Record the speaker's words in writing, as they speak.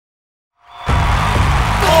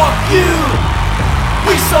you.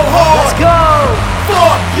 We so hard. Let's go.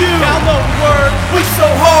 Fuck you. Y'all know the words. We so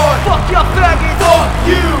hard. Fuck your faggots. Fuck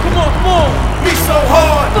you. Come on, come on. We so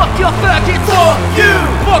hard. Fuck your faggots. Fuck you.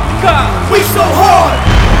 Fuck the cops. We so hard.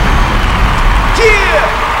 Yeah.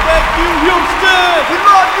 Thank you, Houston. We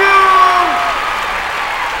love you.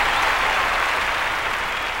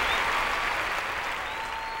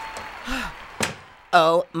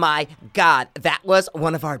 Oh my God, that was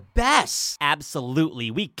one of our best. Absolutely,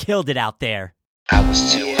 we killed it out there. I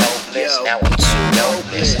was too hopeless, now I'm too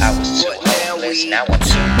hopeless. I was too hopeless, now I'm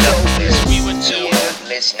too hopeless. We were too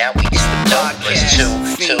hopeless, now we just the dopeless.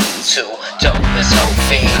 Two dopeless hope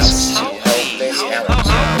fiends. I was too hopeless, now I'm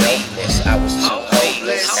too hopeless. I was too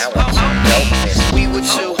hopeless, now I'm too hopeless. We were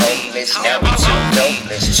too hopeless, now we too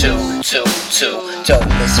dopeless. Two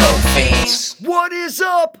dopeless hope fiends. What is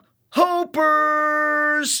up,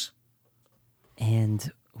 Hopers? And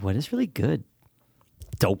what is really good?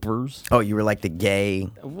 Dopers. Oh, you were like the gay,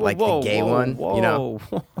 the gay one, whoa. you know,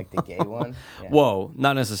 like the gay one. Yeah. Whoa,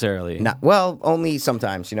 not necessarily. Well, only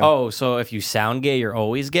sometimes, you know. Oh, so if you sound gay, you're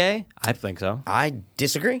always gay? I think so. I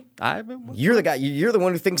disagree. I You're the guy. You're the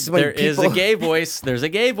one who thinks when There people. is a gay voice. There's a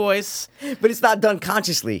gay voice. But it's not done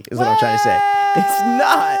consciously. Is what I'm trying to say. It's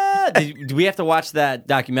not. Do we have to watch that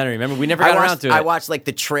documentary? Remember, we never got around to it. I watched like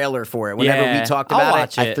the trailer for it. Whenever Yeah, we talked I'll about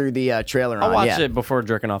watch I it. threw the trailer on. I'll watch yeah. it before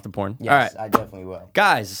jerking off the porn. Yes, All right, I definitely will.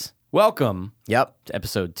 guys, welcome Yep. to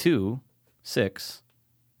episode 263.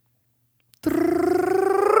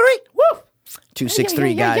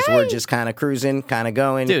 263 guys. We're just kind of cruising, kind of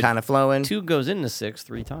going, Dude, kind of flowing. 2 goes into 6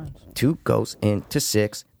 3 times. 2 goes into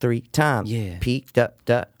 6 3 times. Yeah. P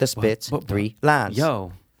the spits What? 3 lines.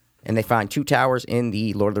 Yo, And they find 2 towers in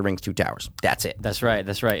the Lord of the Rings 2 towers. That's it. that's right.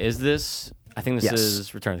 That's right. Is this? I think this Yes.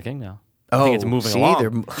 is Return of the King now. I think it's moving see,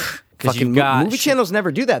 along. Fucking you've got- movie channels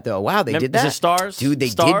never do that though. Wow, they did Is that. it Stars? Dude, they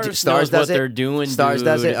Stars did. Stars knows does what it. they're doing. Stars dude.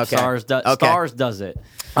 does it. Okay. Stars does. Okay. Stars does it.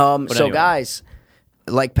 So anyway. guys,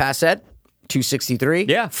 like Pat said, 263.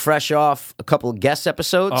 Yeah. Fresh off a couple of guest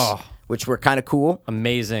episodes, Oh. which were kind of cool.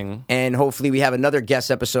 Amazing. And hopefully we have another guest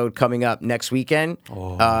episode coming up next weekend. It's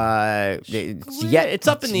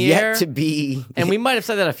up in the yet air. to be. And we might have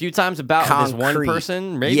said that a few times about this one concrete.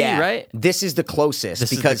 person, maybe, Yeah. right? This is the closest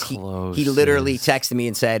This is because the he literally closest. texted me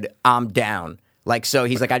and said, "I'm down." Like, so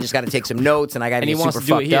he's like, I just got to take some notes and I got to And get he wants super to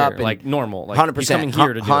do fucked it here, up. And like normal. Like 100%. he's coming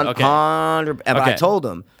here to do it. Okay. 100. But I Okay. told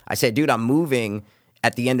him, I said, dude, I'm moving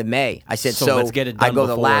at the end of May. I said, So so let's get it I done go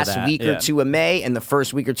the before last that. week Yeah. or two of May and the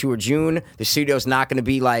first week or two of June. The studio's not going to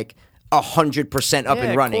be like 100% up Yeah,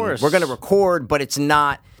 and of running. course. We're going to record, but it's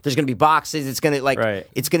not. There's going to be boxes. It's going to Right.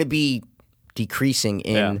 It's going to be decreasing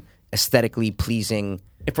in Yeah. aesthetically pleasing.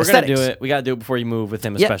 If we're going to aesthetics. do it, we got to do it before you move with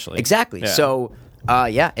him, Yeah, especially. exactly. Yeah. So,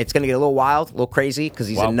 it's going to get a little wild, a little crazy because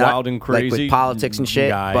he's a Wild- nut, wild and like crazy with politics and shit.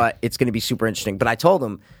 guy. But it's going to be super interesting. But I told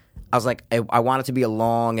him, I was like, I want it to be a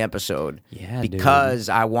long episode, Yeah, because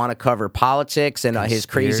I want to cover politics and his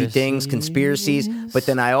crazy things, conspiracies. But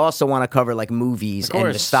then I also want to cover like movies and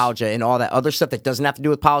course. nostalgia and all that other stuff that doesn't have to do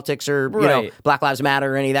with politics or you know Right. Black Lives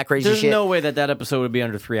Matter or any of that crazy There's shit. no way that episode would be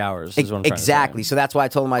under 3 hours. Is what I'm trying Exactly. To say. So that's why I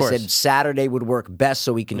told him. I course. said Saturday would work best,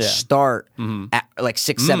 so we can Yeah. start at like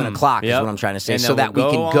 6, 7 o'clock. Is Yep. what I'm trying to say, And so then that we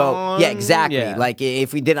we'll can go go. on. Yeah, exactly. Yeah. Like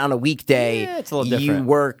if we did it on a weekday, Yeah, it's a little you different.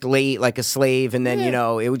 work late like a slave, and then you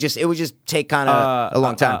know it would just take kind of a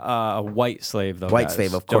long time. A white slave, though. White guys.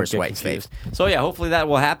 slave, of Don't course, get white confused. slave. So yeah, hopefully that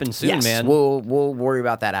will happen soon, yes, man. we'll worry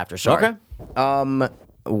about that after. Sorry. Okay.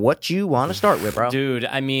 What you want to start with, bro? Dude,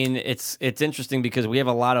 I mean, it's interesting because we have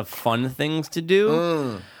a lot of fun things to do.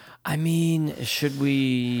 Mm. I mean, should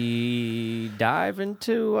we dive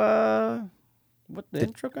into what the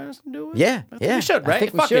intro guys can do? Yeah, I think yeah. we should, I right?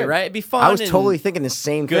 think we Fuck should. it, right? It'd be fun. I was and totally thinking the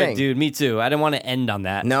same good, thing, dude. Me too. I didn't want to end on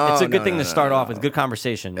that. No, it's a good no, thing no, to no, start no, off no. with. Good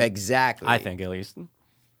conversation. Exactly. I think, at least.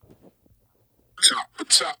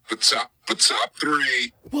 Top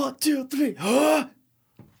three. 1, 2, 3.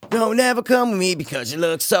 Don't never come with me because you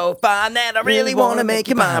look so fine that I really want to make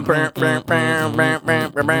you mine.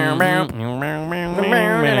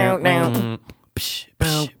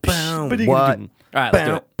 What? All right, let's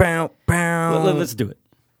do it. Let's do it.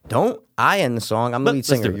 Don't I end the song? I'm the lead Let's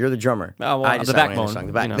singer. do it. You're the drummer. Oh, well, I the just don't end backbone. song.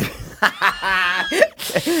 The back- you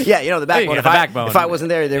know. yeah, you know the backbone. Hey, If the I backbone. if I wasn't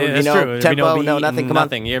there would Yeah, be that's no true. There'd be tempo, beat no nothing. and Come on.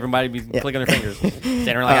 nothing. Everybody be clicking their fingers, standing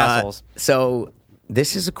around like assholes. So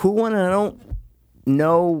this is a cool one, and I don't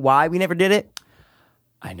know why we never did it.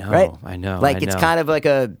 I know. Right? I know. Like I it's know. kind of like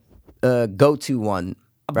a go-to one.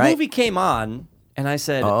 A right? movie came on, and I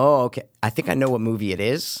said, Oh, okay. I think I know what movie it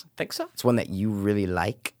is. "Think so." It's one that you really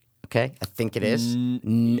like. Okay, I think it is.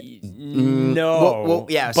 No. Well,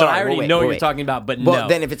 yeah, but sorry, I already we'll wait, know we'll what wait. you're talking about. But Well, no.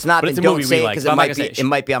 then if it's not, but then it's a don't movie say we it like, because but it I'm not might gonna be. say- It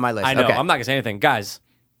might be on my list. I know. Okay. I'm not gonna say anything, guys.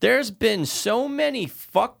 There's been so many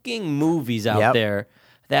fucking movies out Yep. there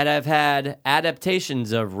that have had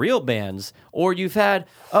adaptations of real bands, or you've had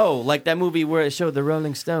like that movie where it showed the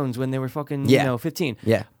Rolling Stones when they were fucking 15.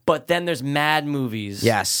 Yeah. But then there's mad movies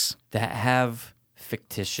Yes. that have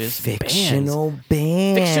fictitious Fictional bands.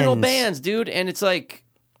 bands. Fictional bands, dude, and it's like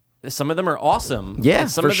some of them are awesome. Yeah,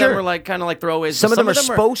 and some for of them sure. are like kind of like throwaways. Some of them are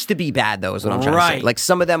supposed to be bad, though, is what I'm trying to say. Right. Like,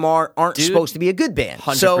 some of them aren't Dude, supposed to be a good band.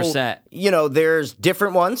 100%. So, there's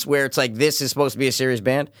different ones where it's like, this is supposed to be a serious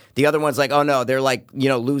band. The other one's like, oh, no, they're like,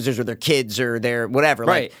 losers or they're kids or they're whatever.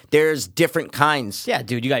 Right. Like, there's different kinds. Yeah,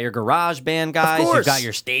 dude, you got your garage band guys. course. You got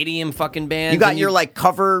your stadium fucking bands. You got and your, like,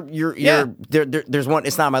 cover, Yeah. there's one,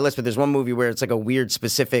 it's not on my list, but there's one movie where it's like a weird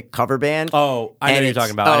specific cover band. Oh, I know And what you're it's-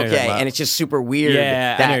 talking about. I know what you're Okay, talking about. and it's just super weird Yeah, I know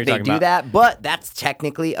what that you're they talking do about. that, but that's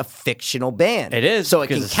technically a fictional band. It is, So it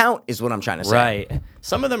can because- count, is what I'm trying to say. Right.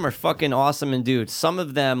 Some of them are fucking awesome, and dude, some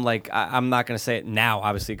of them, like, I'm not going to say it now,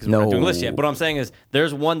 obviously, because we're not doing a list yet, but what I'm saying is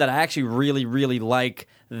there's one that I actually really, really like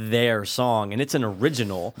their song, and it's an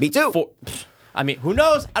original. Me too. I mean, who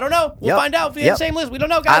knows? I don't know. We'll Yep. find out if we have Yep. the same list. We don't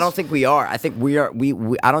know, guys. I don't think we are. I think we are. We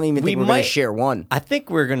I don't even think we're going might- to share one. I think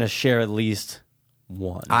we're going to share at least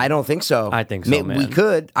one. I don't think so. I think so, We man.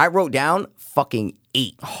 could. I wrote down fucking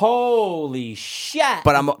 8, Holy shit.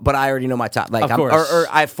 but I already know my top. Like, Of course. or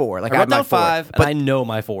I have 4. Like, I I wrote have my down 4. 5, But and I know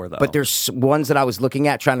my 4, though. but there's ones that I was looking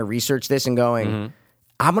at trying to research this and going. Mm-hmm.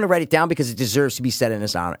 I'm gonna write it down because it deserves to be said in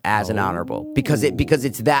as an honorable because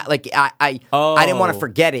it's that like I didn't want to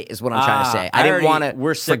forget it is what I'm trying to say. I didn't want to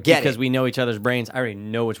We're sick forget because it. we know each other's brains. I already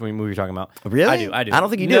know which movie you're talking about. Really? I do. I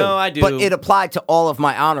don't think you do. No, I do. But it applied to all of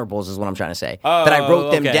my honorables, is what I'm trying to say. That I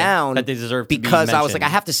wrote them okay. down That they deserve to be because I was like, mentioned. I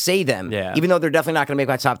have to say them. Yeah. Even though they're definitely not going to make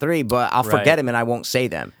my top 3, but I'll Right. forget them and I won't say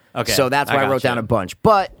them. Okay, So that's why I wrote gotcha. down a bunch.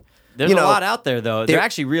 But There's a lot out there, though. There there-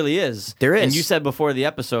 actually really is. There is. And you said before the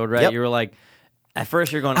episode, right? Yep. You were like, at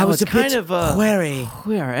first you're going, I was it's a bit kind of query.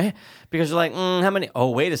 query. Because you're like, how many? Oh,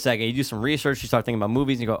 wait a second. You do some research. You start thinking about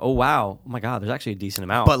movies, and you go, oh, wow. Oh, my God. There's actually a decent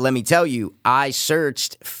amount. But let me tell you, I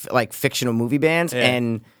searched like fictional movie bands Yeah.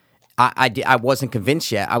 and I wasn't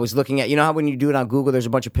convinced yet. I was looking at, you know how when you do it on Google, there's a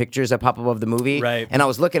bunch of pictures that pop up of the movie? Right. And I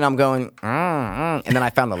was looking, I'm going, and then I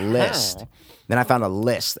found a list. Then I found a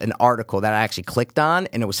list, an article that I actually clicked on,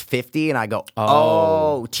 and it was 50, and I go,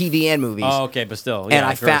 oh, TV and movies. Oh, okay, but still. And yeah,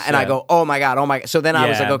 I found, and I go, oh my god. So then I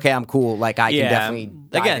was Yeah. like, okay, I'm cool. Like I can definitely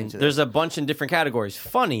dive Again, into there's this. a bunch in different categories.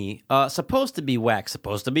 Funny, supposed to be whack,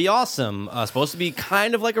 supposed to be awesome, supposed to be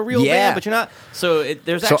kind of like a real Yeah. band, but you're not. So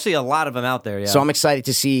there's actually a lot of them out there. Yeah. So I'm excited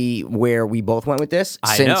to see where we both went with this.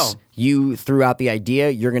 I Since know. you threw out the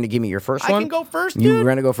idea, you're going to give me your first I one. can go first, dude. You're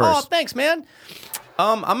going to go first. Oh, thanks, man.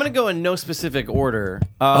 I'm gonna go in no specific order.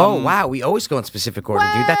 Oh wow, we always go in specific order,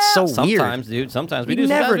 dude. That's so weird. Sometimes, dude. Sometimes we We do.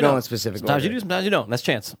 never Sometimes we go don't. in specific Sometimes order. you do. Sometimes you don't. That's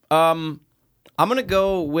chance. I'm gonna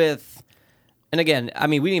go with. And again, I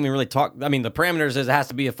mean, we didn't even really talk. I mean, the parameters is it has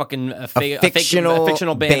to be a fucking a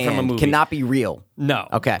Fictional band from a movie. cannot be real. No.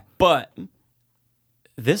 Okay. But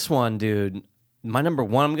this one, dude, my number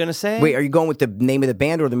one, I'm gonna say. Wait, are you going with the name of the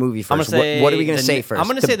band or the movie first? I'm gonna say what are we going to the say na- first? I'm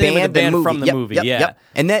gonna say the name of the band from the Yep, movie, Yep, yeah. Yep.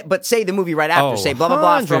 And then, but say the movie right after. Say blah blah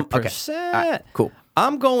blah from. Okay. 100%. All right, cool.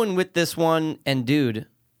 I'm going with this one, and dude,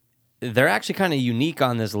 they're actually kind of unique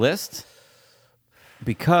on this list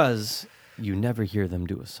because you never hear them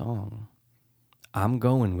do a song. I'm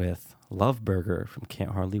going with Love Burger from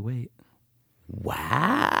Can't Hardly Wait.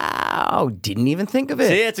 Wow, didn't even think of it.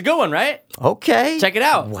 See, it's a good one, right? Okay, Check it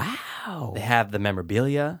out. Wow, They have the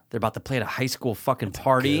memorabilia. They're about to play at a high school fucking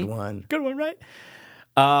party. good one. Good one, right?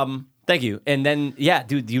 Thank you. And then, yeah,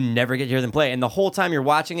 dude, you never get to hear them play. And the whole time you're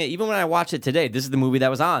watching it, even when I watched it today, this is the movie that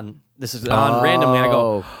was on. This is on randomly. And I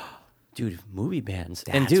go, dude, movie bands.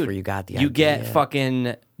 And That's dude, where you got the you get idea.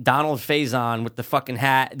 fucking Donald Faison with the fucking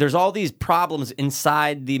hat. There's all these problems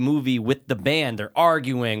inside the movie with the band. They're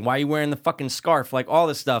arguing. Why are you wearing the fucking scarf? Like all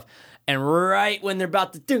this stuff. And right when they're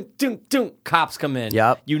about to dunk, dunk, dunk, cops come in.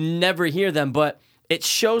 Yep. You never hear them, but it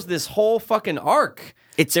shows this whole fucking arc.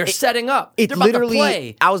 They're It- setting up. It's They're about literally. to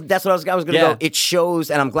play. That's what I was going to Yeah. go. It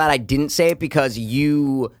shows, and I'm glad I didn't say it because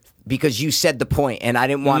you said the point, and I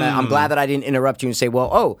didn't want to. I'm glad that I didn't interrupt you and say,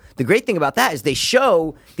 "Well, the great thing about that is they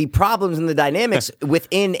show the problems and the dynamics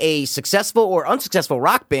within a successful or unsuccessful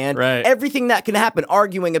rock band. Right. Everything that can happen,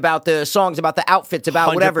 arguing about the songs, about the outfits,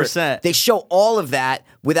 about whatever. 100%. They show all of that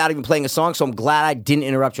without even playing a song. So I'm glad I didn't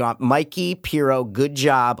interrupt you. Mikey Piro, good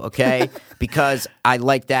job, okay? Because I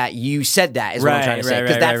like that you said that. Is what I'm Right, trying to say right,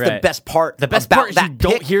 because right, that's right, the right. best part. The best about part is you that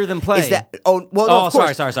don't pick hear them play. Is that? Oh, well, no, Oh, of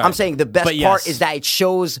course. sorry. I'm saying the best But part yes. is that it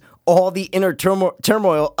shows all the inner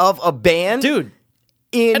turmoil of a band, Dude,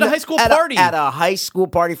 in at a high school party. At a high school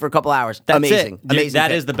party for a couple hours. That's Amazing, it. Dude, amazing. that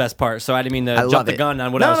pick. is the best part. So I didn't mean to I jump love the it. gun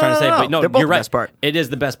on what No, I was no, trying to no, say, no. but no, They're both you're the right. best part. It is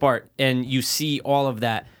the best part, and you see all of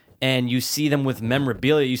that. And you see them with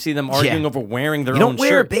memorabilia. You see them arguing over wearing their You own don't wear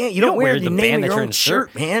shirt. a band. You don't wear the name band of that your you're own in the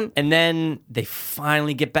shirt, man. And then they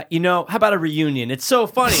finally get back. You know, how about a reunion? It's so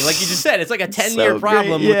funny. Like you just said, it's like a 10-year So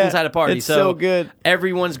problem great. with Yeah. inside a party. It's so good.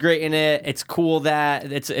 Everyone's great in it. It's cool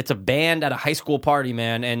that it's a band at a high school party,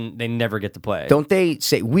 man, and they never get to play. Don't they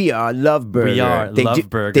say we are Love Burger? We are they Love do,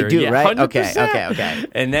 Burger. They do, Yeah, right? 100%. Okay.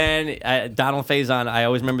 And then Donald Faison, I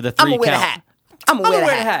always remember the I'm 3 gonna wear the count. hat. I'm gonna wear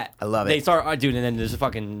the hat. I love it. They start, dude, and then there's a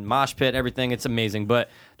fucking mosh pit, everything. It's amazing. But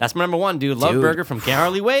that's my number one, dude. Love Dude. Burger from Can't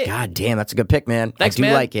Hardly Wait. God damn, that's a good pick, man. Thanks, I do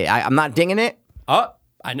man. like it. I'm not dinging it Oh,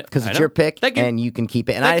 I know. because I it's know. your pick, Thank you. and you can keep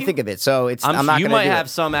it. And Thank I didn't you. think of it, so it's. I'm not. You gonna might do have it.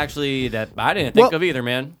 some actually that I didn't think Well, of either,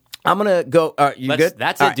 man. I'm gonna go. You Let's- good?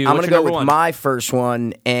 that's All it, dude. I'm What's gonna your go number with one? my first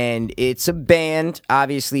one, and it's a band,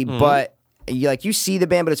 obviously, Mm-hmm. but. You see the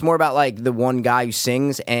band, but it's more about like the one guy who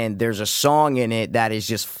sings, and there's a song in it that is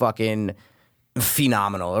just fucking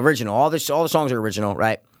phenomenal, original. All the songs are original,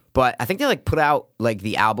 right? But I think they like put out like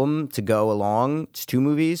the album to go along. It's 2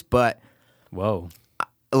 movies, but Whoa.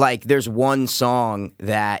 like there's one song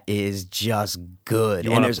that is just good.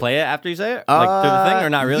 You and want to there's play it after you say it? Like through the thing or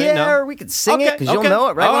not really? Yeah, No? or we could sing it Okay, because you'll okay. know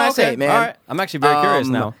it right Oh, when I okay. say it, man. All right. I'm actually very curious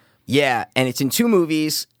now. Yeah, and it's in 2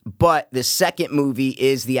 movies, but the second movie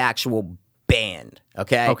is the actual band.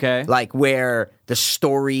 Okay, Okay. like where the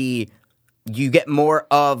story. You get more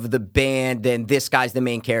of the band than this guy's the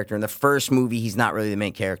main character. In the first movie, he's not really the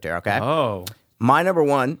main character, okay? Oh. My number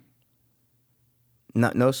one,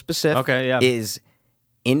 no specific, Okay, yeah. is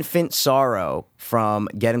Infant Sorrow from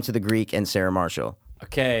Get Him to the Greek and Sarah Marshall.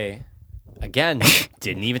 Okay. Again,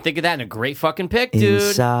 didn't even think of that. And a great fucking pick, dude.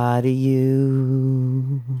 Inside of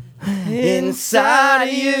you, inside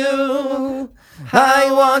of you,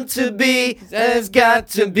 I want to be, has got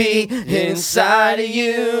to be inside of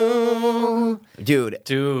you. Dude,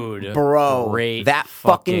 bro, great that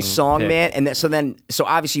fucking song, pick. man. And so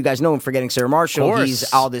obviously you guys know him for Getting Sarah Marshall. Course.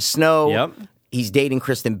 He's Aldous Snow. Yep. He's dating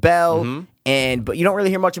Kristen Bell. But you don't really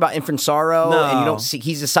hear much about Infant Sorrow, No. and you don't see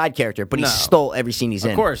he's a side character, but he No. stole every scene he's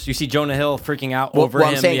in. Of course, you see Jonah Hill freaking out Well, over what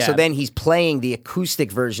him. I'm saying, yeah. so then he's playing the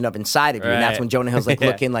acoustic version of Inside of You, and that's Right. when Jonah Hill's like Yeah.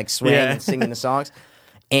 looking, like swaying Yeah. and singing the songs.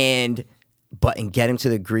 But in Get Him to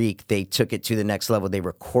the Greek, they took it to the next level. They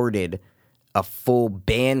recorded a full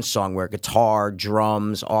band song where guitar,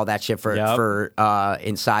 drums, all that shit for Yep.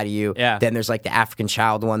 Inside of You. Yeah. Then there's like the African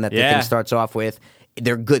Child one that the Yeah. thing starts off with.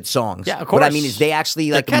 They're good songs. Yeah, of What I course. mean is they actually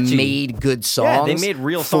They're like catchy. made good Yeah, songs. they made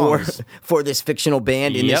real for, songs. for this fictional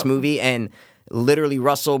band in this Yep. movie, and literally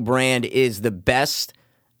Russell Brand is the best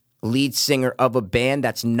lead singer of a band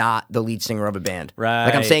that's not the lead singer of a band. Right.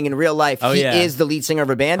 Like I'm saying in real life, Oh, he yeah. is the lead singer of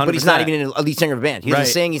a band, but he's not 100%. even a lead singer of a band. He doesn't Right.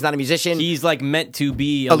 sing, he's not a musician. He's like meant to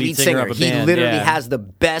be a lead singer. of a band. He literally yeah. has the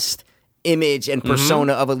best image and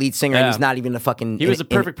persona of a lead singer, and Yeah. he's not even a fucking. He was in- a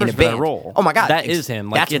perfect in a person for that band. role. Oh my god, That is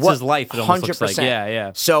him. Like, That's it's what- his life, it almost looks like. 100%. Yeah,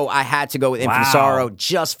 yeah. So I had to go with Infant Wow. Sorrow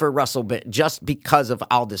just for Russell, just because of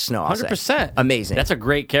Aldous Snow. I'll say. 100%. Amazing. That's a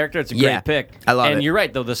great character. It's a Yeah. great pick. I love and it. you're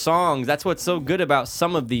right, though. The songs, that's what's so good about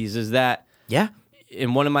some of these is that yeah.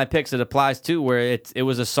 in one of my picks, it applies too, where it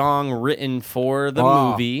was a song written for the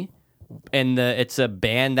Oh. movie, and it's a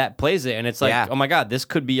band that plays it, and it's like, Yeah. oh my god, this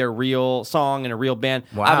could be a real song and a real band.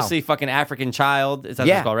 Wow. Obviously, fucking African Child, is that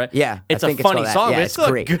what it's called, right? Yeah, it's I a think funny called that. song, Yeah, but it's still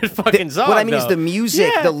great. a good fucking song. What I mean is though. the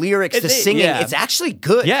music, Yeah. the lyrics, the singing. yeah. It's actually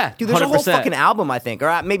good. Yeah, dude. There's a whole 100%. fucking album, I think,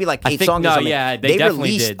 or maybe like 8 think- songs. or no, something. yeah, they definitely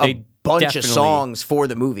released did. a They bunch definitely- of songs for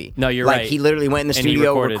the movie. No, you're like, right. He literally went in the And he studio,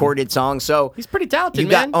 recorded. recorded songs. So He's pretty talented, you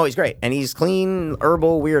got, man. Oh, he's great, and he's clean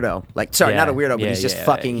herbal weirdo. Like, sorry, Yeah, not a weirdo, but yeah, he's just yeah.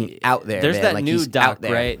 fucking out there. There's man. that like, new he's doc, out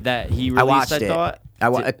there. right? That he released. I watched I it. thought.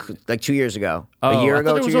 Like 2 years ago, Oh, a year I ago,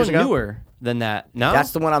 thought there 2 was years one ago. newer than that. No, That's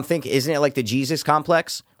the one I'm thinking. Isn't it like the Jesus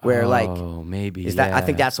Complex, where like oh, maybe is that? I yeah.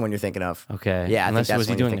 think that's the one you're thinking of. Okay. Yeah, I Unless think that's was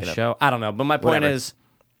the he one you're doing a thinking show? I don't know. But my point Whatever. is,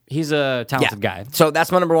 he's a talented guy. So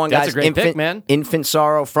that's my number one, That's guys. a great pick, man. Infant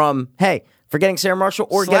Sorrow from Forgetting Sarah Marshall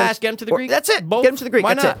or Slash Get Him to the or- Greek. That's it. Both. Get Him to the Greek.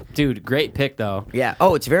 Why That's not? it. Dude, great pick though. Yeah.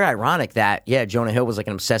 Oh, it's very ironic that Jonah Hill was like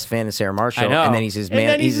an obsessed fan of Sarah Marshall, I know. and then he's his And man.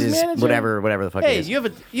 then He's his his manager. whatever the fuck. Hey, he is.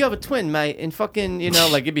 you have a twin, mate, and fucking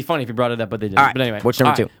like it'd be funny if you brought it up, but they didn't. All right. But anyway, What's number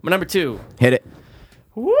All two? right, my number 2. Hit it.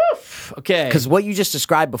 Woof. Okay. Because what you just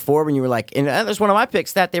described before, when you were like, and there's one of my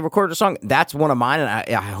picks that they recorded a song. That's one of mine, and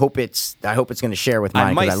I hope it's going to share with mine.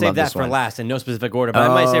 I might 'cause save love that this for one. last in no specific order, but I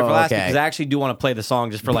might save it for last okay. because I actually do want to play the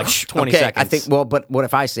song just for like 20 okay, seconds. I think. Well, but what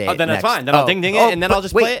if I say it? then that's next? fine. Then I'll ding it, and then but I'll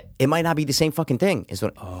just wait, play it. It might not be the same fucking thing. Is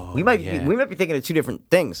what we might be thinking of two different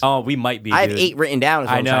things. Oh, we might be. I have dude. 8 written down. Is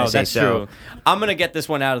what I I'm trying know to say, that's so. true. I'm gonna get this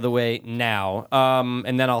one out of the way now,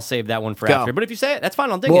 and then I'll save that one for Go. after. But if you say it, that's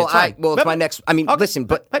fine. I'll ding Well, it. It's fine. it's my next. I mean, Okay. listen,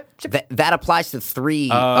 but that applies to 3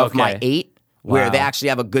 of my okay. 8, where Wow. they actually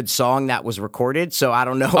have a good song that was recorded. So I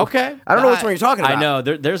don't know. Okay, I don't know which one you're talking about. I know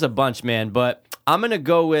there's a bunch, man, but I'm gonna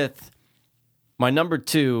go with my number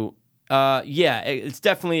 2. It's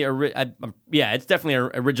definitely it's definitely an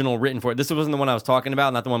original written for it. This wasn't the one I was talking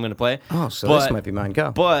about, not the one I'm gonna play. Oh, so But- this might be mine.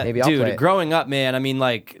 Go. But maybe I'll play dude, it. growing up, man, I mean,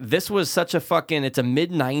 like this was such a fucking. It's a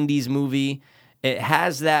mid-90s movie. It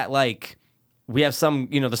has that like. We have some,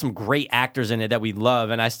 there's some great actors in it that we love,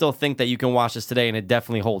 and I still think that you can watch this today and it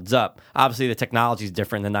definitely holds up. Obviously, the technology is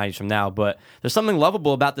different in the 90s from now, but there's something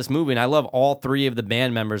lovable about this movie, and I love all 3 of the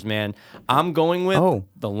band members, man. I'm going with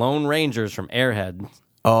the Lone Rangers from Airhead.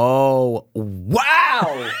 Oh,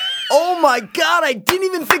 wow. Oh my God! I didn't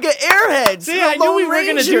even think of Airheads. See, I knew we were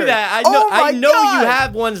going to do that. I know you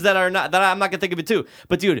have ones that are not, that I'm not going to think of it too.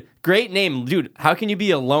 But dude, great name. Dude, how can you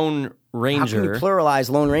be a Lone Ranger? How can you pluralize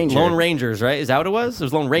Lone Ranger? Lone Rangers, right? Is that what it was? It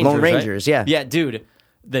was Lone Rangers, Lone Rangers, right? yeah. Yeah, dude.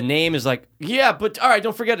 The name is like, but all right,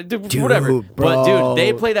 don't forget it. Dude, whatever. bro. But dude,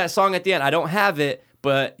 they play that song at the end. I don't have it,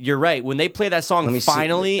 but you're right. When they play that song me see.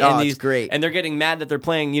 finally, Oh, and it's great. and they're getting mad that they're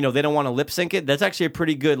playing, they don't want to lip sync it. That's actually a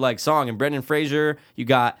pretty good like song. And Brendan Fraser, you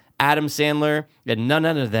got Adam Sandler, and none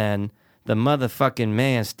other than the motherfucking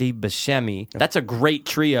man, Steve Buscemi. That's a great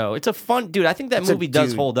trio. It's a fun, dude. I think that movie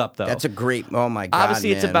does hold up, though. That's a great. Oh my God!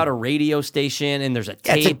 Obviously, it's man. about a radio station, and there's a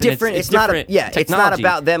Yeah, tape. it's a different. And It's not. different It's not technology.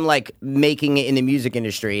 about them like making it in the music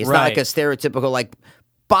industry. It's not like Right. a stereotypical like.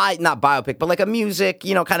 Not biopic, but like a music,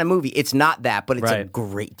 kind of movie. It's not that, but it's a Right.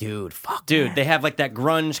 great dude. Fuck, Dude, man. they have like that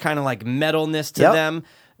grunge kind of like metalness to Yep. them.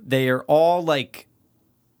 They are all like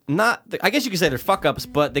not. I guess you could say they're fuck ups,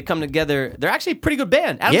 but they come together. They're actually a pretty good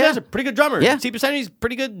band. Adam Yeah. Sandler's a pretty good drummer. Yeah. Steve Buscemi's a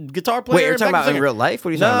pretty good guitar player. Wait, you're and talking backup about in singer. real life? What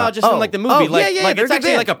are you No, talking about? just in like the movie. Oh, like, yeah, like they're it's a good actually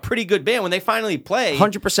band. like a pretty good band when they finally play.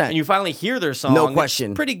 100%. And you finally hear their song. No it's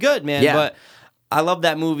question. pretty good, man. Yeah. But I love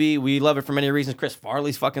that movie. We love it for many reasons. Chris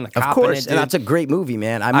Farley's fucking the Of cop course, in it, and dude. that's a great movie,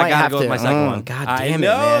 man. I might gotta have go to. with my second one. God I damn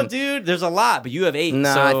know, it, man. dude. There's a lot, but you have 8.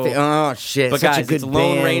 No, so. oh shit! But Such guys, a good it's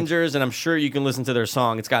Lone band. Rangers, and I'm sure you can listen to their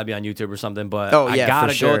song. It's got to be on YouTube or something. But Oh, I yeah, gotta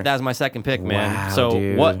for go sure. with that as my second pick, man. Wow, so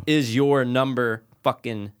dude. what is your number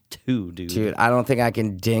fucking 2, dude? Dude, I don't think I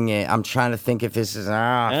can ding it. I'm trying to think if this is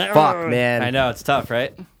fuck, man. I know it's tough,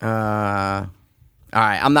 right? All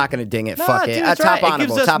right, I'm not gonna ding it. No, Fuck dude, it. it's Top all right. It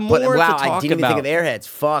honorable. gives us Top. more to Wow, I talk didn't even think of about. Airheads.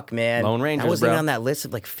 Fuck, man. Lone Rangers, That wasn't bro. on that list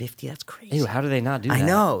of like 50. That's crazy. Ew, how do they not do that? I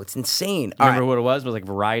know it's insane. All Remember right. what it was? Was like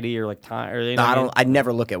Variety or like Time? Or, No, I don't. I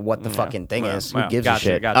never look at what the fucking thing well, is. well, Who gives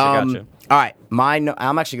gotcha, a shit? gotcha. All right,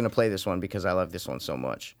 I'm actually gonna play this one because I love this one so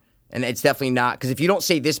much, and it's definitely not because if you don't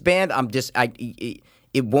say this band,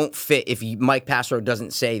 it won't fit if Mike Passero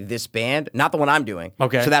doesn't say this band, not the one I'm doing.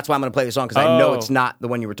 Okay. So that's why I'm gonna play the song because I know Oh. it's not the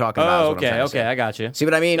one you were talking about. is Oh, what I'm trying to okay, say. I got you. See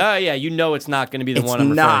what I mean? Oh, yeah, you know it's not going to be the It's one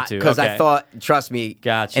I'm not referring to. because I Okay. thought, trust me.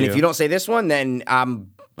 Got And you. if you don't say this one, then I'm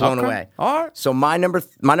blown Okay. away. All right. So my number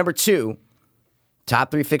 2,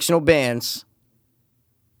 top 3 fictional bands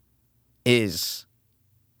is.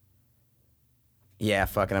 Yeah,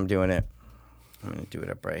 fucking, I'm doing it. I'm gonna do it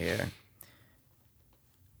up right here.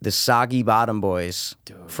 The Soggy Bottom Boys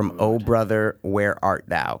from Oh Brother, Where Art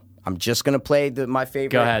Thou? I'm just gonna play my favorite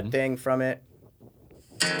Go ahead. thing from it.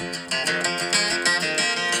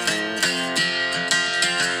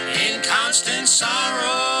 In constant sorrow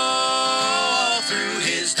all through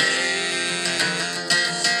his days.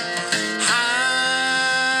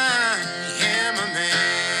 I am a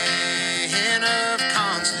man of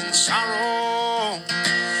constant sorrow.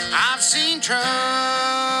 I've seen trouble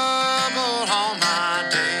all my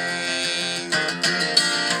days.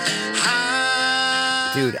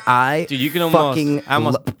 Dude, you can almost. fucking I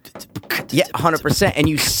almost yeah, 100%. And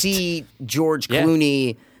you see George Yeah.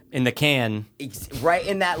 Clooney in the can. right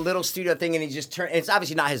in that little studio thing, and he just turns. It's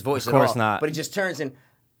obviously not his voice Of course at all, not. but he just turns and. He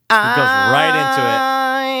goes right into it.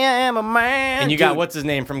 I am a man. And you got Dude. what's his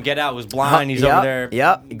name from Get Out? Who's blind? He's Yep, over there.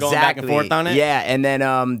 Yep, going back and forth on it. Yeah, and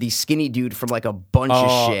then the skinny dude from like a bunch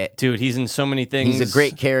of shit. Dude, he's in so many things. He's a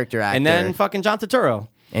great character actor. And then fucking John Turturro.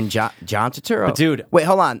 And John Turturro. But dude- wait,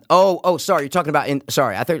 hold on. Oh, sorry. You're talking about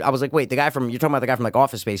sorry. I was like, wait, you're talking about the guy from like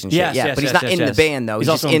Office Space and shit. Yes, yeah, yes, but he's yes, not yes, in the yes. band though. He's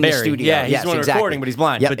He's just also in the Barry. studio. Yeah, he's yes, the one exactly. recording, but he's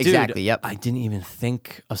blind. Yep, But dude, exactly. Yep. I didn't even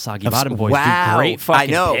think of Soggy Bottom Boys. Wow, Dude, great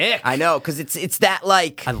fucking pick. I know, because it's that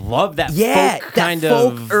like. I love that Yeah, folk that kind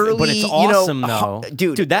folk of early, but it's you know, awesome though.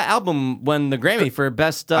 dude. That album won the Grammy for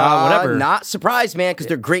best whatever. Not surprised, man, because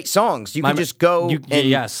they're great songs. You can just go. And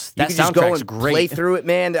yes, you that can just go soundtrack's and great. play through it,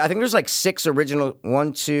 man. I think there's like 6 original.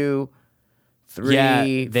 1, 2, 3. Yeah,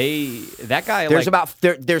 that guy There's like,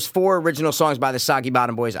 there's 4 original songs by the Soggy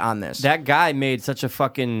Bottom Boys on this. that guy made such a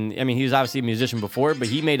fucking. I mean, he was obviously a musician before, but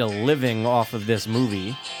he made a living off of this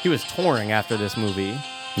movie. He was touring after this movie.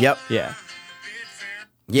 Yep. Yeah.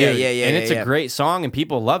 Yeah, Dude, yeah, yeah. And yeah, it's yeah. a great song, and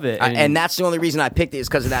people love it. And that's the only reason I picked it is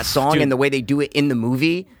because of that song Dude. and the way they do it in the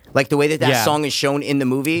movie. Like the way that Yeah. song is shown in the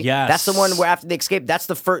movie. Yes. That's the one where after they escape, that's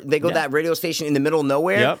the first. They go to Yeah. that radio station in the middle of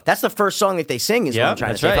nowhere. Yep. That's the first song that they sing. Is what I'm Yep, trying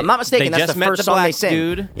to that's say. right. If I'm not mistaken, They that's just the met first the song they black sing.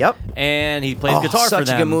 dude. Yep. And he plays guitar such for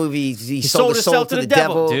them. a good movie. He He sold his soul to the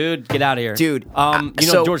devil. Dude, get out of here. Dude,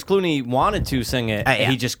 So, George Clooney wanted to sing it. Yeah.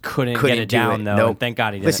 He just couldn't Couldn't get it do down, it. though. Nope. And thank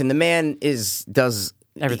God he did. Listen, the man does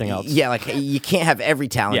Everything else. Yeah, like you can't have every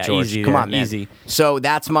talent, Yeah, George. easy Come there, on, man. easy. So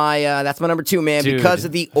that's my number 2, man, Dude. because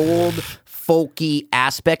of the old folky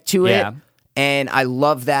aspect to it. Yeah. And I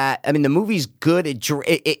love that. I mean, the movie's good.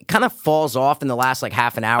 It kind of falls off in the last like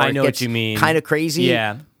half an hour. I know It what gets you mean. Kind of crazy.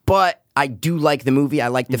 Yeah. But I do like the movie. I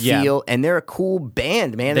like the Yeah. feel, and they're a cool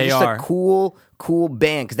band, man. They're They just are. a cool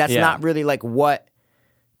band because that's Yeah. not really like what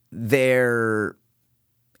their.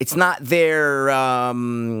 It's not their.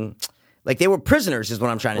 Like they were prisoners, is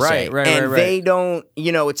what I'm trying to say. Right, and right. they don't,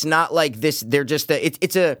 it's not like this. They're just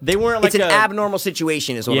it's a. They weren't it's like an a- abnormal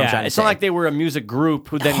situation, is what I'm trying to it's say. not like they were a music group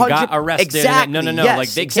who then 100 got arrested. exactly, No. yes, Like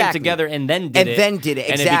they exactly. came together and then did And it. then did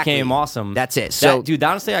it, And it exactly. became awesome. That's it. So- dude,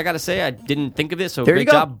 honestly, I got to say, I didn't think of this, so There you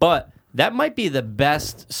great go. job. But that might be the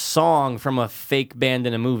best song from a fake band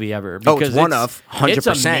in a movie ever. Oh, it's Because one of 100%. It's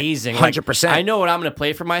amazing. Like, 100%. I know what I'm going to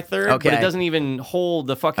play for my third, but Okay. it doesn't even hold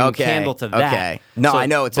the fucking candle to that. Okay. No, I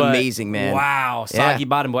know. It's but amazing, man. Wow. Yeah. Soggy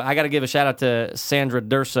Bottom Boy. I got to give a shout out to Sandra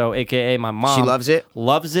Durso, a.k.a. my mom. She loves it?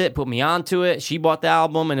 Loves it. Put me onto it. She bought the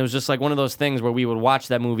album, and it was just like one of those things where we would watch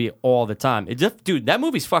that movie all the time. It just, dude, that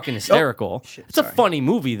movie's fucking hysterical. It's a funny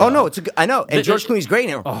movie, though. Oh no, I know. And They- George Clooney's great.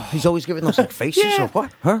 And he's always giving those like faces. Yeah. Like,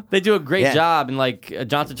 what? Huh? They do a great Yeah. job, and like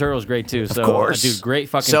John Turturro's great too. So, Of course, dude, great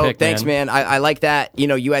fucking so pick. thanks, man. I like that.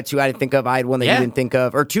 You had 2 I didn't think of. I had 1 that Yeah. you didn't think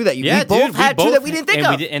of, or 2 that you. Yeah, we both dude, had 2 that we didn't think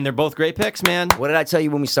and of. and they're both great picks, man. What did I tell you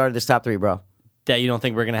when we started this top 3, bro? That you don't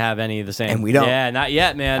think we're gonna have any of the same, And we don't. Yeah, not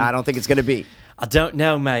yet, man. I don't think it's gonna be. I don't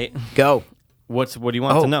know, mate. Go. What do you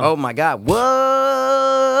want to know? Oh my God!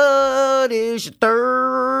 What is your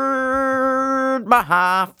third, my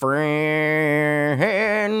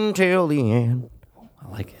friend, till the end? I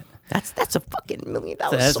like it. That's a fucking $1 million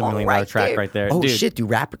That's a song $1 million track there. right there. Oh Dude. shit, dude,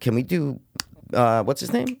 rapper, can we do? What's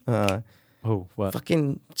his name? Oh, what?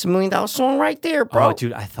 Fucking, it's $1 million song right there, bro. Oh,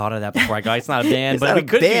 dude, I thought of that before. I got it's not a band, It's but not we a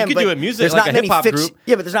could band, you could do but a music there's like not a many hip hop fic- group.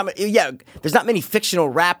 Yeah, but there's not many fictional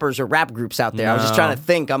rappers or rap groups out there. I was just No. trying to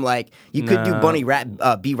think. I'm like, you could do No. Bunny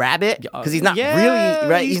B Rabbit because he's not Yeah, really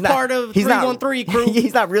right. he's not part of he's not- 313 crew.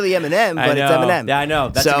 He's not really Eminem, I but it's know. Eminem. Yeah, I know.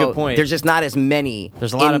 That's a so good point. There's just not as many.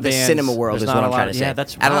 There's a lot in of the bands. cinema world. There's Is not what a I'm lot trying of- to say. yeah,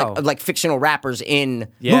 that's I don't wow. like fictional rappers in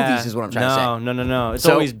Yeah. movies. Is what I'm trying to say. No. It's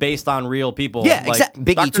So- always based on real people. Yeah, like exactly.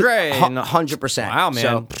 Biggie, Dr. Dre. and- 100%. Wow, man.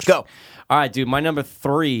 So go. All right, dude. My number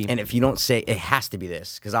 3. And if you don't say it has to be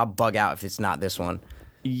this, because I'll bug out if it's not this one.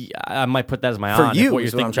 Yeah, I might put that as my For on. you if what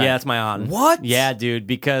is you're what I'm thinking. trying- Yeah, that's my on. What? Yeah, dude.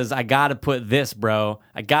 Because I gotta put this, bro.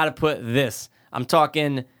 I gotta put this. I'm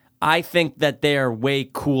talking. I think that they are way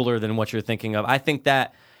cooler than what you're thinking of. I think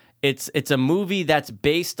that it's a movie that's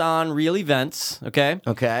based on real events. Okay.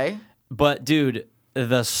 Okay. But dude,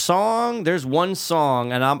 the song, there's one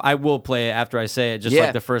song, and I will play it after I say it, just Yeah.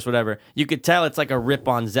 like the first whatever. You could tell it's like a rip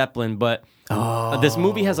on Zeppelin, but this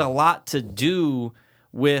movie has a lot to do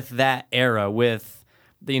with that era, with,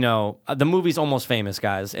 the movie's Almost Famous,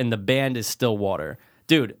 guys, and the band is Stillwater.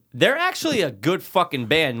 Dude, they're actually a good fucking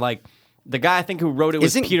band. Like, the guy I think who wrote it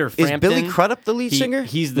was Peter Frampton. Is Billy Crudup the lead singer?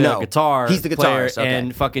 He's the No. guitar He's the player, guitarist, okay.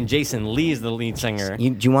 and fucking Jason Lee's the lead singer. Do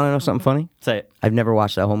you want to know something funny? Say it. I've never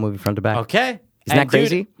watched that whole movie front to back. Okay. Isn't that And, dude,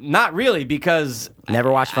 crazy? not really, because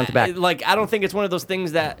Never watched front to back. I don't think it's one of those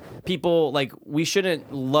things that people we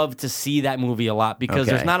shouldn't love to see that movie a lot because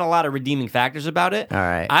Okay. there's not a lot of redeeming factors about it. All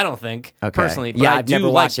right. I don't think Okay. personally, but Yeah, I I've do never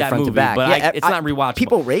like watched it that front to movie. back. But Yeah, it's not rewatchable.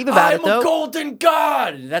 people rave about it, though. I'm a golden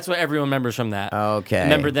god. That's what everyone remembers from that. Okay.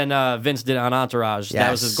 Remember then Vince did on Entourage. That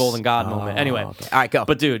was his Yes. golden god moment. Anyway, okay. All right, go.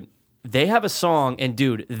 But dude, They have a song, and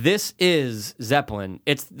dude, this is Zeppelin.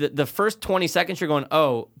 It's the first 20 seconds you're going,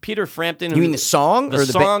 oh, Peter Frampton. You mean the song? The or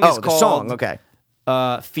song oh, is the called song, okay.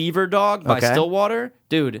 Fever Dog by Okay. Stillwater.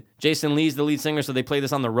 Dude, Jason Lee's the lead singer, so they play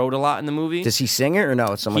this on the road a lot in the movie. Does he sing it or no?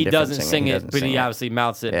 It's someone He different doesn't singing. sing it, doesn't but sing he it. obviously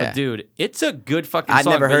mouths it. Yeah. But dude, it's a good fucking I've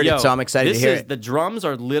song. never But heard it, yo, so I'm excited to this hear is, it. The drums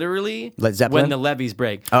are literally Led Zeppelin? when the levees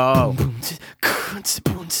break. Oh.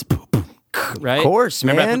 Right? Of course,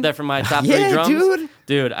 Remember I man. put that for my top Yeah, 3 drums? dude.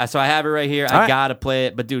 Dude, so I have it right here. I right. gotta play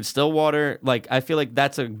it. But dude, Stillwater, like I feel like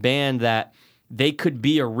that's a band that they could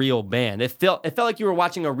be a real band. It felt like you were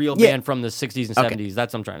watching a real Yeah. band from the 60s and Okay. 70s.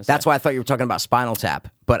 That's what I'm trying to say. That's why I thought you were talking about Spinal Tap,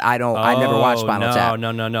 but I never watched Spinal Tap.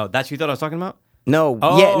 No. That's what you thought I was talking about? No,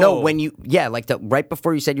 Oh. when you, like right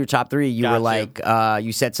before you said your top 3, you were Gotcha. like,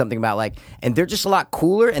 you said something about like, and they're just a lot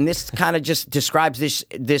cooler, and this kind of just describes this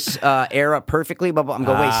era perfectly. But I'm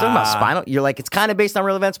going, wait, something about Spinal? You're like, it's kind of based on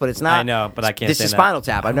real events, but it's not. I know, but I can't This say is that. Spinal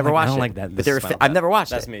Tap. I've never I watched don't it. like that. But This they're is Spinal I've Tap. never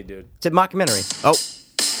watched That's it. me, dude. It's a mockumentary. Oh,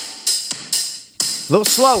 a little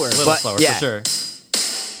slower, A little but slower, yeah. for sure.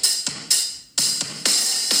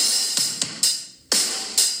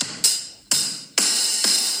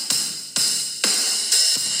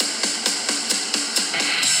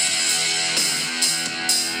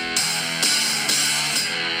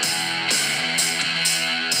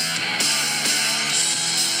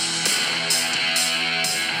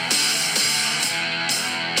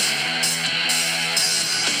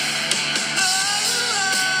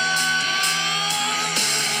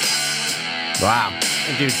 Wow.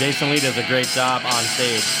 And dude, Jason Lee does a great job on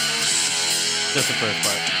stage. Just the first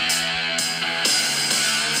part.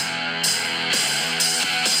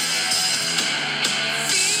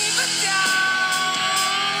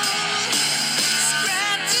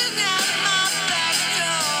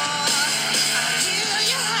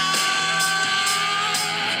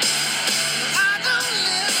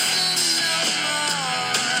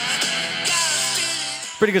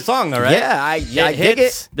 Pretty good song, though, right? Yeah, I dig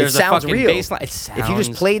hits. it. There's it a sounds fucking real. bass line. It sounds, If you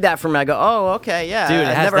just played that for me, I go, oh, okay, yeah. dude, it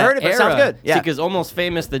I've has never that heard it, but it sounds era. good. Yeah. because Almost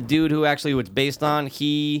Famous, the dude who actually was based on,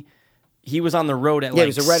 he was on the road at Yeah,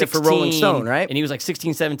 like he was a writer for 16, Rolling Stone, right? And he was like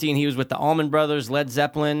 16, 17. He was with the Allman Brothers, Led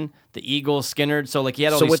Zeppelin, the Eagles, Skinnerd. So like he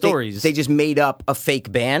had all these what stories. They just made up a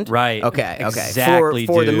fake band, Right. Okay. Exactly,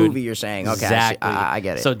 For the dude. movie, you're saying. Okay. Exactly. I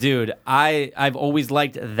get it. So, dude, I've always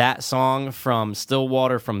liked that song from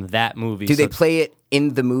Stillwater from that movie. do they So play it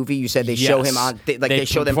in the movie? You said they show yes. him on, they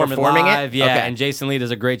show them perform performing live, it. Yeah, Okay. and Jason Lee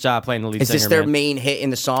does a great job playing the lead Is singer. this their man. main hit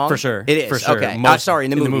in the song? For sure. It is. For sure. Okay. Most- Sorry,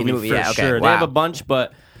 in the movie. for Yeah. Okay. sure. Wow. They have a bunch,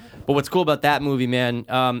 but what's cool about that movie, man,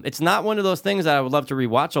 it's not one of those things that I would love to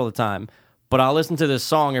rewatch all the time. But I'll listen to this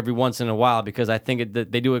song every once in a while because I think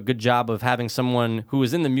they do a good job of having someone who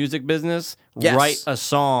is in the music business Yes. write a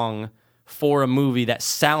song for a movie that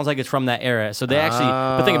sounds like it's from that era. So they actually,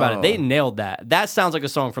 but think about it, they nailed that. That sounds like a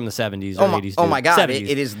song from the 70s or 80s. Oh my God!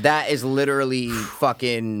 70s. That is literally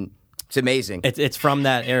fucking. It's amazing. It's from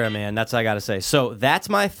that era, man. That's what I got to say. So that's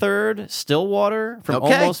my third, Stillwater from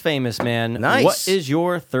Okay. Almost Famous, man. Nice. What is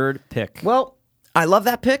your third pick? Well, I love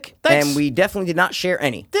that pick, Thanks. and we definitely did not share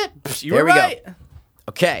any. You There were we right. go.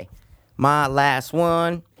 Okay, my last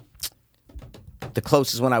one. The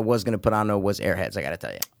closest one I was going to put on though was Airheads. I got to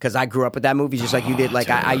tell you, because I grew up with that movie just like you did. Like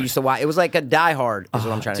I used to watch. It was like a Die Hard, is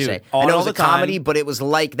what I'm trying to dude, say. on I know it all was the a comedy, time. but it was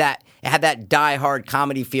like that. It had that Die Hard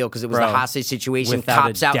comedy feel because it was Bro, the hostage situation, without a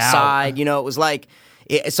cops doubt. outside. You know, it was like.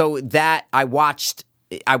 So that I watched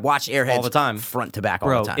Airheads All the time. front to back, all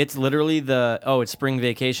Bro, the time. it's literally it's Spring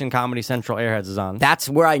Vacation, Comedy Central, Airheads is on. That's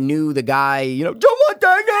where I knew the guy, Joe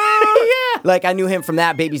Montana. Yeah. Like, I knew him from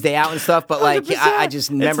that, Baby's Day Out and stuff, but, like, 100%. I just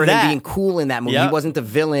remember him that. being cool in that movie. Yep. He wasn't the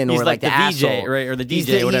villain He's or, like the VJ, asshole. right? Or the He's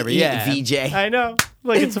DJ, whatever. he- Yeah. VJ. I know.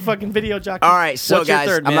 Like it's a fucking video jockey. All right, so, What's your guys,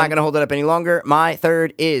 third, I'm man? not going to hold it up any longer. My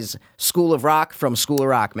third is School of Rock from School of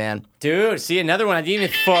Rock, man. Dude, see, another one I didn't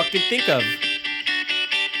even fucking think of.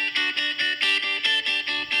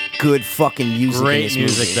 Good fucking music in Great this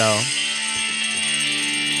music, movie. though.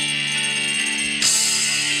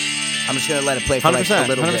 I'm just going to let it play for, 100%. like, a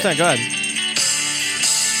little 100%. bit. Go ahead.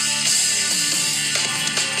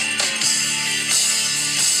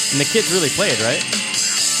 And the kids really played, right?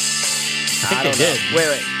 I think they did.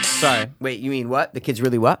 Wait. Sorry. Wait, you mean what? The kids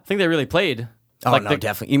really what? I think they really played. Oh, Like no, the-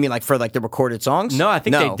 definitely. You mean like for like the recorded songs? No, I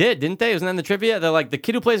think they did, didn't they? Wasn't that in the trivia? They're like the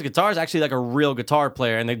kid who plays guitar is actually like a real guitar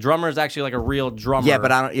player, and the drummer is actually like a real drummer. Yeah,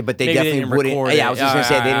 but I don't. But they Maybe definitely didn't wouldn't. record Yeah, I was just gonna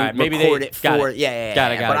say they Alright, didn't maybe record they- it got for. it. Yeah.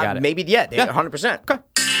 Got it, But got it. maybe they 100%. Okay.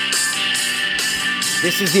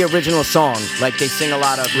 This is the original song. Like they sing a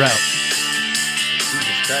lot of. Right.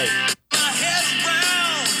 Jesus Christ.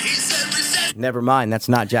 Never mind. That's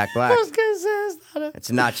not Jack Black.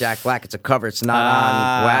 It's not Jack Black. It's a cover. It's not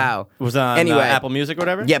on. Wow. Was on anyway Apple Music or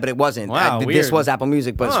whatever? Yeah, but it wasn't. Wow, This weird. was Apple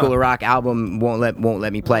Music, but School of Rock album won't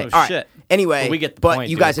let me play. Oh, All right. shit. Anyway, Well, we get the but point,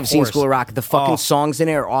 you dude, guys of have seen course. School of Rock. The fucking Oh. songs in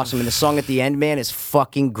there are awesome, and the song at the end, man, is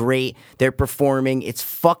fucking great. They're performing. It's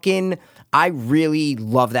fucking. I really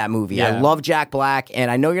love that movie. Yeah. I love Jack Black, and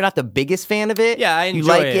I know you're not the biggest fan of it. Yeah, I You enjoy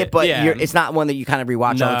like it, it, but yeah. it's not one that you kind of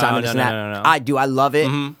rewatch all the time. And this and that. No. I do. I love it.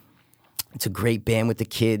 It's a great band with the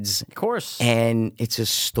kids. Of course. And it's a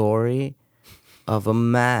story of a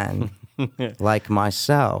man like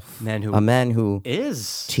myself. A man who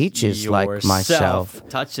is teaches like yourself. myself.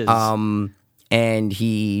 Touches. And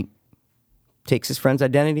he takes his friend's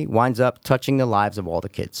identity, winds up touching the lives of all the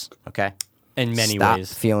kids. Okay? in many Stop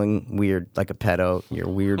ways. feeling weird like a pedo. Your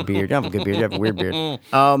weird beard. You don't have a good beard. You have a weird beard.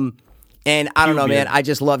 And I don't know, man. I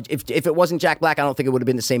just loved. If it wasn't Jack Black, I don't think it would have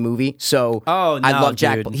been the same movie. So Oh, I no, love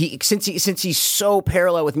Jack. dude. He since he's so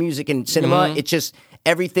parallel with music and cinema, it just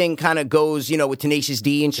everything kind of goes, with Tenacious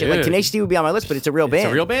D and shit. Like Dude. Tenacious D would be on my list, but it's a real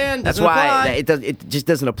band. a real band. That's Doesn't why apply. it just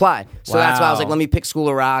doesn't apply. So that's why I was like, Wow. let me pick School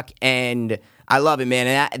of Rock, and I love it, man.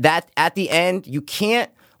 And that at the end, you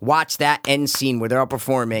can't watch that end scene where they're all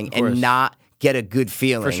performing course. and not get a good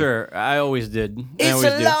feeling. For sure. I always did. I It's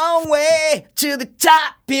always a do. long way to the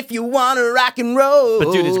top if you want to rock and roll.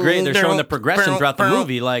 But dude, it's great. They're showing the progression throughout the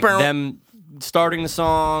movie, like them starting the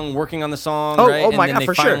song, working on the song. right? Oh my and then God, they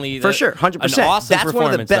for finally, sure, for sure, 100%. An awesome That's one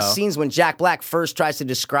of the performance, best though. scenes when Jack Black first tries to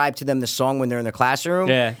describe to them the song when they're in the classroom.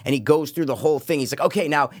 Yeah. And he goes through the whole thing. He's like, okay,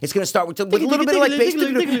 now it's gonna start with a little bit of like bass,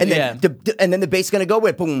 and then and then the bass is gonna go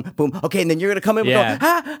with boom, boom. Okay, and then you're gonna come in with Yeah. go,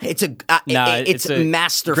 ah. It's it's a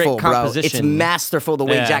masterful, great bro. It's composition. masterful the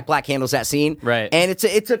way Yeah. Jack Black handles that scene. Right. And it's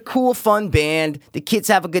a cool, fun band. The kids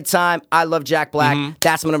have a good time. I love Jack Black. Mm-hmm.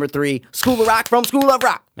 That's my number 3. School of Rock from School of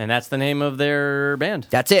Rock. And that's the name of their band.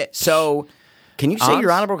 That's it. So, can you say Odds?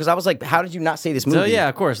 your honorable? Because I was like, how did you not say this movie? So yeah,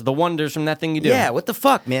 of course, the wonders from that thing you do. Yeah, what the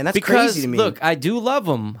fuck, man? That's Because, crazy to me. look, I do love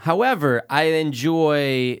them. However, I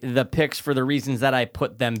enjoy the picks for the reasons that I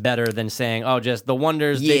put them better than saying, oh, just the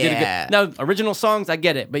wonders. They did a Yeah. good. Now, original songs, I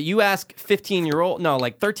get it. But you ask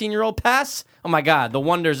 13-year-old Pass, oh my God, the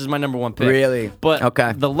wonders is my number 1 pick. Really? But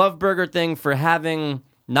Okay. the Love Burger thing for having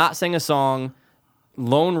not sing a song,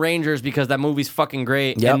 Lone Rangers because that movie's fucking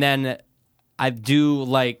great. Yep. And then I do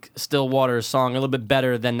like Stillwater's song a little bit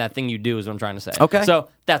better than that thing you do is what I'm trying to say. Okay. So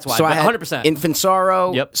that's why. So I But had 100%. Infant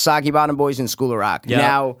Sorrow, Yep. Soggy Bottom Boys, and School of Rock. Yep.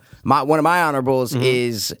 Now, one of my honorables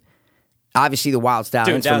is obviously the Wild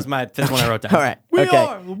Stallions. Dude, from- that's one I wrote down. All right. We okay.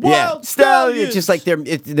 are the Wild Stallions. Stallions. It's just like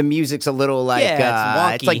the music's a little like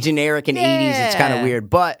Yeah, it's it's like wonky. generic in 80s. It's kind of Yeah. weird.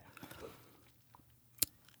 But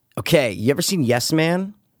okay, you ever seen Yes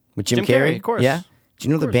Man with Jim Jim Carrey? Carrey, of course. Yeah. Do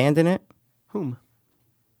you know the band in it? Whom?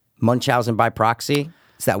 Munchausen by Proxy.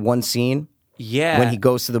 It's that one scene Yeah. when he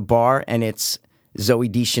goes to the bar and it's Zoe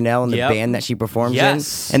Deschanel and the Yep. band that she performs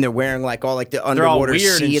Yes. in, and they're wearing like all like the all underwater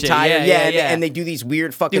weird sea and shit. attire. Yeah, yeah, and, yeah. and they do these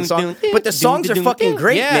weird fucking Dun, songs. dun, But the dun, songs dun, are dun, fucking dun.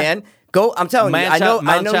 great, Yeah. man. Go! I'm telling you, I know you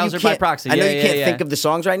Munchausen by can't. Proxy. I know Yeah, you yeah, can't yeah. think of the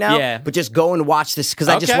songs right now. Yeah. But just go and watch this because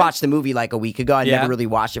I just Okay. watched the movie like a week ago. I Yeah. never really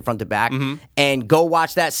watched it front to back. And go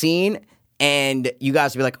watch that scene. And you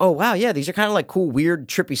guys will be like, oh, wow, yeah, these are kind of like cool, weird,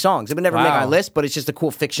 trippy songs. It would never make Wow. my list, but it's just a cool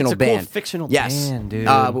fictional It's a cool band. fictional yes. band, dude.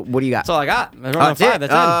 What do you got? That's all I got. I don't know That's it. 5.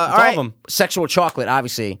 That's it. That's all all right. of them. Sexual Chocolate,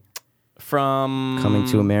 obviously. From Coming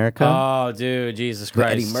to America. Oh, dude, Jesus The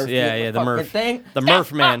Christ! Eddie Murphy yeah, the fucking Murph thing. the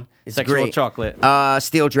Murph man. It's Sexual great. Chocolate.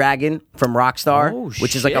 Steel Dragon from Rockstar, Oh,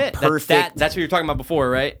 which is like a shit. perfect. That's what you were talking about before,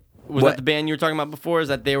 right? Was What? that the band you were talking about before? Is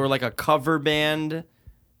that they were like a cover band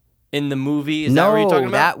in the movie? Is no, that what you're talking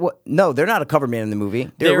about? no, they're not a cover band in the movie.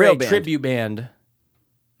 They're They're a real a band. tribute band.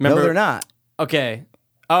 No, Remember? they're not. Okay.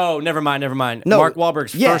 Oh, never mind. No, Mark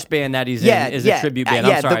Wahlberg's yeah. first band that he's in is a tribute band.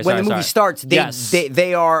 Yeah, I'm sorry. when the movie sorry. starts, Yes.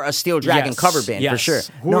 they are a Steel Dragon Yes, cover band for yes. sure.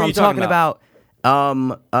 Who no, are I'm you talking talking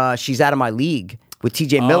about She's Out of My League with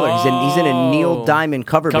T.J. Miller. He's in a Neil Diamond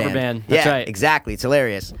cover band. That's yeah, right. exactly. It's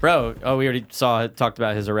hilarious. Bro, we already talked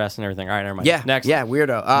about his arrest and everything. All right, never mind. Yeah, Next. yeah,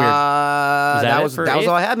 weirdo. Was that it was for that was eighth?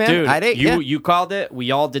 all I had, man. Dude, I had 8. you called it.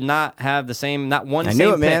 We all did not have the same, not one I same knew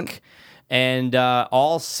it, pick. man. And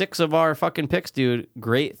all 6 of our fucking picks, dude.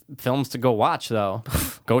 Great films to go watch, though.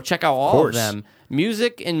 Go check out all of course. them.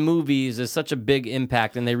 Music and movies is such a big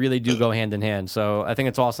impact, and they really do go hand in hand. So I think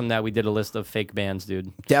it's awesome that we did a list of fake bands,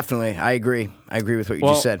 dude. Definitely, I agree. I agree with what you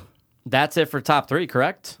Well, just said. That's it for top 3,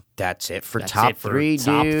 correct? That's it for That's top it for 3,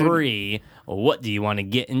 top dude. 3. What do you want to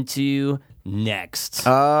get into next?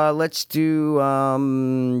 Let's do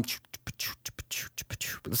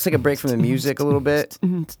let's take a break from the music a little bit.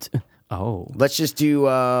 Oh. Let's just do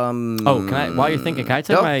Oh, can I? While you're thinking, can I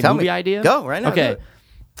tell Go, my tell movie me. idea? Go, right now, Okay.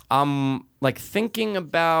 do like thinking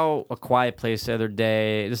about A Quiet Place the other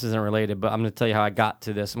day. This isn't related, but I'm going to tell you how I got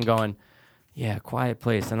to this. I'm going, yeah, Quiet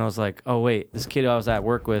Place. And I was like, oh, wait, this kid I was at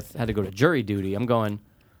work with had to go to jury duty. I'm going,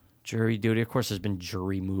 jury duty? Of course, there's been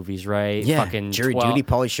jury movies, right? Yeah, Fucking Jury 12 Duty,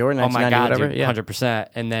 Pauly Shore, Oh my 1990, God, whatever. dude, Yeah. 100%.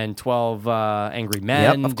 And then 12 Angry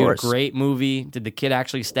Men. Yep, of dude, course. great movie. Did the kid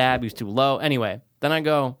actually stab? He was too low. Anyway, then I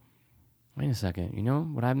go, wait a second. You know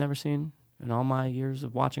what I've never seen in all my years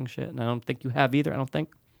of watching shit? And I don't think you have either, I don't think.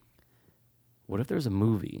 What if there's a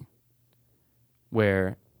movie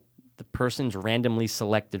where the person's randomly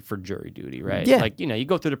selected for jury duty, right? Yeah. Like, you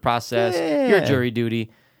go through the process, Yeah. you're jury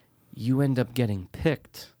duty, you end up getting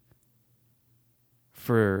picked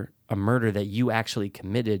for a murder that you actually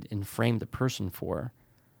committed and framed the person for.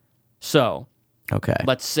 So, Okay.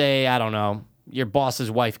 let's say, I don't know, your boss's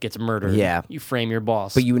wife gets murdered. Yeah. You frame your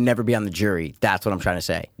boss. But you would never be on the jury. That's what I'm trying to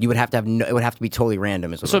say. You would have to have it would have to be totally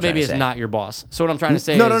random. Is what so I'm trying maybe to it's say. not your boss. So what I'm trying to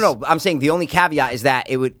say No, is... no. I'm saying the only caveat is that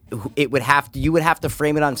you would have to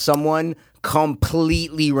frame it on someone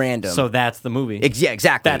completely random. So that's the movie. Yeah,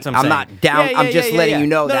 exactly. That's what I'm I'm not saying. down. Yeah, I'm yeah, just yeah, letting yeah. you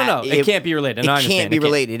know No, that no, it can't be related. It No, I can't understand. be It can't.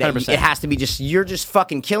 related. 100%. It has to be just you're just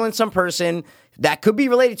fucking killing some person that could be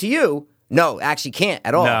related to you. No, actually can't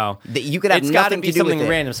at all. No. You could have It's gotta nothing be to do with something it.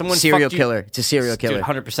 random. Someone serial fucked you- killer. It's a serial killer. Dude,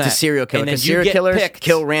 100%. It's a serial killer. And then Because you serial get killers picked.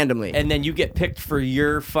 kill randomly. And then you get picked for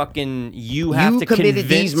your fucking... You have to committed convince...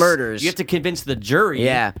 these murders. You have to convince the jury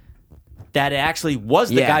Yeah. that it actually was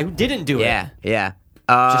the Yeah. guy who didn't do it. Yeah. Yeah.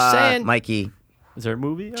 Just saying. Mikey, Is there a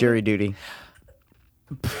movie? jury duty.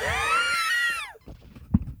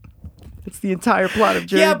 It's the entire plot of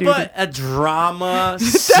jury Yeah, duty. but a drama,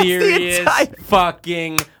 serious entire-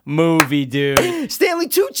 fucking movie, dude. Stanley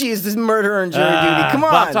Tucci is this murderer in jury duty. Come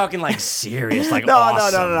on. But I'm talking like serious, like No,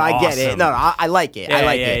 awesome, no. I get it. awesome. No, I like it. I Yeah,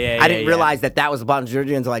 like yeah, it. yeah, I didn't yeah. realize that was the plot of jury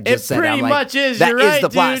duty until I just said it. pretty I'm like, much is. That You're is right, the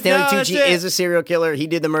plot. dude. Stanley No, that's Tucci it. is a serial killer. He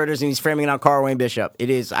did the murders and he's framing it on Carl Wayne Bishop. It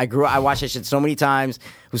is. I watched that shit so many times.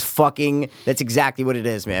 It was fucking. That's exactly what it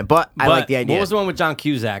is, man. But I like the idea. What was the one with John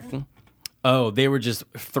Cusack? Oh, they were just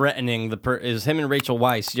threatening it was him and Rachel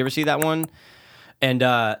Weisz. Did you ever see that one? And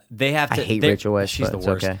they have to. I hate they- Rachel Weisz, She's but the it's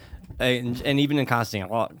worst. okay. And even in Constantine,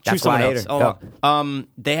 well, choose That's why someone I hate else. her. Oh,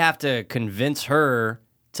 they have to convince her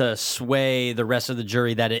to sway the rest of the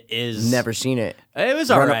jury that it is. Never seen it. It was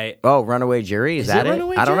all right. Runaway Jury. Is that it it?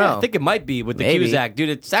 Runaway I don't Jury? know. I think it might be with the Maybe. Cusack, dude.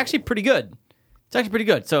 It's actually pretty good. It's actually pretty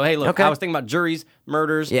good. So hey, look, Okay. I was thinking about juries,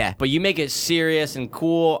 murders. Yeah. But you make it serious and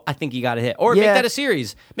cool. I think you got to hit, or Yeah. make that a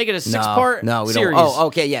series. Make it a six-part. No, we series. don't. Oh,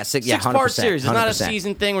 okay, yeah, 100%. Six-part series. It's not a 100%.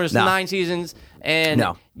 season thing where it's No. 9 seasons, and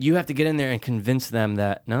No. you have to get in there and convince them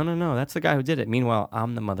that no, that's the guy who did it. Meanwhile,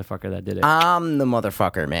 I'm the motherfucker that did it. I'm the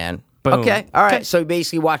motherfucker, man. Boom. Okay, all right. Okay. So you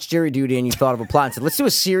basically watched Jury Duty and you thought of a plot and said, let's do a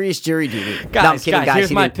serious Jury Duty. No, I'm Guys, kidding, guys. here's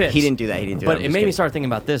He my didn't, pitch. He didn't do that. He didn't do But that. I'm it just made me kidding. start thinking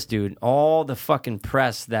about this, dude. All the fucking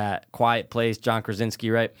press that Quiet Place, John Krasinski,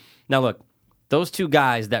 right? Now look, those two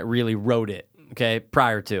guys that really wrote it, okay,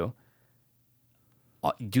 prior to,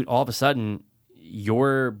 dude, all of a sudden,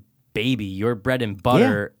 your baby, your bread and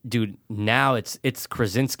butter, dude, now it's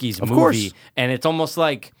Krasinski's movie. course. And it's almost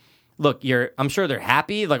like, look, I'm sure they're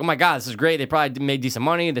happy. Like, oh my God, this is great. They probably made decent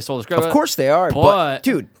money. They sold the script. Of course they are. But-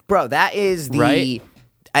 dude, bro, that is the. Right?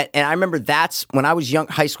 And I remember that's when I was young,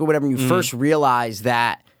 high school, whatever, and you first realized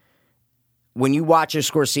that when you watch a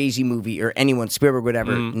Scorsese movie or anyone, Spielberg,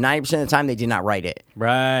 whatever, 90% of the time they did not write it.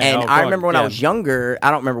 Right. And Oh, I God, remember when I yeah. was younger,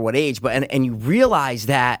 I don't remember what age, but and you realize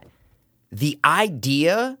that the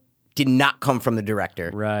idea did not come from the director.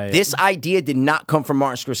 Right. This idea did not come from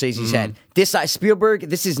Martin Scorsese's head. Spielberg,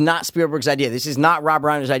 this is not Spielberg's idea. This is not Rob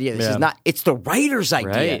Reiner's idea. This Yeah. is not, it's the writer's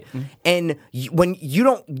idea. Right. And when you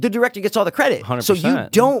don't, the director gets all the credit. 100%. So you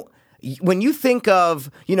don't, when you think of,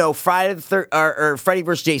 Friday the or Freddy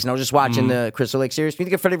vs. Jason, I was just watching the Crystal Lake series. When you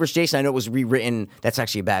think of Freddy vs. Jason, I know it was rewritten. That's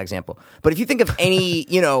actually a bad example. But if you think of any,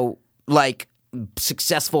 like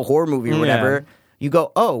successful horror movie or whatever, you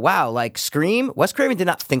go, oh wow, like Scream. Wes Craven did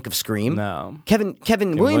not think of Scream. No. Kevin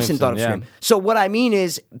Williamson thought of yeah. Scream. So what I mean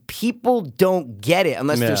is, people don't get it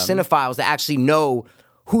unless they're Yeah. cinephiles that actually know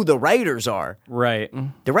who the writers are. Right.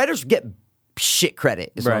 The writers get shit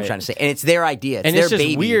credit, is what I'm Right. trying to say, and it's their idea. It's And their it's just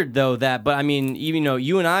baby. weird though but I mean, even though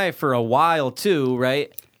you and I for a while too,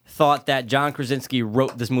 right, thought that John Krasinski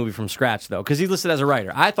wrote this movie from scratch though, because he's listed as a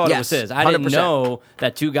writer. I thought it was Yes, his. I didn't 100%. know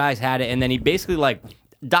that two guys had it, and then he basically like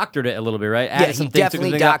doctored it a little bit, right? Yeah, Added he some things, took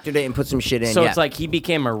definitely the thing out. doctored it and put some shit in. So yeah. it's like he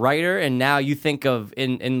became a writer, and now you think of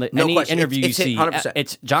in No any question. interview It's you hit see, 100%.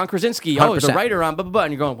 it's John Krasinski. Oh, he's a 100%. writer on blah blah blah,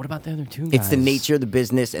 and you're going, what about the other two guys? It's the nature of the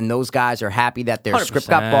business, and those guys are happy that their script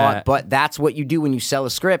got 100%. bought. But that's what you do when you sell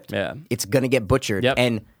a script. Yeah. It's gonna get butchered, Yep.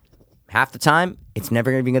 and half the time, it's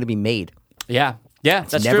never even gonna be made. Yeah,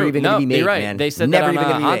 that's never true. even no, gonna be made, you're right. man. They said Never that even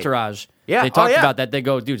on gonna be made. Entourage. Yeah. They talked Oh, yeah. about that. They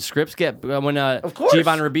go, dude, scripts get when course.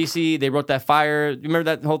 Giovanni Ribisi, they wrote that Fire. You remember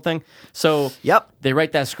that whole thing? So Yep. they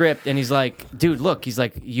write that script, and he's like, dude, look, he's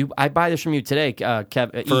like, I buy this from you today,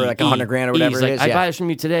 Kev, For like $100 or whatever He's it like, is, I yeah. buy this from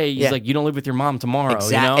you today. He's Yeah. like, you don't live with your mom tomorrow.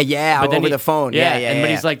 Exactly. You know? Yeah, over the phone. Yeah, But yeah.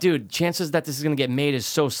 he's like, dude, chances that this is gonna get made is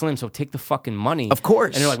so slim. So take the fucking money. Of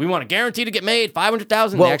course. And they're like, we want a guarantee to get made,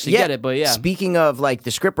 $500,000. Well, They actually get it, but yeah. Speaking of like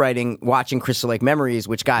the script writing, watching Crystal Lake Memories,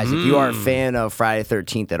 which guys, if you are a fan of Friday the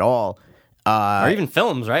 13th at all, or even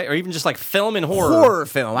films, right? Or even just like film and horror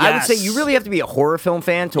film. I would say Yes. you really have to be a horror film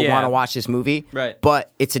fan to Yeah. want to watch this movie. Right.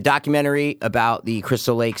 But it's a documentary about the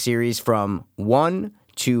Crystal Lake series from 1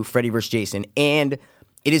 to Freddy vs. Jason. And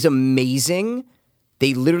it is amazing.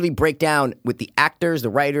 They literally break down with the actors, the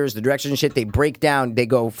writers, the directors and shit. They break down, they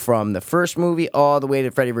go from the first movie all the way to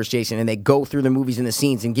Freddy vs. Jason, and they go through the movies and the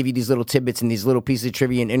scenes and give you these little tidbits and these little pieces of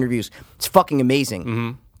trivia and interviews. It's fucking amazing. Mm-hmm.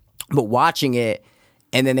 But watching it,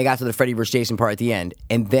 and then they got to the Freddy vs. Jason part at the end,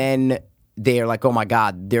 and then they're like, oh my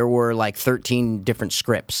God, there were like 13 different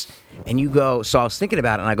scripts. And you go, so I was thinking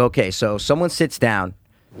about it, and I go, okay, so someone sits down,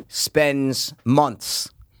 spends months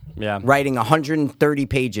writing 130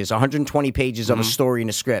 pages, 120 pages of a story in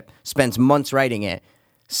a script, spends months writing it,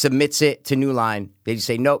 submits it to New Line. They just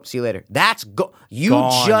say, nope, see you later. That's you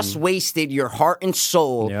Gone. just wasted your heart and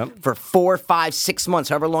soul Yep. for 4, 5, 6 months,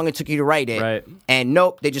 however long it took you to write it. Right. And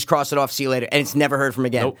nope, they just cross it off, see you later. And it's never heard from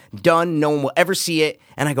again. Nope. Done. No one will ever see it.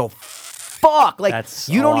 And I go, fuck. Like, That's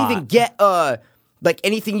you a don't lot. even get like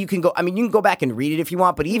anything you can go. I mean, you can go back and read it if you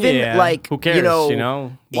want, but even Yeah. like, Who cares, you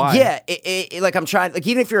know, Why? Yeah, like I'm trying, like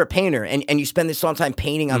even if you're a painter and you spend this long time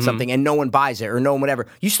painting Mm-hmm. on something and no one buys it or no one whatever,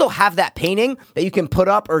 you still have that painting that you can put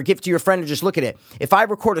up or give to your friend and just look at it. If I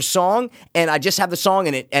record a song and I just have the song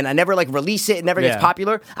in it and I never like release it, it never gets Yeah.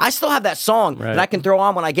 popular, I still have that song Right. that I can throw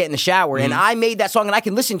on when I get in the shower and I made that song and I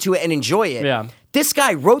can listen to it and enjoy it. Yeah. This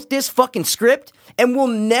guy wrote this fucking script and will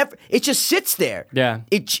never, it just sits there. Yeah.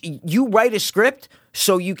 You write a script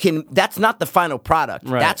so you can, that's not the final product.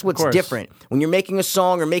 Right, That's of what's course. different. When you're making a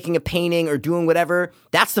song or making a painting or doing whatever,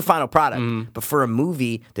 that's the final product. But for a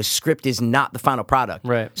movie, the script is not the final product.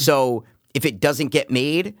 Right. So if it doesn't get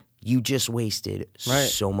made, you just wasted Right.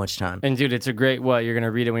 so much time. And dude, it's a great you're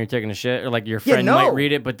gonna read it when you're taking a shit, or like your friend no. might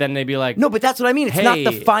read it, but then they'd be like, No, but that's what I mean. It's not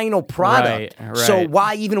the Hey. final product. Right, So right.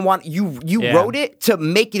 why even want you Yeah. wrote it to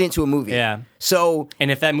make it into a movie. Yeah. So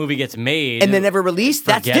and if that movie gets made and then never released,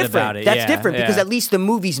 that's Forget different. about it. That's Yeah, different because yeah. at least the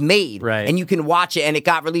movie's made, Right. and you can watch it, and it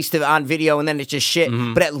got released on video, and then it's just shit.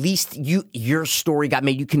 Mm-hmm. But at least your story got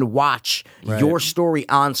made. You can watch your story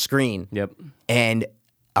on screen. Yep. And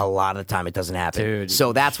a lot of the time, it doesn't happen. Dude.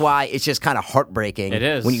 So that's why it's just kind of heartbreaking. It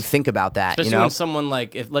is. when you think about that. Especially you know, when someone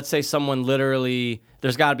like, if let's say someone literally,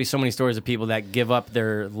 there's got to be so many stories of people that give up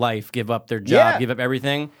their life, give up their job, Yeah. give up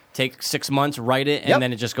everything, take 6 months, write it, and Yep.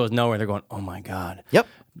 then it just goes nowhere. They're going, oh my God. Yep.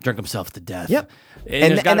 Drunk himself to death. Yep. And, And,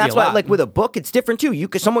 there's gotta be that's a why, lot. like with a book, it's different too.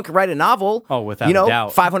 Someone could write a novel. Oh, without you know, a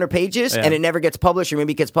doubt. 500 pages, Yeah. and it never gets published, or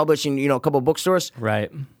maybe it gets published in a couple of bookstores. Right.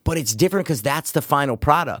 But it's different because that's the final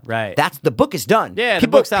product. Right. That's the book is done. Yeah, the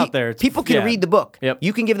book's out there. It's- People can yeah. read the book. Yep.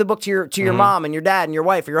 You can give the book to your mom and your dad and your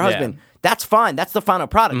wife or your husband. Yeah. That's fine. That's the final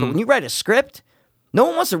product. But when you write a script, no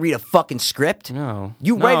one wants to read a fucking script. No.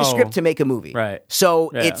 You write a No. script to make a movie. Right. So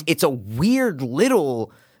Yeah. it's a weird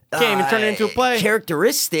little Can't even turn it into a play.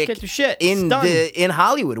 characteristic Can't do shit. in It's done. in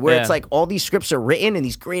Hollywood where Yeah. it's like all these scripts are written and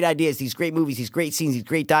these great ideas, these great movies, these great scenes, these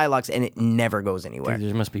great dialogues, and it never goes anywhere.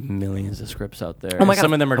 There must be millions of scripts out there. Oh my And God,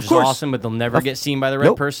 some of them are of just course. awesome, but they'll never get seen by the right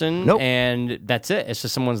Nope. person. Nope. And that's it. It's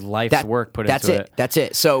just someone's life's work put That's into it. That's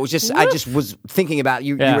it. So it was just I just was thinking about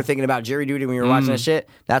you. Yeah. You were thinking about Jerry Duty when you were watching that shit.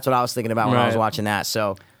 That's what I was thinking about when I was Right. watching that.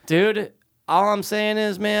 So Dude, all I'm saying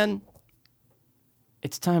is, man,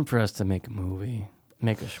 it's time for us to make a movie.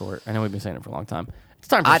 Make a short. I know we've been saying it for a long time. It's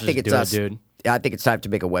time for us I to think just it's do us, it, dude. I think it's time to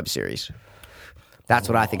make a web series. That's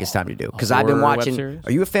what I think it's time to do because I've been horror web watching. series?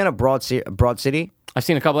 Are you a fan of Broad City? I've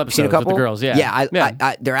seen a couple episodes Seen a couple with the girls. Yeah,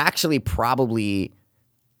 yeah. They're actually probably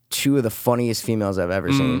two of the funniest females I've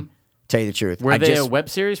ever seen. Tell you the truth. Were I they just, a web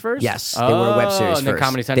series first? Yes, they were a web series and then first.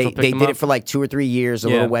 Comedy Central They picked them did up? it for like 2 or 3 years, a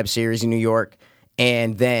Yeah. little web series in New York,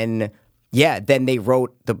 and then then they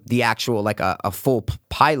wrote the actual like a full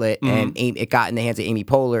pilot, and it got in the hands of Amy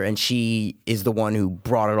Poehler, and she is the one who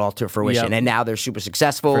brought it all to fruition. Yep. And now they're super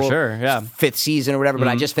successful. For sure, yeah. 5th season or whatever. But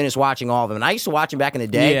I just finished watching all of them, and I used to watch them back in the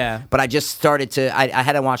day. Yeah. But I just started to. I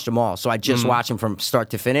hadn't watched them all, so I just watched them from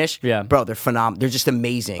start to finish. Yeah. Bro, they're phenomenal. They're just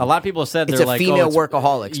amazing. A lot of people said It's they're a like female it's-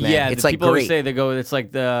 workaholics, man. Yeah, It's the like people always great. say they go. It's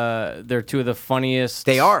like they're two of the funniest.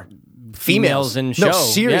 They are females in No, show.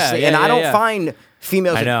 seriously, Yeah, and yeah, I don't yeah. find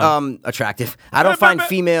females I know. attractive. I don't find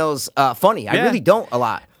females funny. I Yeah. really don't a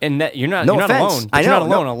lot. And that, you're not No you're not offense. alone. I But you're know, not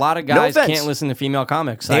alone. no- A lot of no guys offense. can't listen to female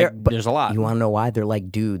comics. But There's a lot. You want to know why? They're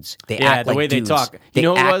like dudes. They Yeah, act the like way dudes. they talk. They You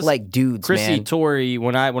know who it act was? like dudes, Chrissy man. Tori,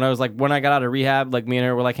 when I got out of rehab, like me and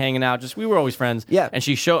her were like hanging out. Just we were always friends. Yeah. And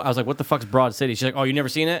she showed. I was like, "What the fuck's Broad City?" She's like, "Oh, you never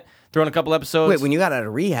seen it? Throw in a couple episodes." Wait, when you got out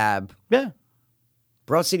of rehab, yeah,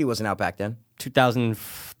 Broad City wasn't out back then.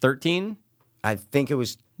 2013. I think it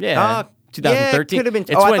was. Yeah, 2013. Yeah, it could have been.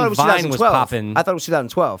 It's I when thought it was Vine was 2012. popping. I thought it was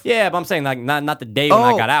 2012. Yeah, but I'm saying like not the day when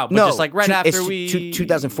I got out, but no, just like right it's after we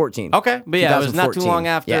 2014. Okay, but yeah, it was not too 2014. long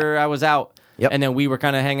after I was out. Yep. And then we were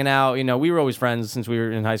kind of hanging out. You know, we were always friends since we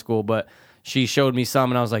were in high school. But she showed me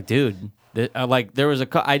some, and I was like, dude, like there was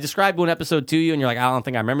I described one episode to you, and you're like, I don't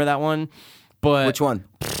think I remember that one. But Which one?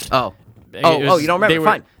 Oh, it oh, was- you don't remember? They were,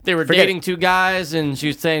 Fine. They were Forget dating it. two guys, and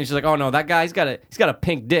she's like, oh no, that guy, he's got a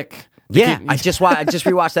pink dick. Yeah, I just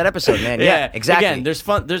rewatched that episode, man. Yeah, exactly. Again, there's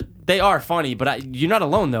fun. They are funny, but you're not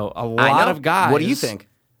alone though. A I lot know. of guys. What do you think?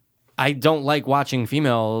 I don't like watching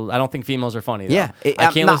female. I don't think females are funny. Though. Yeah, I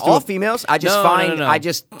can't not listen to all a- females. I just No, find no. I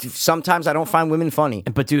just sometimes I don't find women funny.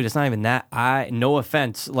 But dude, it's not even that. No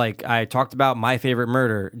offense. Like I talked about My Favorite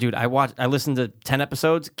Murder, dude. I listened to 10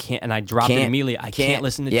 episodes, and I dropped it Can't. immediately. I can't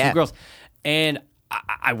listen to Yeah. two girls, and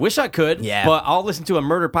I wish I could. Yeah. But I'll listen to a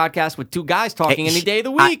murder podcast with two guys talking any day of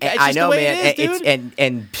the week. It's just I know, the way man. it is,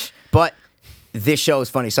 dude. But this show is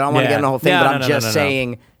funny, so I don't want to Yeah. get into the whole thing. No, but I'm no, just no.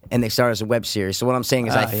 saying. And they started as a web series. So what I'm saying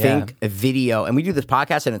is, I think a video, and we do this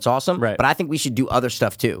podcast, and it's awesome. Right. But I think we should do other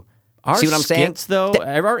stuff too. Our See what I'm saying? skits, though, That-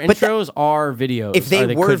 our but that- intros are videos. if they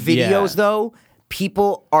Or were could- videos, yeah. though,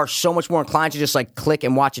 people are so much more inclined to just like click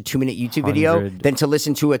and watch a 2-minute YouTube video 100. than to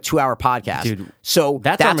listen to a 2-hour podcast. Dude, so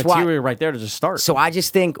that's our why. material right there to just start. So I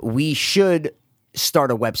just think we should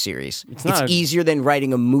start a web series. It's not a- easier than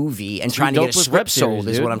writing a movie and trying to get a dope with script web series, sold.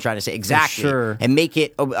 Is dude. what I'm trying to say. Exactly. sure. And make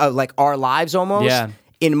it like our lives almost. Yeah.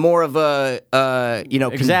 In more of a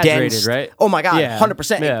Exaggerated, condensed, right? Oh my god, Yeah.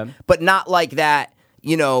 100%. Yeah. But not like that.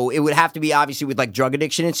 You know, it would have to be obviously with like drug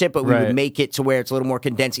addiction and shit, but we Right. would make it to where it's a little more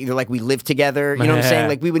condensed. Either like we live together, you know what I'm saying? Yeah.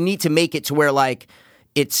 Like we would need to make it to where like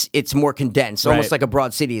it's more condensed, almost Right. like a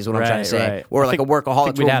Broad City is what I'm trying to Right, say, right. or I like a think- workaholic. I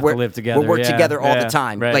think we'd where have to we're- live together, where we're yeah, together all yeah. the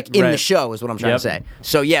time, Right, like in the right. show is what I'm trying to Yep. say.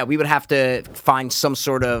 So yeah, we would have to find some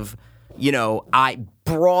sort of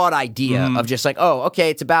broad idea Mm-hmm. of just like, oh, okay,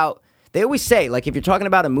 it's about. They always say, like, if you're talking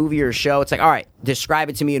about a movie or a show, it's like, all right, describe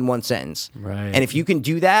it to me in one sentence. Right. And if you can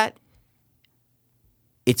do that,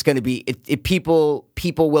 it's going to be people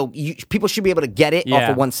should be able to get it off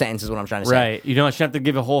Yeah. of one sentence. Is what I'm trying to say. Right. You don't have to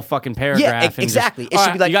give a whole fucking paragraph. Yeah, and exactly. Just, It all should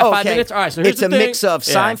right, be like, you got oh, 5 okay, minutes? All right, so here's it's a the thing. mix of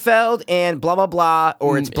Yeah. Seinfeld and blah, blah, blah,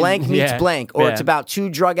 or it's blank meets yeah. blank, or Yeah. it's about two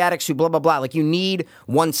drug addicts who blah, blah, blah. Like, you need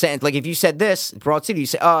one sentence. Like, if you said this, Broad City, you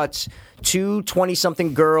say, oh, it's two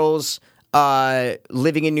 20-something girls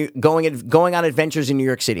living in going on adventures in New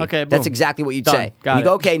York City. Okay, That's boom. exactly what you'd Done. say. Got You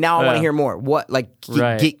go, it. okay, now I want to Yeah. hear more. What, like,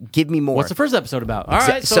 Right. give me more. What's the first episode about? All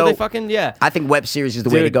right, so they fucking, yeah. I think web series is the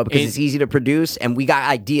way to Dude, go because it's easy to produce, and we got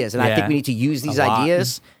ideas, and I think Yeah. we need to use these A lot.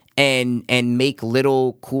 ideas and make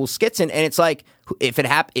little cool skits. And it's like if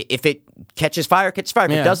it catches fire, it catches fire.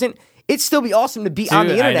 If Yeah. it doesn't, it'd still be awesome to be on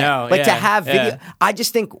the Dude, I internet, know, like to yeah, have video. yeah. I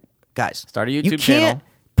just think, guys, Start a you YouTube can't channel.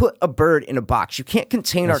 put a bird in a box. You can't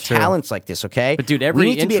contain That's our true. talents like this, okay? But dude, we every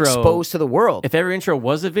need to be intro- exposed to the world. If every intro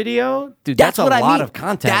was a video, dude, that's a what I lot mean. of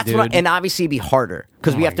content, That's dude. what, and obviously it'd be harder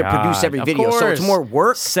because we Oh have to my produce God. every Of video, so it's course. more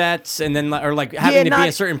work. Sets and then or like having to be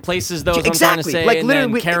in certain places. Though, is what I'm trying to say. Like and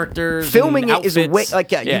literally, then characters, filming and it is a way. outfits.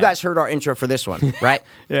 Like you guys heard our intro for this one, right?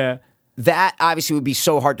 Yeah. That obviously would be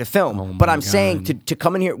so hard to film. But I'm saying to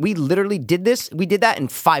come in here, we literally did this. We did that in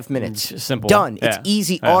 5 minutes. Simple. Done. It's Yeah.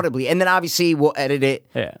 easy Yeah. audibly, and then obviously we'll edit it.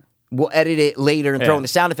 Yeah. We'll edit it later and throw Yeah. in the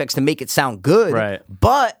sound effects to make it sound good. Right.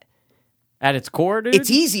 But At its core, dude,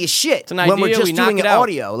 it's easy as shit an when we're idea, just we knock doing it it out.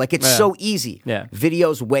 audio. Like it's Yeah. so easy. Yeah.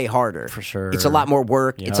 Video's way harder. For sure. It's a lot more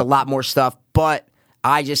work. It's a Yep. lot more stuff. But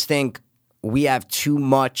I just think we have too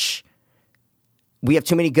much. We have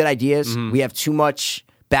too many good ideas. We have too much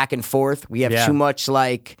back and forth. We have Mm-hmm. Yeah. too much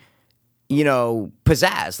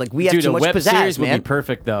pizzazz. Like we have dude, too a much web pizzazz, series man. would be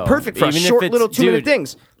perfect though. Perfect for Even if short it's- little 2-minute dude,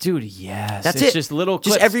 things. Dude, yes, That's it's it. just little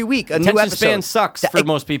Just clips. every week, a new Attention episode. span sucks for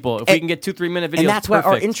most people. If we can get 2-3 minute videos, And that's why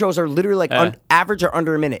our perfect. intros are literally like Yeah. average or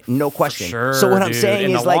under a minute, no question. Sure, so what I'm dude. saying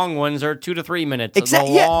and is the like long ones are 2 to 3 minutes.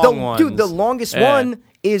 exactly, The yeah, long ones. dude, the longest Yeah. one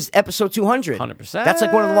is episode 200. 100%. That's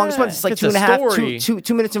like one of the longest ones. It's like It's 2.5, a story.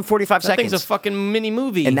 2 minutes and 45 That seconds. thing's a fucking mini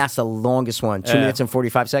movie. And that's the longest one, 2 Yeah. minutes and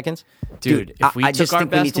 45 seconds. dude, if we I took just our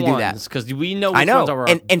think we best need to do that. ones, because we know which I know, ones are our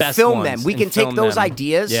and best film ones, them. We and can take film those them.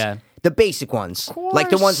 ideas, Yeah. the basic ones,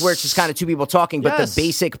 like the ones where it's just kind of two people talking, but Yes. the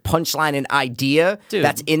basic punchline and idea Dude.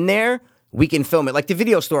 that's in there. we can film it, like the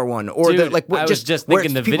video store one, or Dude, what, I was just where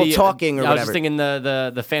thinking it's the people video talking or I was whatever. just thinking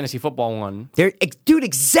the fantasy football one. Dude,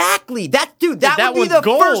 exactly. That would be one's the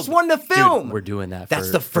gold. first one to film. Dude, we're doing that. That's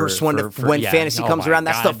for- the first for- one for- when yeah. fantasy Oh comes my around.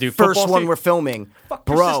 That's God, the dude, first football one season- we're filming, Fuck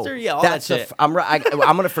your bro. sister, yeah, all that's that shit. I'm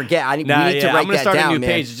gonna forget. We need to yeah, write I'm gonna that start a down, new man.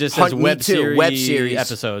 page that just says Me web too. Web series series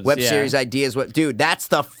episodes, Web yeah. series ideas. Dude, that's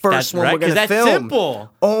the first That's one right, we're gonna 'cause that's film. simple.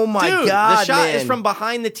 Oh my Dude, god, the shot man. is from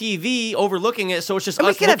behind the TV, overlooking it, so it's just And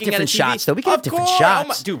we us can have looking at a different TV. shots, though. We can have Of different course. shots. Oh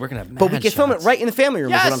my- dude, we're gonna have But we mad can film it shots. right in the family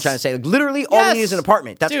room. Is what I'm Yes. trying to say. Like, literally, all we need is an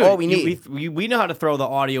apartment. That's Dude, all we need. We know how to throw the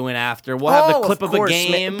audio in after. We'll have the clip of a course,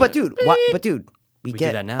 man. game. But dude, we do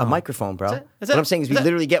get that now. a microphone, bro. That's it. What I'm saying is we That's it.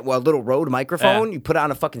 literally get a little Rode microphone. Yeah. You put it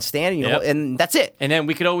on a fucking stand, and, Yep. and that's it. And then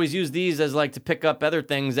we could always use these as like to pick up other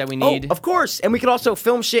things that we Oh, need. of course. And we could also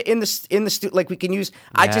film shit in the studio. Like we can use.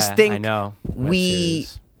 I just think I know. we.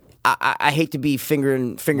 I hate to be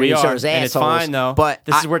fingering We each are, other's and it's assholes, fine though. But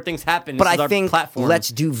this is where things happen. But This is I our think platform. let's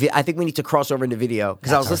do. I think we need to cross over into video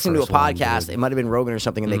because I was our listening to a first one, podcast. dude. It might have been Rogan or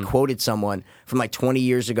something, and they quoted someone from like 20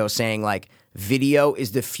 years ago saying like, "Video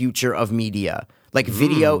is the future of media." Like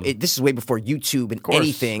video, this is way before YouTube and course,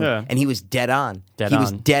 anything, yeah. and he was dead on. Dead he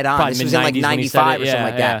was on. dead on. Probably This was in like mid-90s when he said 95 it, or something yeah,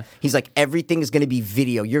 like that. yeah. He's like, everything is going to be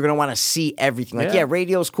video. You're going to want to see everything. Like, Yeah. yeah,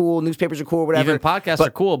 radio's cool, newspapers are cool, whatever. Even podcasts are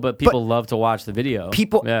cool, but people love to watch the video.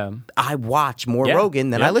 People, yeah. I watch more Yeah. Rogan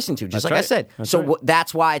than Yeah. I listen to, just That's like I right. said. That's So right.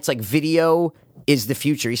 that's why it's like video is the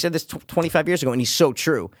future. He said this 25 years ago, and he's so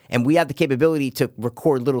true. And we have the capability to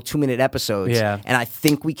record little 2-minute episodes. Yeah. And I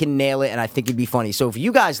think we can nail it, and I think it'd be funny. So if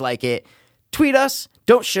you guys like it, tweet us,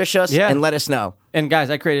 don't shush us, Yeah. and let us know. And guys,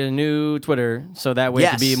 I created a new Twitter so that way to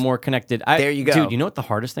Yes. be more connected. There you go. Dude, you know what the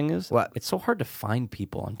hardest thing is? What? It's so hard to find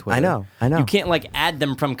people on Twitter. I know. You can't like add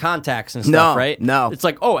them from contacts and No, stuff, right? no. It's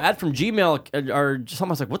like, oh, add from Gmail or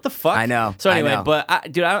someone's like, what the fuck? I know, So I anyway, know. but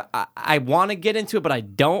I want to get into it, but I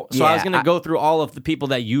don't. So I Yeah, was going to go through all of the people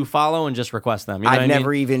that you follow and just request them. You know I've what I mean?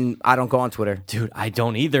 never even, I don't go on Twitter. Dude, I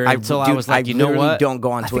don't either. I- Until I dude, was like, I you know literally what? don't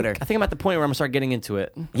go on I think- Twitter. I think I'm at the point where I'm gonna start getting into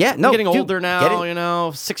it. Yeah, I'm no, getting dude, older get now. it. You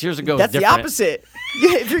know, 6 years ago. That's was the different. opposite.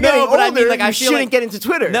 Yeah, if you're No, getting but older, I mean, like, you I feel shouldn't like- get into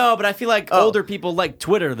Twitter. No, but I feel like Oh. older people like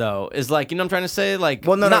Twitter though. Is like, you know what I'm trying to say? Like,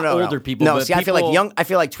 Well, no, not no. older people. No, but see, I feel like people- I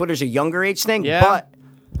feel like Twitter's a younger age thing. Yeah. But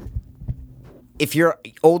if you're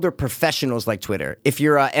older professionals like Twitter, if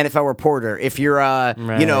you're an NFL reporter, if you're a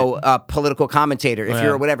a political commentator, if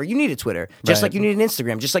you're Right. whatever, you need a Twitter. Just Right. like you need an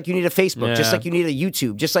Instagram, just like you need a Facebook, just Yeah. like you need a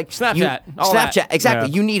YouTube, just like Snapchat, all that. Snapchat, exactly.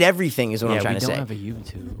 Yeah. You need everything. Is what Yeah, I'm trying we to don't say. have a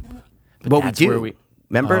YouTube. But Well, we that's do. where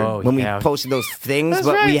Remember Oh, when yeah. we posted those things, That's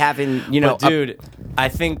but we right. haven't, But dude, I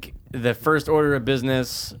think the first order of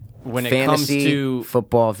business when it comes fantasy to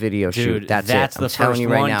football video shoot. dude, That's that's it. the I'm telling first you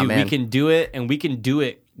right one, now, dude. man. We can do it, and we can do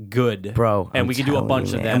it good, Bro, and I'm we can do a telling bunch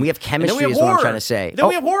you, of man. them. And we have then chemistry we have is what I'm horror. trying to say. Then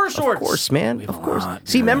we have horror shorts. Of course, man. We Of have course. horror.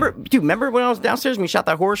 See, remember when I was downstairs and we shot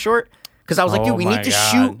that horror short? Because I was like, Oh dude, we my need to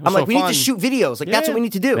God. shoot. It was I'm like, so we need fun. to shoot videos. Like, that's Yeah. what we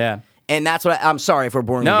need to do. Yeah. And that's what I'm sorry if we're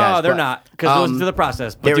boring you guys. No, they're but, not, because it goes through the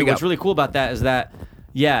process. But there we dude, go. what's really cool about that is that,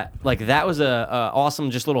 yeah, like that was a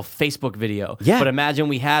awesome just little Facebook video. Yeah. But imagine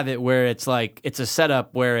we have it where it's like it's a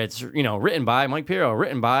setup where it's written by Mike Pirro,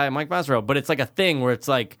 written by Mike Masro, but it's like a thing where it's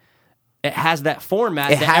like it has that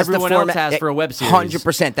format It that has everyone the format, else has for a web series.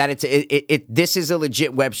 100%. That this is a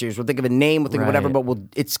legit web series. We'll think of a name, we'll think of whatever, Right. but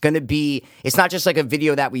it's going to be. It's not just like a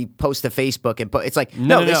video that we post to Facebook and it's like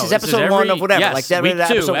No, this no, is this is episode 1 every- of whatever. yes, like that week that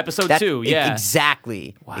 2, episode 2, yeah.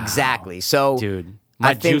 exactly, exactly. So, Dude, my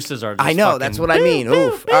I think- juices are just I know fucking that's what I mean.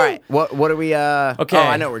 Oof. All right, what are we? Okay. Oh,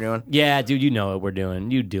 I know what we're doing. Yeah, dude, you know what we're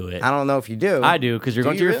doing. You do it. I don't know if you do. I do, because you're Do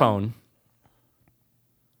going you to your really? phone.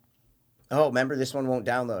 Oh, remember this one won't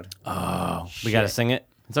download. Oh, we got to sing it.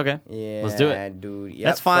 It's okay. Yeah, Let's do it. dude. Yep,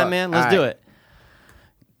 That's fine, fuck. man. Let's All do right. it.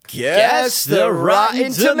 Guess the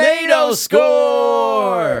Rotten Tomato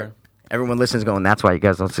score. Everyone listens going, that's why you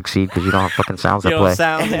guys don't succeed because you don't have fucking sounds You that don't play.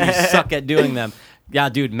 sound. You suck at doing them. Yeah,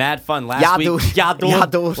 dude, mad fun. Last Yeah, week, dude. yeah, dude. Yeah,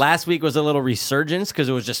 dude. Last week was a little resurgence because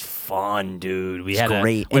it was just fun, dude. We had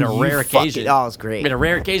great. we had And a you rare occasion. oh, it was great. We had a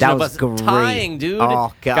rare occasion That of was us great. tying, dude.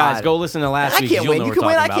 Oh, God. Guys, go listen to last I week. can't You'll win. know You what can we're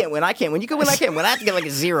win. I talking can't win. I can't win. You can win. I can't win. I have to get like a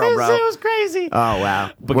 0, about. bro. It was crazy. Oh,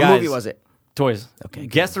 wow. But what guys, movie was it? Toys. Okay,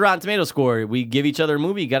 Guess the Rotten Tomato score. We give each other a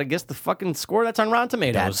movie. You got to guess the fucking score that's on Rotten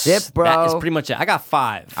Tomatoes. That's it, bro. That is pretty much it. I got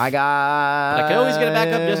 5. I got. But I can always get it back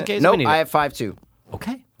up just in case we Nope, need I it. have 5 too.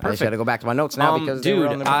 Okay. I just got to go back to my notes now because they were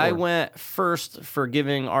on dude, the I board. went first for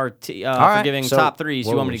giving our for right, giving so- top 3s.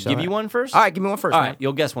 You whoa, want me to give sorry. you one first? All right, give me one first. All man. right,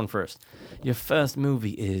 you'll guess one first. Your first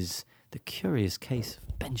movie is The Curious Case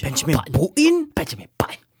of Benjamin Benjamin Button. Button? Benjamin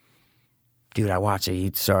Button. Dude, I watched a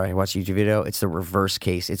YouTube video. It's the reverse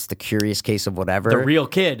case. It's the curious case of whatever. The real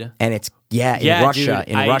kid. And it's in Yeah, Russia.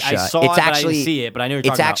 dude, In Russia, I saw it's it, but I actually didn't see it, but I know what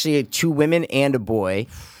you're it's talking about. actually 2 women and a boy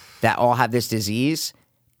that all have this disease,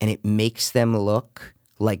 and it makes them look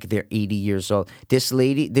like they're 80 years old. This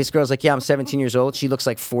girl's like, yeah, I'm 17 years old. She looks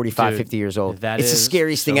like 45, Dude, 50 years old. that It's the is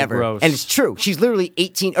scariest thing so ever. gross. And it's true. She's literally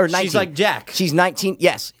 18 or 19. She's like Jack. She's 19.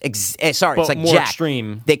 Yes. Sorry, But it's like more Jack.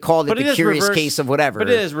 extreme. They called it But it the is curious reverse- case of whatever.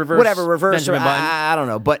 but it is reverse Whatever, reverse. Or, Benjamin Button. I don't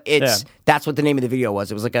know. But that's what the name of the video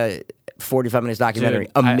was. It was like a 45 minutes documentary.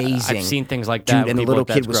 Dude, Amazing. I've seen things like that Dude, with and the people little like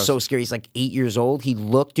that. kid It's was gross. so scary. He's like 8 years old. He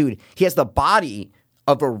has the body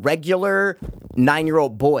of a regular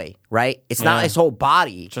 9-year-old boy, right? It's not Yeah. his whole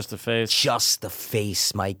body. Just the face. Just the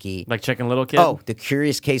face, Mikey. Like Chicken Little Kid? Oh, the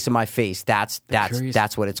curious case of my face. That's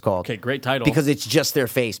Curious- what it's called. Okay, great title. Because it's just their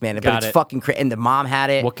face, man. Got But it's it. fucking crazy. And the mom had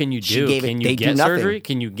it. What can you She do? gave it- Can they you do get nothing. surgery?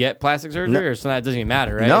 Can you get plastic surgery? Or something that doesn't even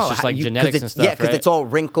matter, right? No, It's just like you- 'cause genetics it's- and stuff, Yeah, because right? it's all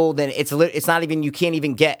wrinkled and it's not even. You can't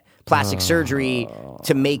even get plastic surgery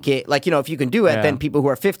to make it. Like, if you can do it, Yeah. then people who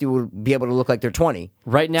are 50 will be able to look like they're 20.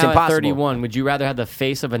 Right It's now at impossible. 31, would you rather have the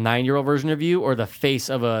face of a 9-year-old version of you or the face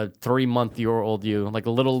of a 3-month-year-old you? Like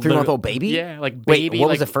a little 3-month-old baby? Yeah, like Wait, baby. what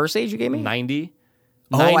like was the first age you gave me? 90.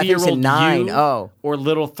 Oh, I think you said 90-year-old 9. you Oh. Or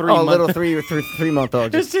little 3 Oh, month. little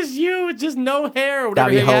 3-month-old. It's just you, it's just no hair. Or That'd whatever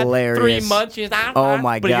be you had. hilarious. 3 months. You're just, Oh,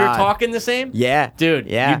 my But you're God. talking the same. Yeah. dude.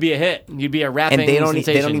 Yeah. You'd be a hit. You'd be a rapping And they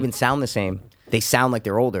sensation. don't even sound the same. They sound like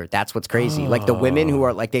they're older. That's what's crazy. Like the women who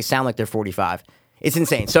are like, they sound like they're 45. It's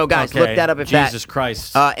insane. So guys, Okay. look that up if Jesus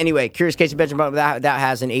Christ. Anyway, Curious Case of Benjamin Button, that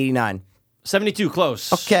has an 89. 72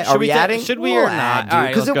 close. Okay, Should are we adding? Should we We'll or not? add, dude. All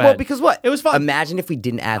right, let's go well, ahead. because what? It was fun. Imagine if we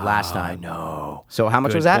didn't add last time. No. So how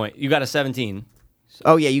much Good was that? point. You got a 17.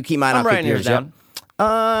 Oh yeah, you keep mine. I'm I'll keep writing yours yours.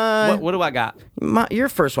 down. What do I got? Your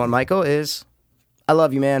first one, Michael, is I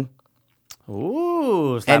love you, man.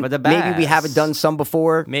 Ooh, slap And at the back. maybe we haven't done some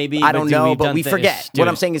before. Maybe, I but don't dude, know, we've but done we things- forget. dude. What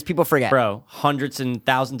I'm saying is people forget. Bro, hundreds and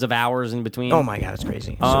thousands of hours in between. Oh my god, it's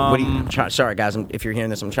crazy. So what do you? Sorry guys, if you're hearing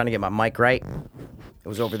this, I'm trying to get my mic right. It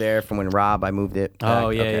was over there from when Rob. I moved it. Oh,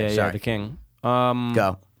 back. yeah, Okay, yeah, sorry. the king.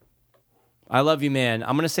 Go. I love you, man.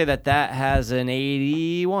 I'm going to say that has an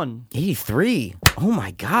 81. 83. Oh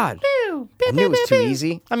my god. I knew it was too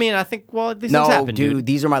easy. I mean, I think, well, these No, things happen, dude,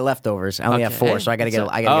 these are my leftovers. I only have 4, so I gotta get.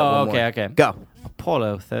 I gotta get one more. okay. Go.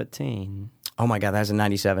 Apollo 13. Oh my god, that's a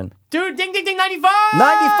 97. Dude, ding, ding, ding, 95!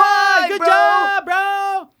 95, Good bro! job,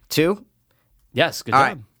 bro! 2. Yes, good All job.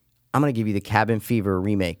 right. I'm gonna give you the Cabin Fever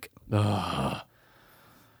remake.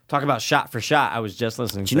 Talk about shot for shot. I was just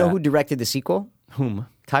listening Do you know who directed the sequel? Whom?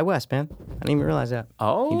 Ty West, man. I didn't even realize that.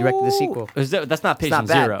 Oh. He directed the sequel. That's not Patient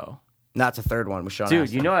bad. Zero. No, it's a third one with Sean Dude,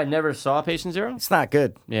 Astin. you know I never saw Patient Zero? It's not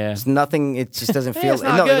good. Yeah. It's nothing. It just doesn't Yeah, feel. it's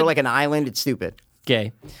not No, they're good. like an island. It's stupid.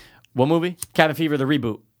 Okay. What movie? Cabin Fever, the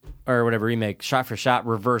reboot. Or whatever, remake. Shot for shot,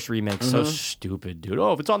 reverse remake. So stupid, dude.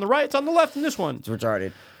 Oh, if it's on the right, it's on the left in this one. It's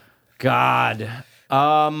retarded. God.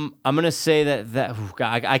 I'm going to say that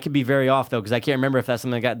God, I could be very off, though, because I can't remember if that's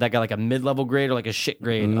something that got like a mid-level grade or like a shit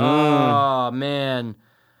grade. Oh, man.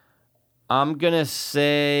 I'm going to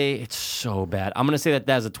say it's so bad. I'm going to say that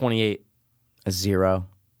has a 28. A 0.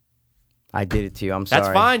 I did it to you. I'm sorry.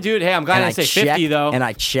 That's fine, dude. Hey, I'm glad And I I say checked, 50, though. And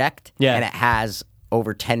I checked. Yeah. And it has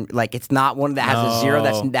over 10. Like it's not one that has a 0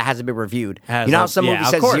 that hasn't been reviewed. Has You know a- how some yeah, movie of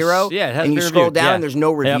says course. 0, Yeah, it hasn't and you been scroll reviewed. down Yeah. and there's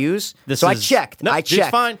no Yep. reviews. This So I is- checked. Nope, I dude's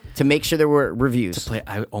checked fine. to make sure there were reviews.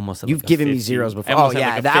 I almost said You've like a given me 50. zeros before. I almost Oh, said yeah,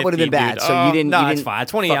 like a that would've been 50, bad. dude. So you didn't- No, you that's didn't fine.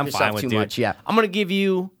 20, fuck I'm yourself fine with, too dude. much, yeah. I'm going to give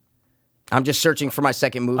you... I'm just searching for my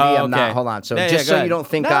second movie. Oh, I'm not. okay. Hold on. So Yeah, just go so ahead. you don't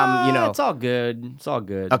think No, I'm, you know. it's all good. It's all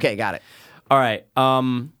good. Okay, got it. All right.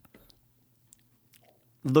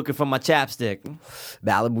 Looking for my chapstick.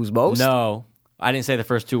 Malibu's Most? No, I didn't say the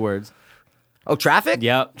first 2 words. Oh, Traffic?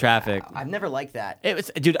 Yep, Traffic. I've never liked that. It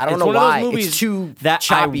was, dude, I don't it's know one why. of those movies It's too that I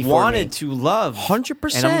choppy for me. wanted to love.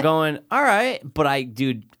 100%. And I'm going, all right, but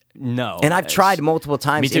dude, no. And I've It's- tried multiple Me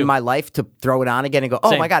times too. in my life to throw it on again and go,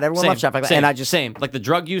 oh Same, my God, everyone same, loves Traffic. same, And I just, same. Like the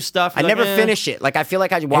drug use stuff. I you're never like, finish it. Like I feel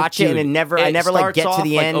like I watch it dude, and I never like starts get to off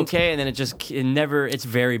the like, end. Okay, and then it's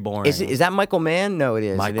very boring. Is that Michael Mann? No, it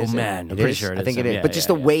is. Michael It is. Mann. It I'm pretty is. sure it I think is it him. is. Yeah, But just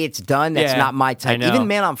yeah, the yeah. way it's done, that's Yeah, not my I type. know. Even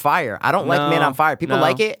Man on Fire. I don't like Man on Fire. People No.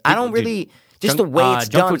 like it. I don't Dude, really. Just the way it's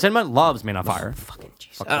Junk done. Food Cinema loves Man on Fire. Fucking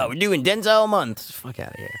Jesus. Oh, we're doing Denzel month. Fuck out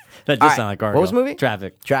of here. That All does right. sound like our What was the movie?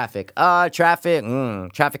 Traffic. Traffic. Traffic.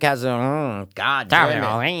 Traffic has a. God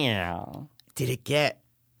damn it. Did it get?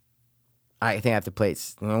 I think I have to play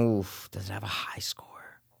it. Oof. Does it have a high score?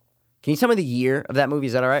 Can you tell me the year of that movie?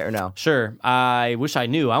 Is that all right or no? Sure. I wish I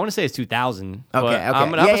knew. I want to say it's 2000. but Okay,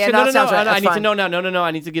 I'm gonna, okay. Yeah, no, it sounds right. I That's need to fine. know now. No.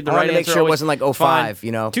 I need to get the I right wanted to make answer. sure it always. wasn't like 05, Fine.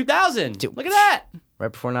 you know? 2000. Look at that.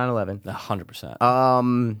 Right before 9/11.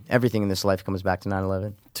 100%. Everything in this life comes back to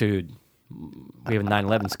 9/11. Dude, we have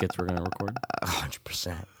 9/11 skits we're going to record.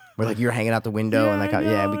 100%. Where like you're hanging out the window and like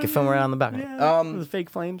we could film around the back. The fake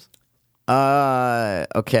flames.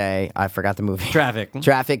 Okay, I forgot the movie. Traffic.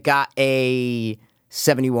 Traffic got a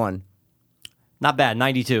 71. Not bad.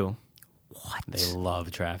 92. What? They love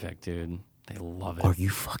Traffic, dude. They love it. Are you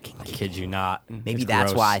fucking I kidding? kid you not. Maybe It's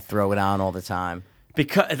that's gross. why I throw it on all the time.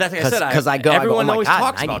 Because that's like I said, 'cause I go, everyone oh my always God,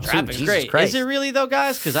 talks about 92, Traffic. It's Jesus great. Christ. Is it really though,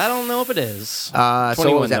 guys? Because I don't know if it is. So what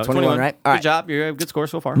was that, though. 21, right? All Good right. job. You have a good score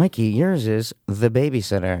so far. Mikey, yours is The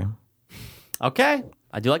Babysitter. Okay,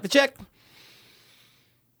 I do like the chick.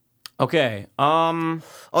 Okay. Oh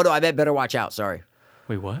no, I bet Better Watch Out. Sorry.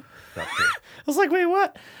 Wait, what? I was like, wait,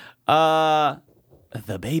 what?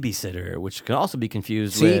 The Babysitter, which can also be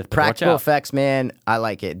confused See, with practical Watch Out. effects, man. I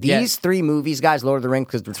like it. Yeah. These three movies, guys, Lord of the Rings,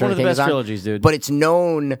 because Return one of the King is best on, trilogies, dude. But it's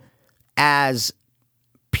known as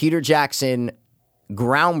Peter Jackson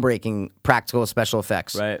groundbreaking practical special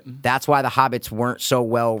effects. Right. That's why the Hobbits weren't so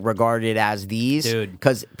well regarded as these. Dude.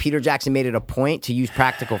 Because Peter Jackson made it a point to use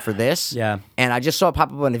practical for this. Yeah. And I just saw it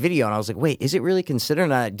pop up on the video, and I was like, wait, is it really considered?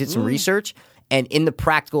 And I did some research, and in the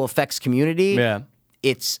practical effects community, Yeah.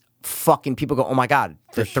 it's fucking people go, oh my God,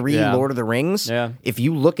 the three Yeah. Lord of the Rings. Yeah. If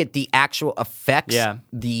you look at the actual effects, Yeah.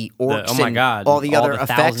 the orcs, oh my and God. all the All other the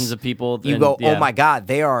effects, thousands of people you and- go, yeah. oh my God,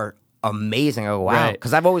 they are amazing. I go, wow, Right.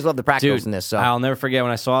 because I've always loved the practicals Dude, in this. So I'll never forget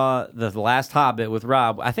when I saw the last Hobbit with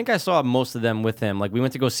Rob. I think I saw most of them with him. Like, we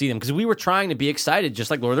went to go see them because we were trying to be excited,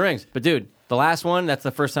 just like Lord of the Rings. But, dude, the last one, that's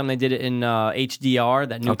the first time they did it in HDR,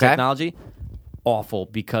 that new Okay. technology. Awful,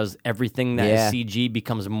 because everything that is Yeah. CG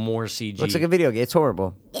becomes more CG. looks like a video game. It's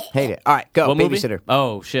horrible. Hate it. All right, go. What movie? Babysitter.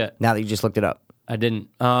 Oh, shit. Now that you just looked it up. I didn't.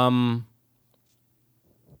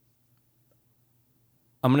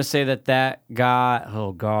 I'm going to say that got,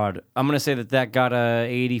 oh, God. I'm going to say that got a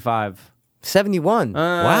 85. 71.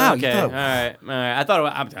 Wow. Okay. You thought All right. I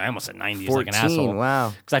thought I almost said 90s like an 14. asshole.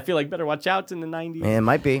 Wow. Because I feel like Better Watch Out's in the 90s. Man, it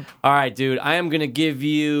might be. All right, dude. I am going to give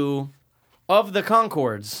you Of the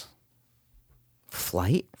Conchords.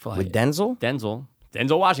 Flight? Flight. With Denzel?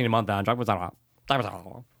 Denzel Washington, month on.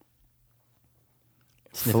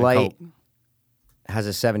 Flight has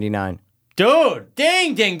a 79. Dude,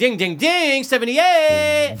 ding, ding, ding, ding, ding,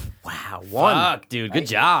 78. Wow. One. Fuck, dude, good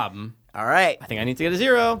job. All right. I think I need to get a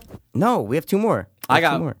 0. No, we have two more. I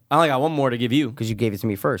two more. only got one more to give you. Because you gave it to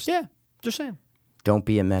me first. Yeah, just saying. Don't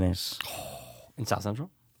be a menace. In South Central,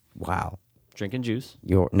 Wow. drinking juice.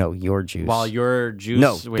 Your juice. While your juice.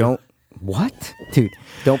 No, wait, don't. What? Dude,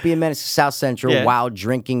 don't be a menace to South Central Yeah. while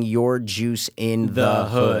drinking your juice in the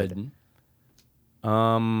hood.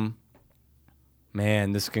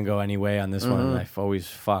 Man, this can go any way on this Mm-hmm. one. I always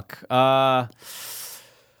fuck. God,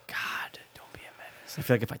 don't be a menace. I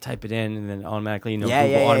feel like if I type it in and then automatically, Google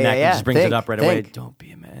automatically just brings it up right away. Don't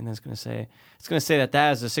be a menace. And it's gonna say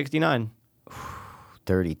that is a 69.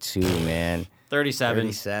 32, man. 37.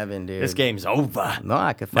 37, dude. This game's over. No,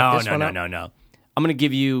 I could fuck this one up. No. I'm gonna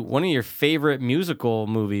give you one of your favorite musical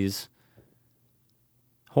movies.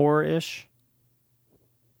 Horror-ish.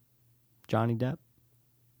 Johnny Depp.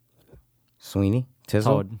 Sweeney? Tizzle?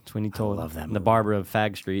 Toad. Sweeney Toad. love that The movie. Barber of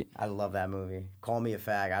Fag Street. I love that movie. Call me a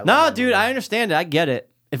fag. I love No, that dude, movie. I understand it. I get it.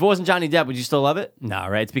 If it wasn't Johnny Depp, would you still love it? No,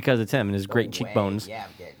 right? It's because it's him and his great cheekbones. Yeah,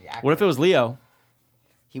 What if it was Leo?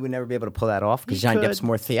 He would never be able to pull that off because He Johnny could. Depp's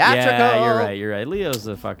more theatrical. Yeah, you're right. Leo's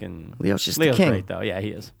the fucking... Leo's just Leo's the king. great, though. Yeah, he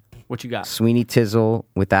is. What you got? Sweeney Tizzle,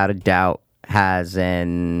 without a doubt, has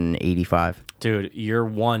an 85. Dude, your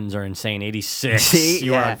ones are insane. 86. See?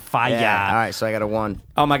 You are on fire. Yeah. All right, so I got a 1.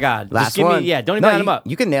 Oh, my God. Last Just give one. me... Yeah, don't even No, add you, them up.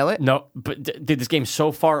 You can nail it. No, but dude, this game's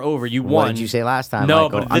so far over. You What won. did you say last time? No,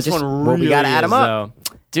 Michael? but this one really Well, we gotta add them is, up.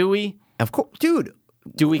 though. Do we? Of course. Dude,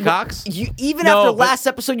 Do we, Cox? you, even No, after but- last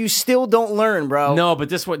episode, you still don't learn, bro. No, but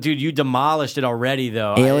this one... Dude, you demolished it already,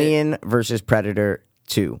 though. Alien versus Predator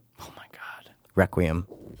 2. Oh, my God. Requiem.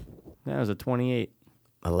 That was a 28.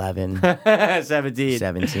 11. 17.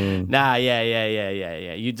 17. Nah,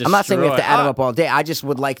 yeah. You destroyed. I'm not saying we have to add them up all day. I just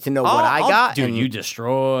would like to know what I got. Dude, and you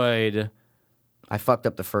destroyed. I fucked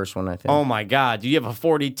up the first one, I think. Oh, my God. Dude, you have a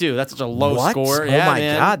 42. That's such a low what? score. Oh, Yeah, my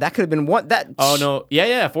man. God. That could have been one. That. Oh, no.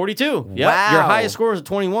 Yeah, 42. Yeah. Wow. Your highest score is a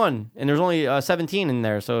 21, and there's only 17 in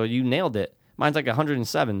there, so you nailed it. Mine's like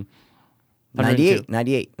 107. 98.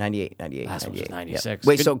 102. 98. Last one was 96.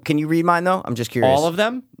 Wait, Good- so can you read mine, though? I'm just curious. All of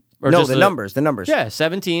them? Or No, just the numbers. The numbers. Yeah,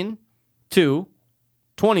 17, 2,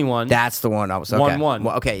 21. That's the one I was. Okay. 1-1.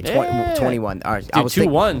 Well, okay, Yeah. 21. All right. Dude, I was two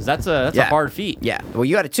thinking- ones. That's a Yeah. hard feat. Yeah. Well,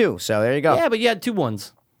 you got a 2, so there you go. Yeah, but you had 2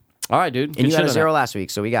 ones. All right, dude. And Good you shit had a on 0 that. last week,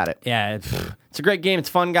 so we got it. Yeah, it's a great game. It's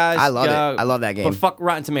fun, guys. I love it. I love that game. But fuck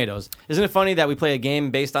Rotten Tomatoes. Isn't it funny that we play a game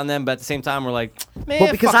based on them, but at the same time we're like, man,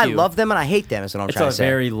 Well, because fuck I you. love them and I hate them is what I'm trying a to say.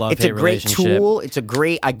 very love-hate It's a great relationship. tool. It's a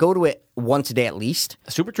great. I go to it once a day at least.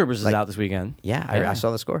 Super Troopers is out this weekend. Yeah, I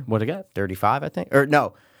saw the score. What'd it get? 35, I think. Or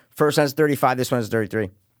no, first one's 35. This one's 33.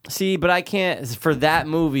 See, but I can't for that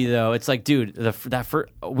movie though. It's like, dude,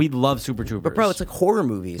 we love Super Troopers. But bro, it's like horror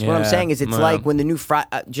movies. What I'm Yeah, saying is, it's yeah. like when the new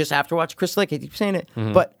just after watch Chris Lick, I keep saying it,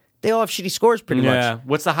 but they all have shitty scores pretty yeah. much.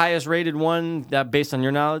 What's the highest rated one that, based on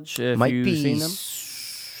your knowledge? If Might you've be seen them?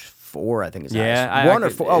 4, I think is Yeah, highest. One or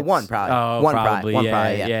could- 4. Oh, it's- one probably. Oh, one probably. One yeah,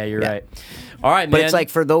 probably. yeah, you're right. All right, But man. it's like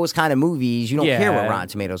for those kind of movies, you don't care what Yeah. Rotten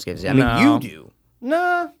Tomatoes gives you. I mean, No. you do.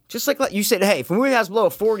 nah. Just like you said, hey, if a movie has below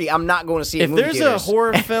 40, I'm not going to see it. If in movie there's theaters. a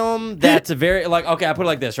horror film that's a very like, okay, I put it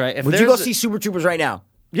like this, right? If Would you go there's see Super Troopers right now?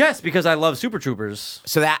 Yes, because I love Super Troopers.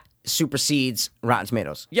 So that supersedes Rotten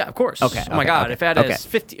Tomatoes. Yeah, of course. Okay, Oh my okay, God. okay, If that okay. is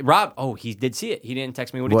 50, Rob. Oh, he did see it. He didn't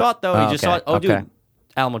text me what he What? thought though. Oh, He just okay, saw it. Oh, okay. dude,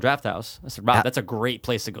 Alamo Draft House. I said, Rob, that's a great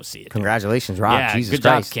place to go see it. dude. Congratulations, Rob. Yeah, Jesus good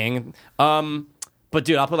job, Christ. King. But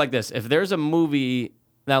dude, I'll put it like this: if there's a movie.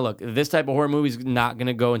 Now, look, this type of horror movie is not going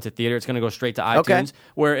to go into theater. It's going to go straight to iTunes, Okay.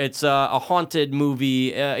 where it's a haunted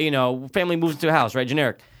movie. Family moves into a house, right?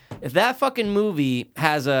 Generic. If that fucking movie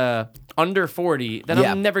has a under 40, then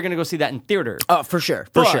Yeah. I'm never going to go see that in theater. Oh, for sure.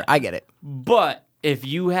 For But- sure. I get it. But if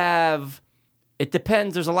you have, it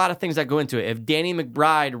depends. There's a lot of things that go into it. If Danny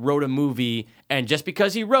McBride wrote a movie, and just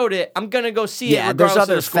because he wrote it, I'm gonna go see it. Yeah, there's regardless of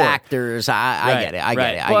other the score. factors. I get it. I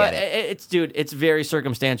get it. I But get it. It's dude, it's very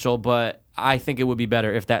circumstantial. But I think it would be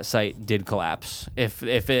better if that site did collapse. If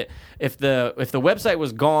the website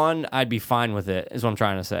was gone, I'd be fine with it. Is what I'm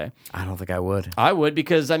trying to say. I don't think I would. I would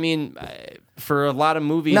because I mean, for a lot of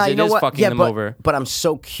movies, No, it you know is what? fucking Yeah, them but, over. but I'm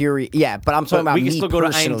so curious. Yeah, but I'm talking But about we me can still go to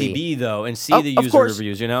personally. IMDb though and see the Of user course,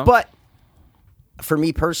 reviews. You know, But for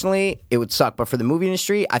me personally, it would suck. But for the movie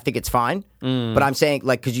industry, I think it's fine. But I'm saying,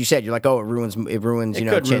 like, because you said you're like, oh, it ruins. It you know, could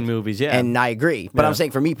ruin chance. movies, yeah. And I agree. But Yeah. I'm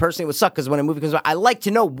saying for me personally, it would suck because when a movie comes out, I like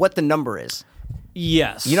to know what the number is.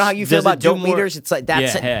 yes. You know how you feel Does it about do dope more- meters? It's like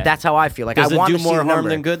that's how I feel. Like Does I it want do to see more the harm number.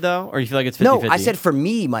 than good though, or you feel like it's 50-50? No, I said for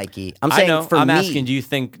me, Mikey. I'm saying I know. for I'm me. asking. Do you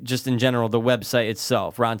think just in general the website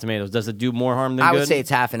itself, Rotten Tomatoes, does it do more harm than I good? would say it's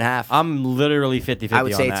half and half. I'm literally 50-50 I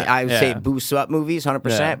would say on it's, that. I would say Yeah. it boosts up movies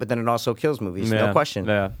 100%, Yeah. but then it also kills movies. Yeah. No question.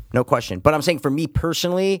 Yeah. No question. But I'm saying for me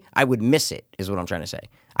personally, I would miss it. Is what I'm trying to say.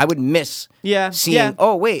 I would miss seeing. Yeah.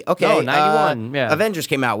 Oh wait, okay. No, 91, yeah. Avengers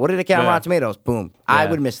came out. What did it get on Yeah. Rotten Tomatoes? Boom. I Yeah.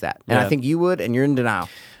 would miss that, and Yeah. I think you would, and you're in denial.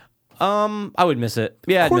 I would miss it.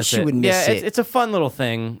 Yeah, Of course I'd miss you it. would miss yeah, it. It's a fun little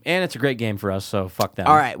thing, and it's a great game for us. So fuck them.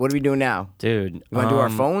 All right, what are we doing now? dude. You want to do our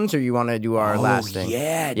phones, or you want to do our last thing?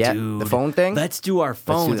 Yeah, yeah, dude. the phone thing. Let's do our do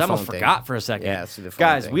phones. the I almost phone thing. forgot for a second. Yeah, let's do the phone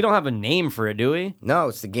Guys, thing. we don't have a name for it, do we? No,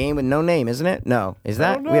 it's the game with no name, isn't it? No, is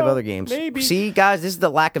that? don't We have know. other games. Maybe. See, guys, this is the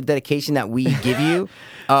lack of dedication that we give you.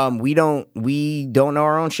 We don't know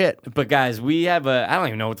our own shit. But guys, we have I don't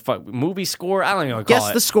even know what the fuck movie score. I don't even know what to call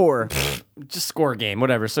Guess it. the score. Just score game,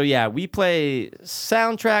 whatever. So yeah, we play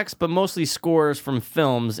soundtracks, but mostly scores from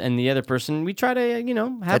films, and the other person we try to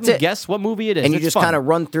have That's them it. guess what movie it is. And you It's just fun. kind of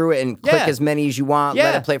run through it and click Yeah. as many as you want.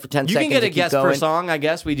 Let it play for 10 you seconds. can get a and keep guess per going. song, I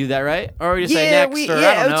guess. We do that, right? Or you say Yeah, next, we, or yeah,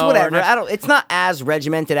 I don't know. it's or whatever. next- It's not as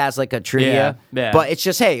regimented as like a trivia. Yeah. But it's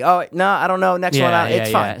just, hey, oh no, I don't know. Next one, it's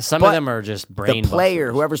fine. Some But of them are just brain the player,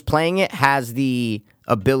 busters. whoever's playing it, has the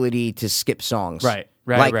ability to skip songs. Right,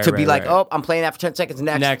 like right, to be right, like, right. oh, I'm playing that for 10 seconds.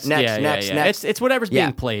 Next. Yeah. It's whatever's Yeah.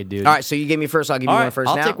 being played, dude. All right, so you give me first. I'll give you All one right, first.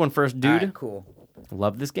 I'll now. take one first, dude. All right, cool.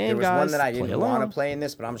 Love this game, There was guys. one that I Play didn't along. want to play in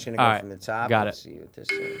this, but I'm just gonna go All right, from the top. got Let's it. see what this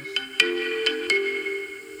is.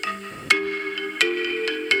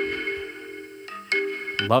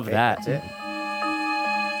 Love that. That's it.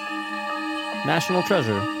 National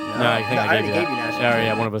Treasure. No, I think No, I I gave you already that. gave you National Oh, Treasure.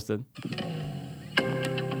 yeah, one of us did.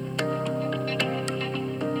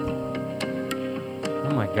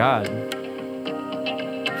 Oh my god.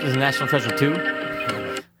 This is National Treasure 2?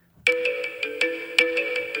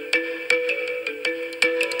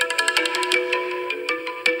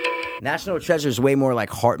 National Treasure is way more like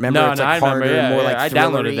heart. Remember, No, it's no, like I remember. harder, Yeah, more yeah, like I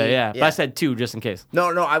downloaded thrillery. that, yeah. But I said 2 just in case. No,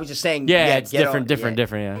 I was just saying. Yeah, it's get different,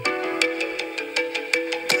 on- yeah.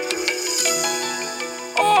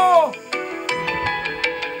 Oh!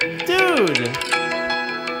 Dude!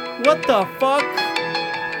 What the fuck?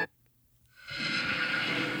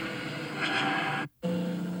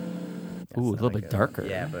 Ooh, a little bit darker.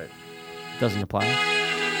 Yeah, but Doesn't apply.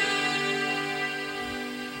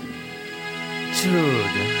 Dude,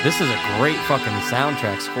 this is a great fucking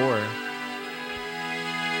soundtrack score.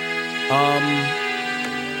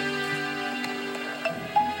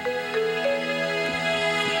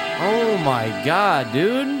 Oh my god,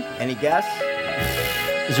 dude. Any guess?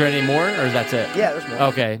 Is there any more, or is that it? Yeah, there's more.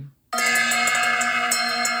 Okay.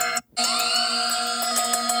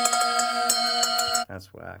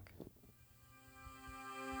 That's whack.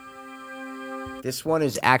 This one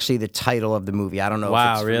is actually the title of the movie. I don't know.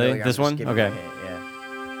 Wow, if it's really? familiar. I'm This just one? giving you a Okay. hint,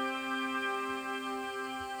 yeah.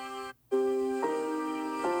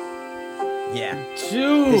 Yeah.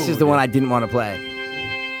 Dude. This is the one I didn't want to play.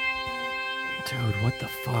 Dude, what the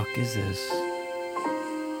fuck is this?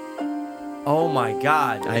 Oh my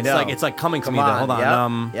god. I It's know. like it's like coming to Come me. on. Hold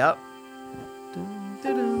on. Yep. Yep.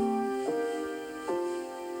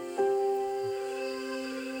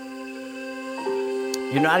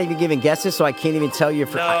 You're not even giving guesses, so I can't even tell you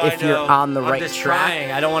if you're on the I'm right just track.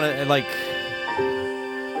 trying. I don't want to like.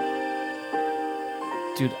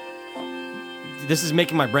 Dude, this is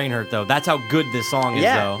making my brain hurt though. That's how good this song is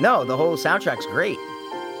Yeah. though. No, the whole soundtrack's great.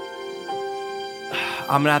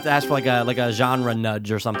 I'm gonna have to ask for like a genre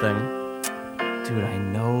nudge or something. Dude, I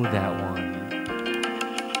know that one.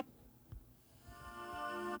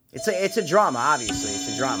 It's a drama, obviously.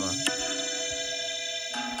 It's a drama.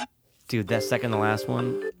 Dude, that second to last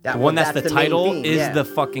one. That The one, one that's that's the the main title theme, is yeah. the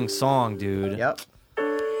fucking song, dude. Yep.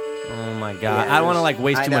 Oh my god. Yeah, I don't want to there's- like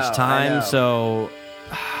waste I too know, much I time, know. so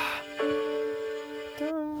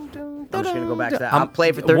I'm just gonna go back to that. I'm- I'll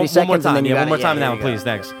play for 30 one seconds more time. and then you one gotta- more time yeah, on that here one, you please.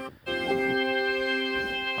 go. Thanks.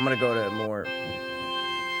 I'm gonna go to more.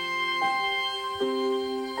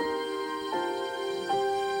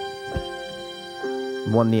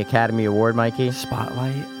 Won the Academy Award, Mikey.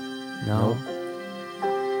 Spotlight? No.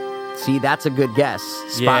 See, that's a good guess.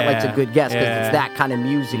 Spotlight's Yeah, a good guess because yeah. it's that kind of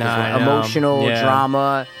music. Nah, as well. I know. Emotional, Yeah.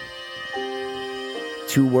 drama,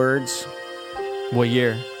 2 words. What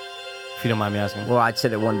year? If you don't mind me asking. Well, I'd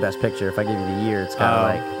say it won Best Picture. If I give you the year, it's kind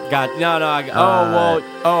of like... God, no.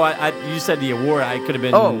 You said the award. I could have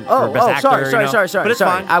been for best actor. sorry, you know? sorry. But it's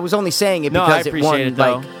sorry. fine. I was only saying it No, I because it appreciate won, it,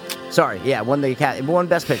 though. sorry, yeah, won the Academy, it won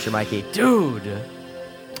Best Picture, Mikey. Dude,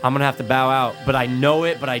 I'm gonna have to bow out. But I know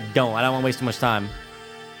it, but I don't. I don't want to waste too much time.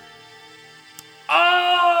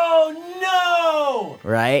 Oh no!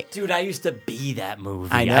 Right? Dude, I used to be that movie.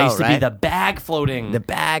 I know, I used to be right? the bag floating. The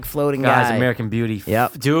bag floating Guys, guy. American Beauty.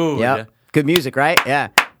 Yep. Dude. Yep. Good music, right? Yeah.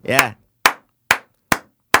 Yeah.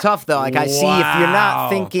 Tough though. Like I see, if you're Wow. not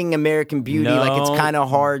thinking American Beauty, like it's No, kind of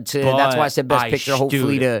hard to. That's why I said Best but Picture.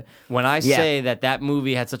 Hopefully dude, to, when I yeah. say that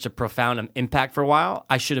movie had such a profound impact for a while,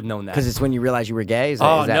 I should have known that. because it's when you realize you were gay. Is that,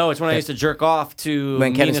 Oh is that, no, it's when I used to jerk off to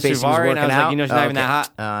when Kevin Nina Spacey was Suvari, working and I was out. like, you know, she's not even Okay. that hot.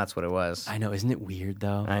 That's what it was. I know, isn't it weird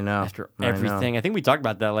though? I know. After I know. everything, I think we talked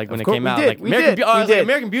about that, like when Of it course came we out. did, Like we American, did, I was we like, did,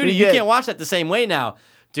 American Beauty, we you did. can't watch that the same way now,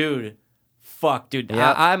 dude. Fuck, dude.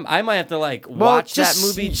 Yep. I might have to like Well, watch that just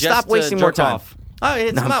movie. Just stop to wasting jerk more time. Off. Oh,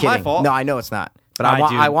 it's No, I'm not my kidding. fault. No, I know it's not. But I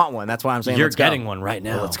do. I want one. That's why I'm saying You're let's go. getting one right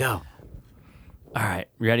now. Well, let's go. All right,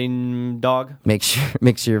 ready, dog? Make sure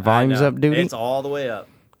your volume's I know. up, dude. It's all the way up.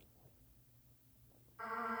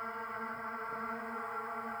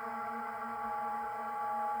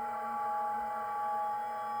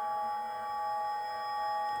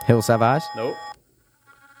 Hills Have Eyes. Nope.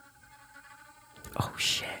 Oh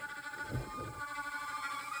shit.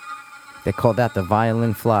 They called that the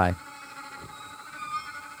violin fly.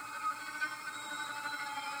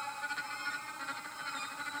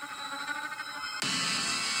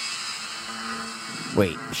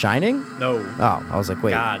 Wait, Shining? No. Oh, I was like,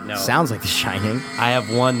 wait. God, no. Sounds like The Shining. I have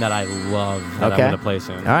one that I love that Okay. I'm gonna play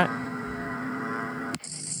soon. All right.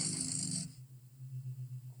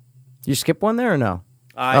 You skip one there or no?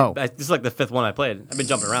 This is like the 5th one I played. I've been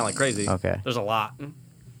jumping around like crazy. Okay. There's a lot.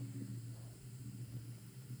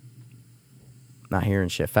 Not hearing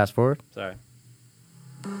shit. Fast forward. Sorry.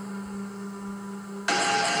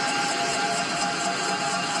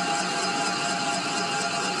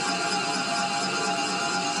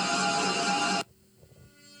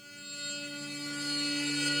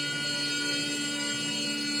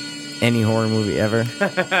 Any horror movie ever.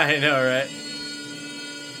 I know, right?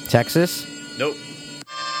 Texas? Nope.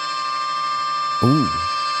 Ooh.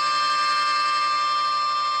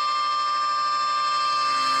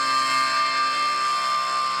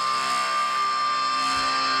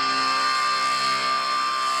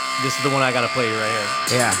 This is the one I gotta play right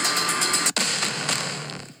Yeah.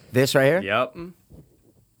 This right here? here. Yep.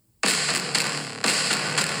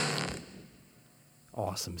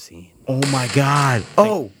 Awesome scene. Oh my god.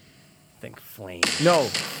 Oh. Think flame. No.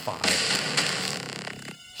 Fire.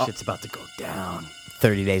 Shit's about to go down.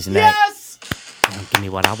 30 Days a Night. Give me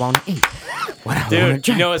what I want to eat. What I wanna Dude, you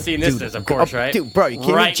drink. know what scene this Dude, is, of course, right? Dude, bro, you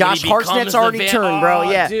kidding Right me? when Josh he becomes Hartnett's the already turned, bro.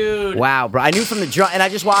 Oh, Yeah. dude. Wow, bro. I knew from the drum, and I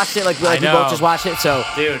just watched it. Like we I both know. just watched it. So,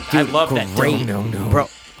 Dude, I love that. great, No. bro.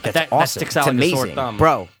 That's that awesome. sticks out It's like a amazing, sore thumb.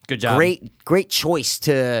 bro. Good job. Great choice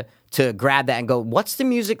to grab that and go. What's the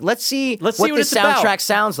music? Let's see Let's what see what this it's about. soundtrack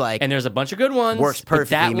sounds like. And there's a bunch of good ones. Works but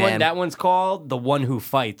perfectly, man. That one's called The One Who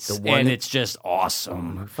Fights. One and Who- it's just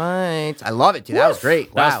awesome. Fight. I love it, dude. That was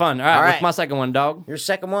great. That was Wow. fun. All right, what's my second one, dog? Your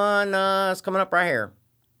second one is coming up right here.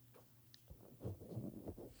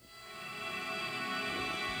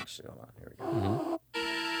 Actually, hold on. Here we go.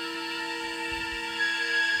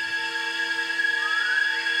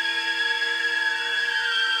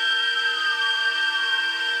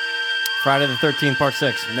 Friday the 13th, Part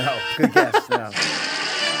 6. No, good guess. No.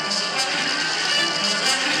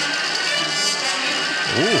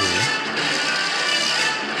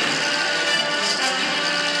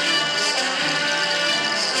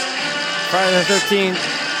 Friday the 13th,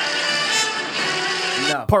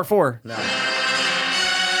 No. Part 4. No.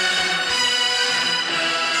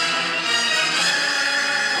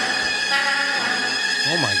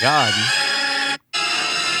 Oh my God.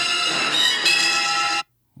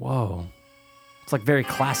 Whoa. It's like very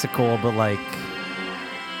classical, but like.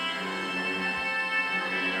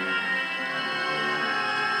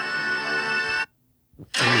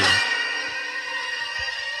 Ooh.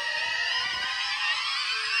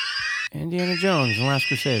 Indiana Jones and Last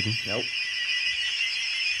Crusade. Nope.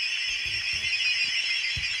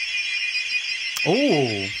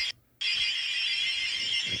 Oh.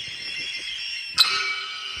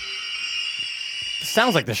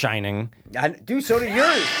 Sounds like The Shining. Dude, so did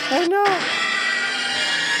yours. I know.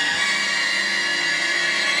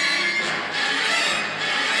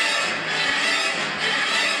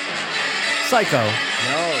 Psycho.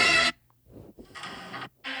 No.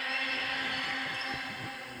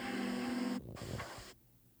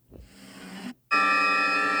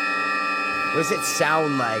 What does it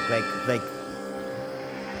sound like?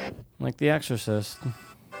 Like The Exorcist.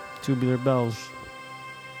 Tubular Bells.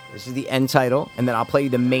 This is the end title, and then I'll play you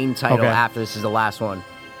the main title Okay. after this is the last one.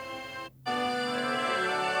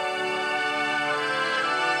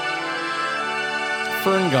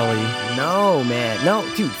 Fern Gully. No, man. No,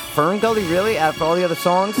 dude, Fern Gully, really? After all the other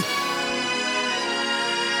songs? It's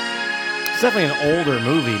definitely an older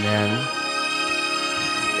movie, man.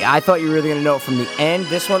 Yeah, I thought you were really going to know it from the end,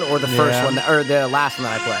 this one, or the first Yeah. one, or the last one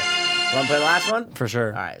that I play. You want to play the last one? For sure.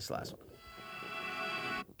 All right, it's the last one.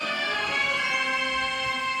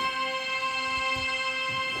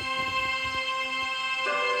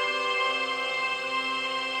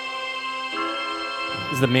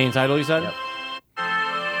 This is the main title, you said? Yep.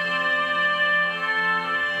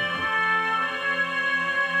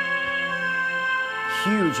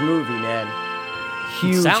 Huge movie, man.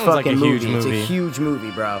 Huge sounds fucking like a huge movie. It's movie. a huge movie,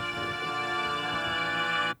 bro.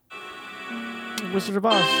 Wizard of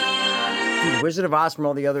Oz. Dude, Wizard of Oz from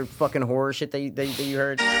all the other fucking horror shit that you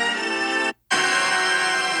heard.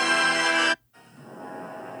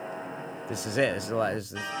 This is it. This is the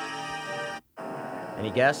last. Any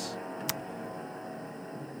guess?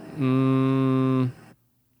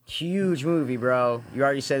 Huge movie, bro. You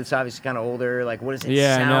already said it's obviously kind of older. Like, what does it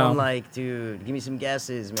Yeah, I sound know. like, dude? Give me some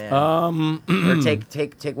guesses, man. Um, Or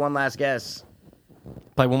take one last guess.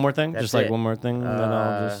 play one more thing? That's Just like it. one more thing, and then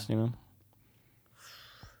I'll just, you know.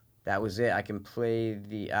 That was it. I can play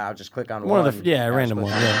the. I'll just click on One one. of the, yeah, I'll random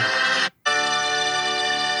just one, click on yeah.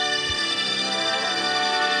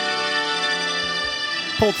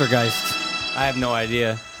 Poltergeist. I have no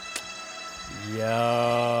idea. Yo.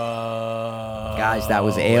 Guys, that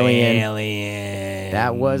was Alien. Alien.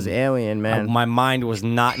 That was Alien, man. My mind was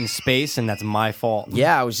not in space, and that's my fault.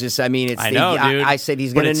 Yeah, I was just. I mean, it's. I know, dude. I said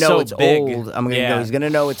he's But gonna it's know so it's big. old. I'm gonna Yeah. know he's gonna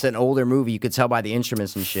know it's an older movie. You could tell by the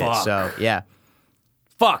instruments and shit. Fuck. So yeah,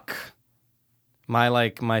 Fuck.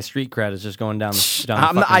 My street cred is just going down the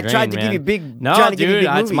I'm not- fucking I tried drain, to give man. you big- No, trying to give you dude,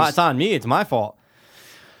 big it's movies. on me. It's my fault.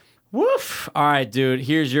 Woof. All right, dude.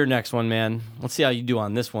 Here's your next one, man. Let's see how you do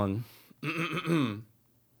on this one.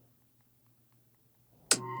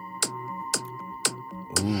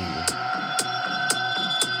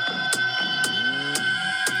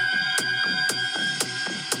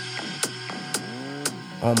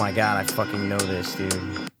 Oh my god, I fucking know this,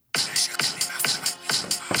 dude.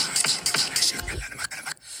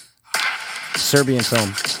 Serbian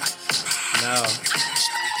film. No.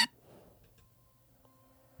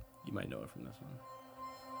 You might know it from this one.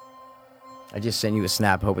 I just sent you a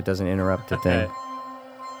snap. Hope it doesn't interrupt the thing.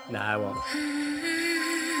 Nah, I won't.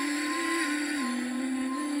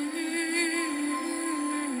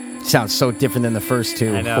 Sounds so different than the first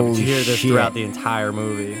two. I know. Holy But you hear this shit. throughout the entire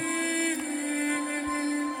movie,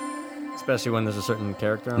 especially when there's a certain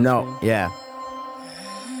character on No, screen. yeah.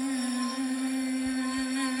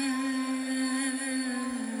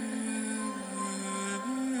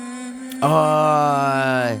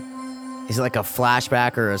 Is it like a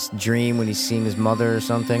flashback or a dream when he's seeing his mother or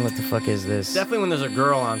something? What the fuck is this? Definitely when there's a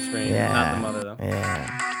girl on screen, Yeah. not the mother though.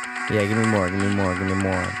 Yeah. Yeah, give me more, give me more, give me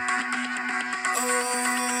more.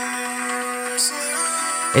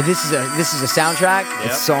 And this is a soundtrack. Yep.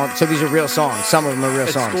 It's so these are real songs. Some of them are real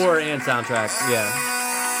It's songs. score and soundtrack.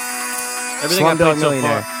 Yeah. Everything I Slumdog played so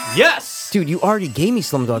Millionaire. far. Yes. Dude, you already gave me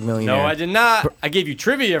Slumdog Millionaire. No, I did not. I gave you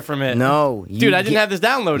trivia from it. No, Dude, I didn't have this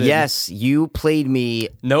downloaded. Yes, you played me.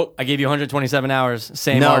 Nope. I gave you 127 hours.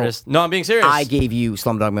 Same No. artist. No, I'm being serious. I gave you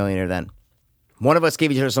Slumdog Millionaire then. One of us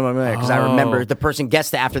gave you Slumdog Millionaire because I remember the person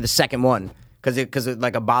guessed it after the second one because it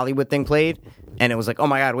like a Bollywood thing played and it was like, oh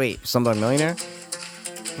my god, wait, Slumdog Millionaire?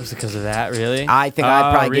 Was it because of that, really? I think I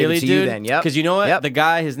probably gave it to you dude? then, yep. Because you know what? Yep. The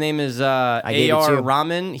guy, his name is gave it A.R. to-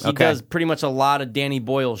 Rahman. He Okay. does pretty much a lot of Danny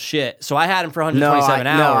Boyle shit. So I had him for No, 127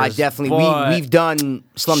 hours. I definitely but- we've done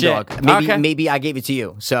Slumdog. Shit. Maybe Okay. maybe I gave it to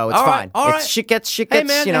you, so it's All right, fine. all It's right. shit gets Hey,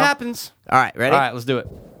 man, you know. it happens. All right, ready? All right, let's do it.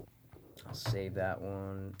 I'll save that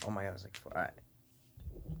one. Oh my god, it's like all right.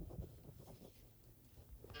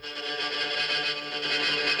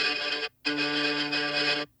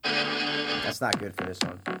 That's not good for this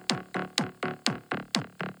one.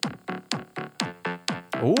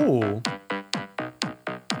 Ooh.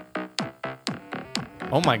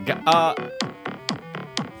 Oh my god.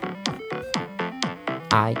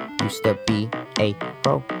 I used to be a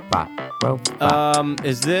robot.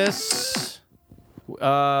 Is this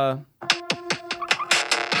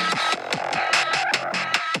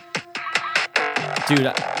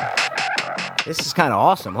dude, This is kind of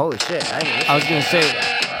awesome. Holy shit! I was gonna say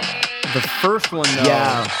the first one though.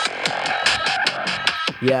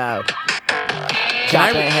 Yeah. Can I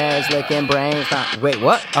Chopping heads, licking brains. Wait,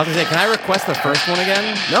 what? I was gonna say, can I request the first one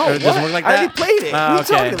again? No, Or it doesn't what? work like I that. already played it. What are you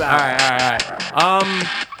okay. talking about? All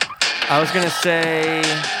right. I was gonna say,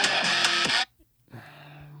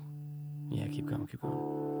 yeah, keep going.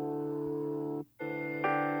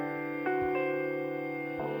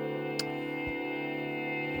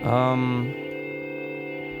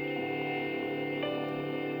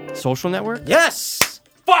 Social Network? Yes.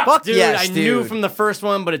 Fuck, dude, yes, I knew dude. from the first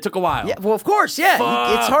one, but it took a while. Yeah, well, of course, yeah.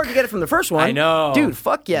 Fuck. It's hard to get it from the first one. I know. Dude,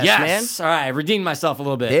 fuck yes, man. All right, I redeemed myself a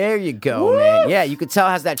little bit. There you go, man. Yeah, you could tell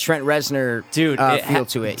it has that Trent Reznor Dude, feel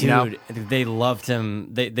to it, dude, you know? they loved him.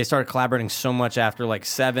 They started collaborating so much after like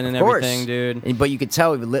 7 and Of course. everything, dude. But you could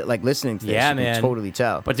tell, like, listening to this, Yeah, you man. can totally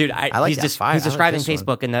tell. But dude, I like he's that just fire. he's I like describing this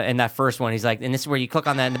one. Facebook in that first one. He's like, and this is where you click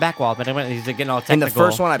on that in the back wall. But he's getting all technical. In the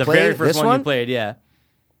first one I the played? very first This one one? you played, yeah.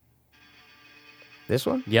 This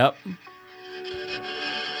one? Yep.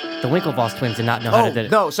 The Winklevoss twins did not know how to do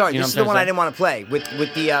it. No, sorry. You know This is what the I'm one I trying didn't want to play with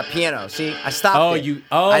the piano. See, I stopped Oh, it. that's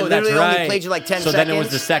I literally only right. played you like 10 So seconds. then it was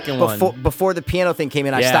the second one. Before the piano thing came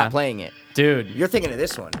in, I Yeah. stopped playing it. to say. Dude, You're thinking of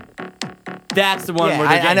this one. that's the one Yeah, where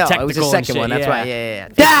they're I getting know. technical It was the and second shit, one. That's yeah. why. Yeah.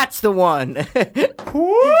 That's the one.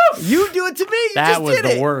 You do it to me. You That just was did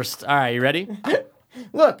the it. worst. All right, you ready?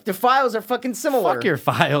 Look, the files are fucking similar. Fuck your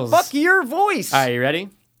files. Fuck your voice. All right, you ready?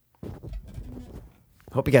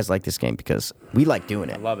 Hope you guys like this game because we like doing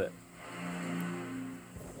it. Love it.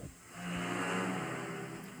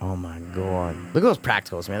 Oh my god. Look at those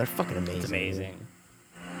practicals, man. They're fucking amazing. It's amazing.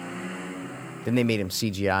 Then they made him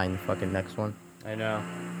CGI in the fucking next one. I know.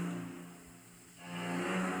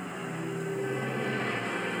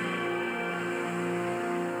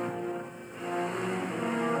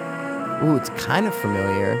 Ooh, it's kind of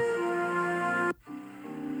familiar.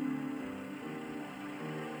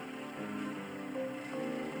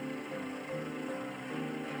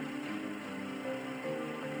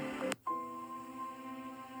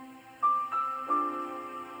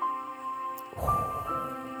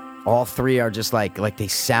 All three are just like they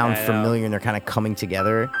sound I know. familiar and they're kind of coming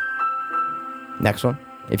together. Next one,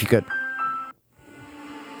 if you could.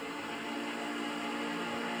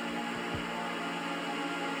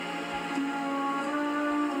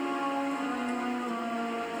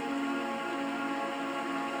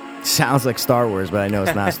 Sounds like Star Wars, but I know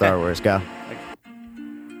it's not Star Wars. Go.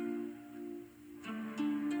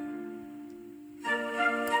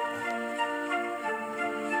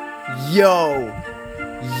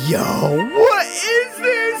 Yo, what is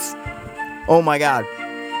this? Oh my god.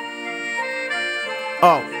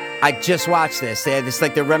 Oh, I just watched this. They had this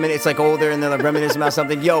like it's like older and they're like reminiscing about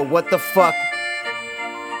something. Yo, what the fuck?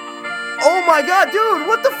 Oh my god, dude,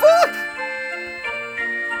 what the fuck?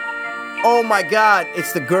 Oh my god,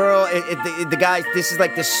 it's the girl, the guy, this is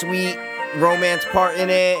like the sweet romance part in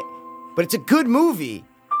it. But it's a good movie.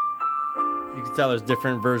 You can tell there's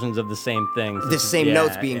different versions of the same things. The same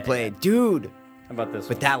notes being played. Dude. How about this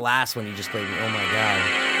But one? that last one you just played me, oh my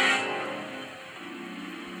god.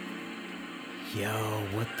 Yo,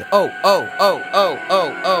 what the?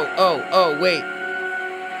 Wait.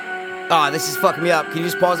 Oh, this is fucking me up. Can you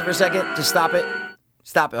just pause it for a second? Just stop it.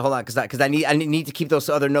 Stop it. Hold on, because I need to keep those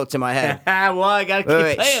other notes in my head. Well, I gotta keep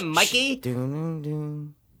Wait, playing, shh, Mikey.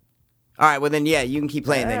 Dun. All right, well then, yeah, you can keep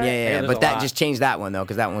playing then. Yeah. there's But a that lot. just changed that one though,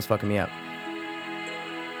 because that one was fucking me up.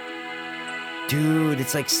 Dude,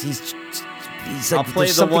 it's like he's I'll like play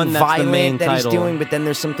there's the something one that's the violent main that he's title. doing, but then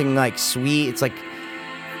there's something like sweet. It's like,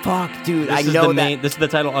 fuck, dude. This I is know the that. main. This is the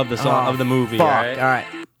title of the song of the movie. Fuck. Right? All right.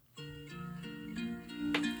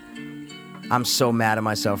 I'm so mad at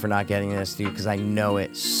myself for not getting this, dude, because I know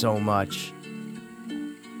it so much.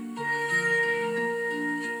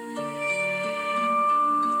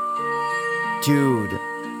 Dude.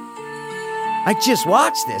 I just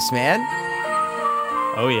watched this, man.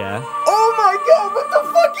 Oh yeah. Oh my god, what the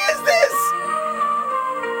fuck is this?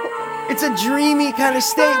 It's a dreamy kind of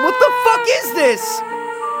state. What the fuck is this?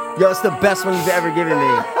 Yo, it's the best one you've ever given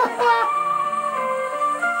me.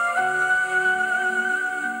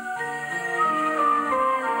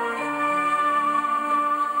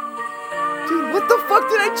 Dude, what the fuck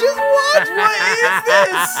did I just watch? What is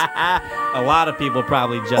this? A lot of people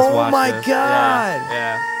probably just Oh watched my this. God.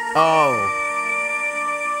 Yeah. Oh.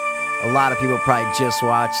 A lot of people probably just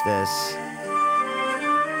watched this.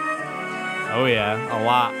 Oh yeah. A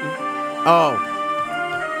lot. Oh.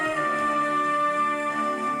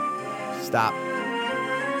 Stop.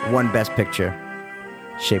 One best picture.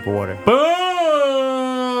 Shape of Water.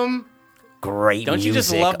 Boom. Great Don't you just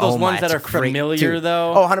music. love those Oh ones my, that it's are great. familiar, Dude.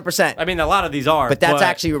 though? Oh, 100%. I mean, a lot of these are. But that's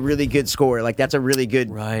actually a really good score. Like that's a really good,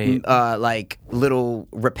 Right. like little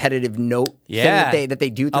repetitive note yeah thing that they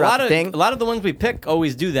do throughout the thing. A lot of the ones we pick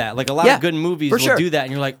always do that. Like a lot Yeah, of good movies for will sure. do that,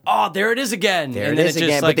 and you're like, oh, there it is again. There and it then is it just,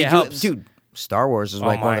 again, like, but they it do helps. dude. Star Wars is Oh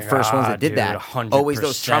like one of my the first ones that God, did dude, that. 100%. Always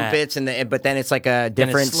those trumpets but then it's like a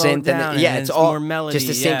different slowed synth down, yeah, and it's it's all more melody, just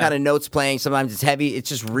the same yeah. kind of notes playing. Sometimes it's heavy. It's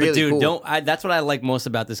just really But dude, cool. that's what I like most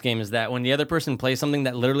about this game is that when the other person plays something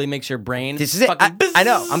that literally makes your brain. This is it. fucking I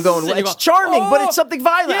know. I'm going. and you It's go, charming, but "Oh, it's something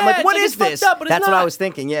violent. I'm yeah, like, it's what like is it's fucked this? up, but it's That's what I not." was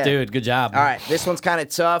thinking. Yeah, Dude, good job. All right, this one's kind of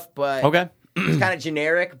tough, but Okay. it's kind of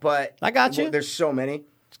generic. But I got you. There's so many.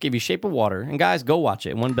 Let's give you Shape of Water, and guys, go watch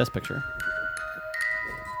it. One Best Picture.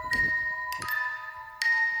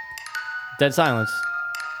 Dead Silence.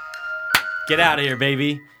 Get out of here,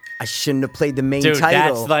 baby. I shouldn't have played the main Dude,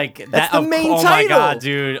 title. that's like That's the main oh title. my god,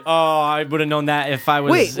 dude. Oh, I would have known that if I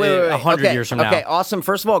was Wait. 100 okay, years from now. Okay, awesome.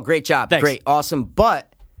 First of all, great job. Thanks. Great, awesome.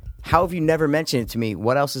 But how have you never mentioned it to me?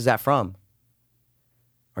 What else is that from?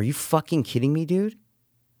 Are you fucking kidding me, dude?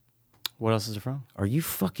 What else is it from? Are you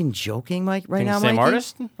fucking joking, Mike? Right Think now, same Mikey?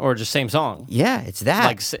 artist or just same song? Yeah, it's that.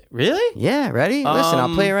 Like really? Yeah, ready? Listen,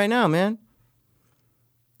 I'll play it right now, man.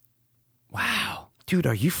 Wow. Dude,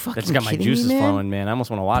 are you fucking That's got my kidding juices me, man? flowing, man. I almost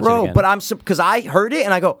want to watch it Bro, again. but I'm because I heard it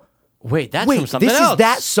and I go, wait, that's wait, from something this else. is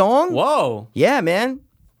that song? Whoa. Yeah, man.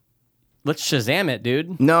 Let's Shazam it,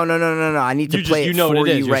 dude. No. I need to You just- play you it know for what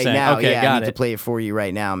it is, you you're right saying. now. Okay, yeah, got I need it. to play it for you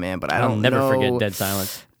right now, man. But I I'll don't never know. forget Dead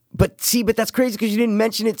Silence. But see, that's crazy because you didn't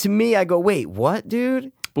mention it to me. I go, wait, what,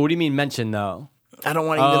 dude? But what do you mean mention though? I don't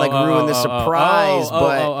want to even ruin the surprise,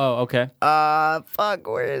 but okay. fuck,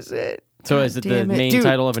 where is it? So God is it the damn main Dude,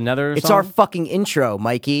 title of another It's song? our fucking intro,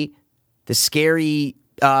 Mikey. The scary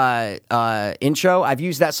intro. I've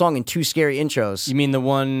used that song in 2 scary intros. You mean the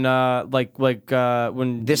one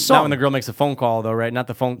when This not song. when the girl makes a phone call though, right? Not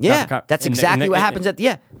the phone. Yeah, not the that's exactly what happens at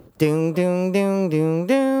the Ding, ding, ding, ding,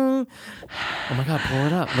 ding. Oh my god, pull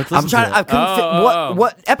it up. Let's I'm listen trying. to it. I couldn't fit.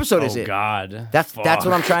 What episode is Oh it? god. That's what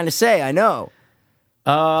I'm trying to say. I know.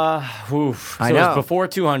 Oof. So I know. it's before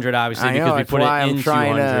 200, obviously, I know, because we that's put why it I'm in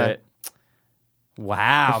trying to- 200.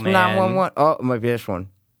 Wow, It's man. 911. Oh, it might be this one.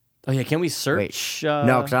 Oh yeah, can we Wait, search? no,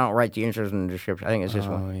 because I don't write the intros in the description. I think it's this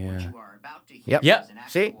Oh one. yeah. Yep. Yep.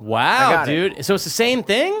 See? I Wow, got it. dude. So it's the same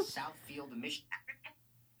thing? Southfield, Michigan.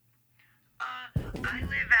 I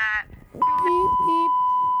live at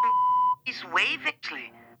East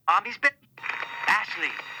Wavensley. He's been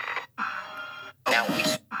Ashley. Now we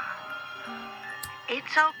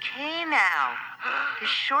It's okay now. The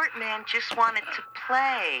short man just wanted to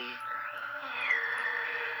play.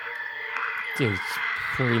 Dude, it's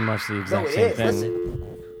pretty much the exact it same is. thing.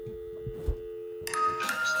 Listen.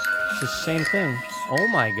 It's the same thing. Oh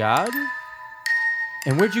my god.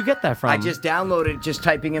 And where'd you get that from? I just downloaded just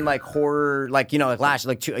typing in like horror, like a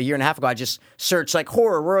year and a half ago. I just searched like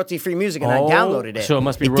horror royalty free music and Oh, I downloaded it. so it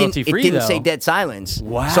must be didn't- royalty-free, It didn't though. say Dead Silence.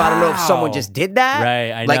 So I don't know if someone Wow. just did that.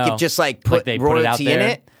 Right, I Like know. it just like Like put they put it out royalty in there.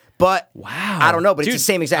 it. But Wow. I don't know, but Dude, it's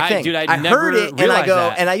the same exact thing. dude, I I never heard it and I realized go,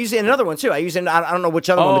 that. and I use it in another one too. I use it in, I don't know which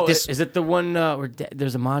other one, Oh, but this is it the one where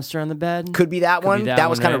there's a monster on the bed? could be that one. That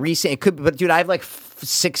was one, kind of right? recent. It could be, but dude, I have like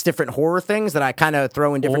 6 different horror things that I kind of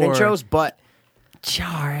throw in different Or- intros, but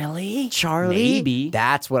Charlie. Maybe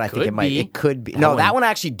that's what I think Could it might. be. It could be. That No, one- that one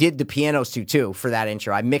actually did the pianos too for that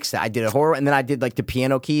intro. I mixed it. I did a horror, and then I did like the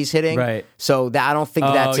piano keys hitting. Right. So that I don't think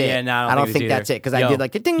Oh, that's yeah, it. no, I don't think it's that's either. it because I Yo, did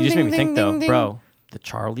like the ding You just ding made me ding think, ding though, ding. bro. The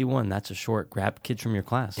Charlie one, that's a short. Grab kids from your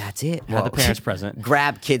class. That's it. Have the Whoa. parents present.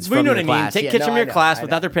 Grab kids Well, from you know your what I mean. class. Take Yeah, kids no, from I your know, class I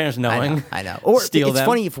without know. their parents knowing. I know. Or steal it's them.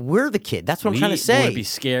 funny if we're the kid. That's what I'm trying to We say. would be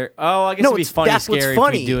scared. Oh, I guess no, it'd be it's, funny. that's what's scary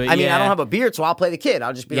funny. If we do it. I mean, yeah. I don't have a beard, so I'll play the kid.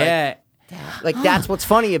 I'll just be Yeah. like, that's what's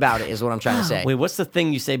funny about it, is what I'm trying to say. Wait, what's the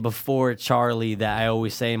thing you say before Charlie that I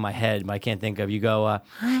always say in my head, but I can't think of? You go,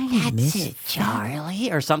 that's it, Charlie,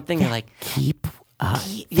 or something. You're like, Keep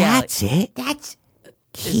yeah, that's it. that's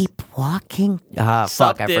Keep walking. Fuck, I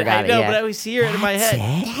something. forgot I know, it. but I Yeah. always hear it in my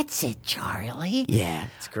head. That's it, Charlie. Yeah,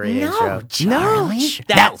 it's a great No, intro. Charlie. No,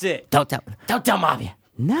 That's it. Don't tell Mommy.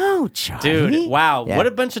 No, Charlie. Dude, wow, Yeah. what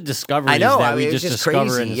a bunch of discoveries I know. that I mean, we it just was just discover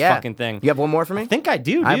crazy. in this Yeah. fucking thing. You have one more for me? I think I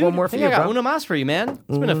do, dude. I have one more I for think you, I got bro. Uno Mas for you, man.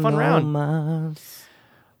 It's been a fun round. Mas.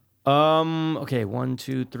 Okay, 1,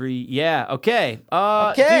 2, 3. Yeah, okay.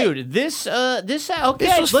 Okay. Dude, this, okay. This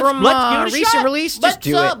was let's from, give it a recent shot. release. Just Let's,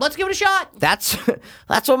 do it. Let's give it a shot. That's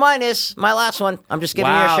what mine is. My last one. I'm just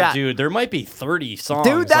giving Wow, you a shot. dude, there might be 30 songs.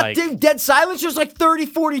 Dude, that like, dude, Dead Silence was like 30,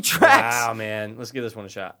 40 tracks. Wow, man. Let's give this one a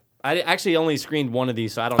shot. I actually only screened one of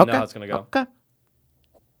these, so I don't know how it's going to go. Okay.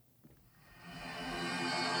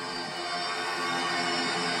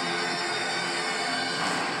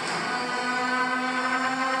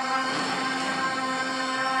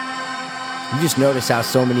 You just notice how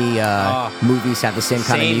so many movies have the same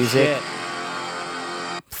kind of Same music. shit.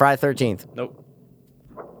 Friday 13th. Nope.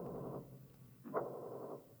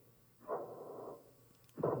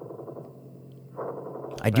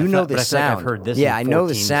 I do know But I this feel like sound. I've heard this. Yeah, in I know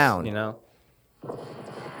the 14s, sound. You know.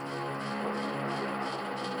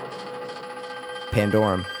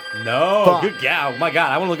 Pandorum. No, Fuck. good. Yeah, oh my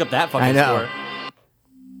God, I want to look up that fucking I know. score.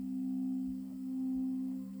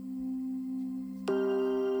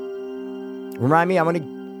 Remind me, I'm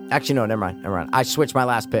gonna. Actually, no, never mind. I switched my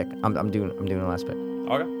last pick. I'm doing the last pick.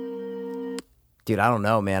 Okay. Dude, I don't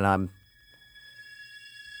know, man.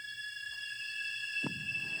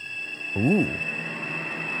 Ooh.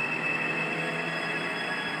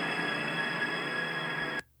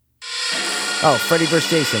 Oh, Freddy vs.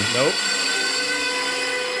 Jason. Nope.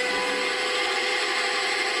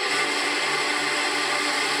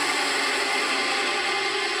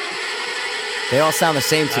 They all sound the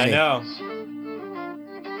same to I me. know.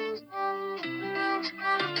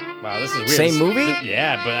 Wow, this is weird. Same movie?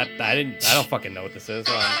 Yeah, but I don't fucking know what this is.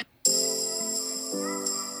 Hold on.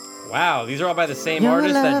 Wow, these are all by the same Your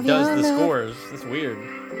artist that love, does your the love. scores. That's weird.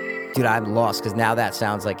 Dude, I'm lost because now that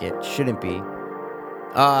sounds like it shouldn't be.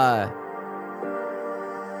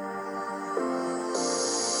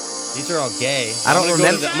 These are all gay. I don't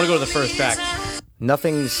remember- I'm gonna go to the first track.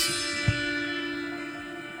 Nothing's.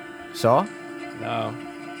 Saw? No.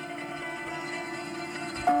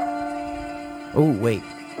 Oh, wait.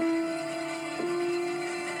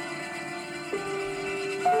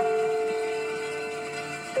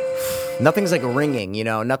 Nothing's like ringing, you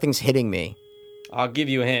know? Nothing's hitting me. I'll give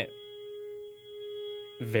you a hint.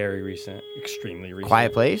 Very recent. Extremely recent.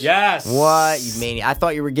 Quiet Place? Yes. What? You maniac. I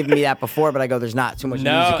thought you were giving me that before, but I go, there's not too much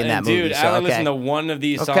No, music in that and movie. dude, So, I only okay. listened to one of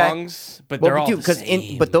these Okay. songs, but they're all the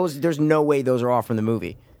same. but there's no way those are all from the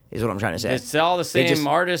movie, is what I'm trying to say. It's all the They same just-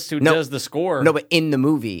 artist who No. does the score. No, but in the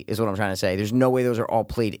movie is what I'm trying to say. There's no way those are all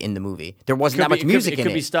played in the movie. There wasn't Could that be- much music it in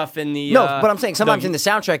could it. be stuff in the No, but I'm saying sometimes the- in the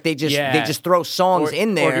soundtrack they just Yeah. throw songs Or-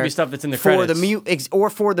 in there. or it could be stuff that's in the for credits.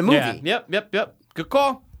 or for the movie. Yeah. Yep. Good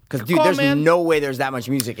call. Because Good dude, call, there's man. no way there's that much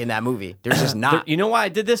music in that movie. There's just not. You know why I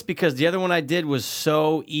did this? Because the other one I did was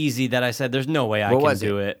so easy that I said, "There's no way I What can was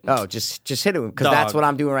do it." Oh, just hit it because that's Dog. what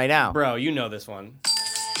I'm doing right now. Bro, you know this one.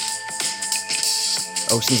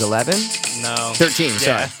 Ocean's 11, No. 13.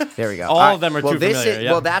 Yeah. Sorry, there we go. All of them are well, too this familiar,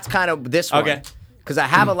 yeah. Well, that's kind of this one. Okay. Because I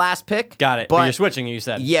have a last pick. Got it. But you're switching. You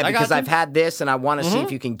said. Yeah, I got because you. I've had this and I want to see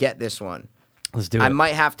if you can get this one. Let's do it. I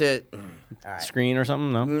might have to. Screen or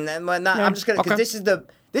something. No. I'm just gonna because okay.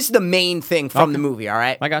 this is the main thing from the movie. All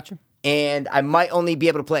right. I got you. And I might only be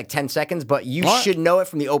able to play like 10 seconds, but you All right. should know it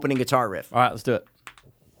from the opening guitar riff. All right, let's do it.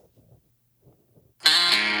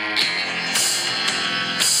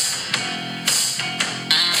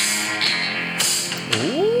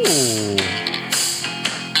 Ooh.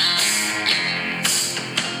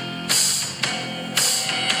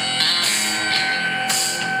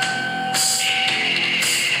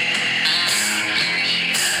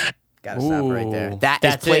 That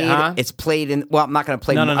is That's it, played. huh? It's played in. Well, I'm not going to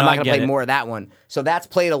play. No, I'm I not going to get play it. more of that one. So that's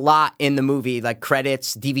played a lot in the movie, like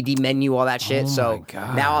credits, DVD menu, all that shit. So my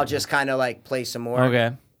God. now I'll just kind of like play some more.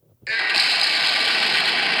 Okay.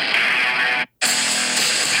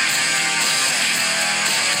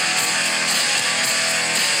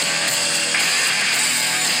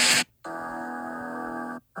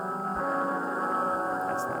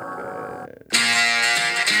 That's not good.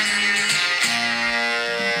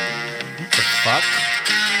 The fuck?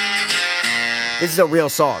 This is a real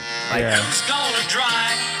song. Like, Yeah. Who's gonna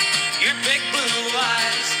dry your big blue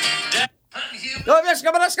eyes? Oh, yes,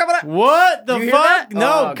 come on, come on. What the You hear fuck? that?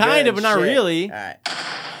 No, Oh, kind good of, but not shit. really. All right.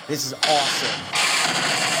 This is awesome.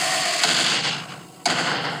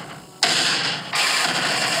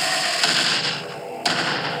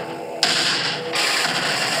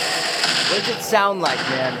 What does it sound like,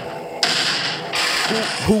 man?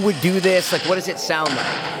 Who would do this? Like, what does it sound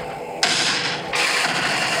like?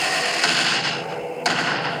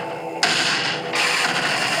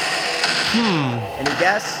 Any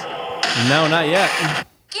guess? No, not yet.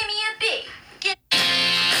 Give me a big.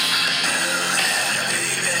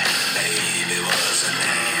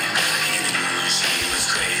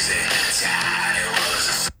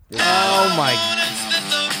 Oh my.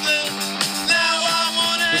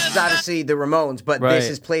 This is obviously the Ramones, but Right. this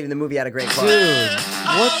is played in the movie at a great club. Dude,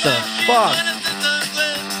 what the fuck?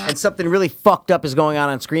 And something really fucked up is going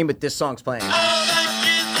on screen, but this song's playing.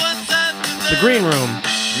 The green room.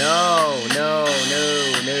 No.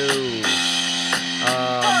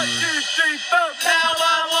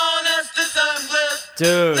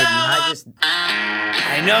 Dude,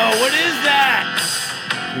 I know. What is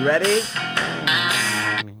that? You ready?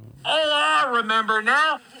 Oh, I remember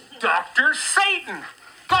now. Dr. Satan.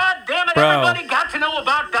 God damn it, Bro. everybody got to know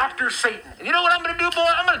about Dr. Satan. And you know what I'm going to do, boy?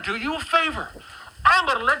 I'm going to do you a favor. I'm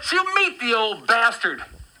going to let you meet the old bastard.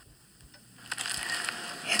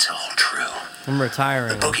 It's all true. I'm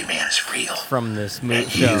retiring Boogeyman is real. from this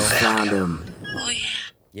show. Found him.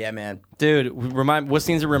 Yeah, man. Dude, remind what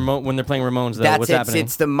scenes are remote when they're playing Ramones though? What's happening?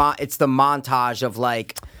 It's the montage of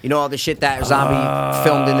like, you know, all the shit that Zombie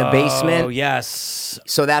filmed in the basement. Oh yes.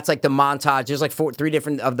 So that's like the montage. There's like three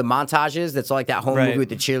different of the montages. That's like that home Right. movie with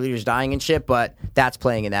the cheerleaders dying and shit. But that's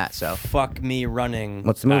playing in that. So Fuck me running.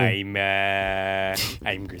 What's the movie?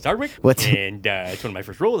 I'm Chris Hardwick. What's- And it's one of my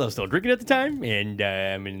first roles. I was still drinking at the time, and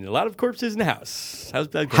I'm in a lot of corpses in the house. How's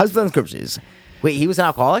that? Husband's Corpses. Wait, he was an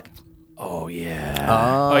alcoholic? Oh yeah.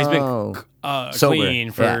 Oh, he's been Sober.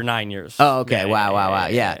 clean for Yeah. 9 years. Oh, okay. Wow.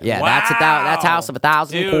 Yeah. That's House of a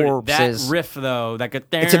Thousand Dude, Corpses. That riff though, that could,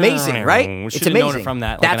 It's amazing, right? It's Should've amazing. known it from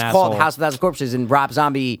that. That's like an called asshole. House of a Thousand Corpses, and Rob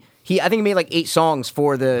Zombie. I think he made like 8 songs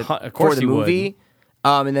for the Of course he would. movie.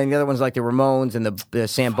 And then the other ones like the Ramones and the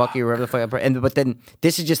Sam Bucky or whatever the fuck. But then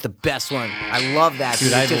this is just the best one. I love that.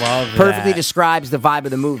 Dude, It I just love perfectly that. describes the vibe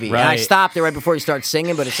of the movie. And I Right. stopped it right before he starts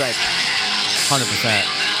singing, but it's like 100%.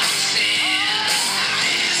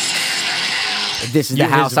 this is the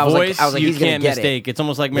His house. I was voice, like, you he's gonna can't get mistake. It's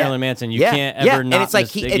almost like Marilyn Manson. You yeah. can't yeah. ever not And it's like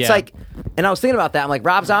mistake. it's like, and I was thinking about that. I'm like,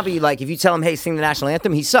 Rob Zombie. Like, if you tell him, "Hey, sing the national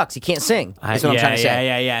anthem," he sucks. He can't sing. That's what I'm yeah, trying to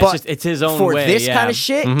say. yeah. But It's his own for way, this yeah. kind of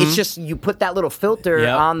shit, Mhm. it's just you put that little filter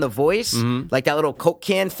Yep. on the voice, like that little Coke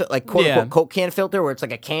can, like quote Yeah. unquote Coke can filter, where it's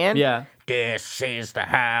like a can. Yeah. This is the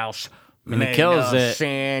house. And he made kills of it.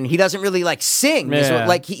 sin. He doesn't really like sing. is Yeah. what-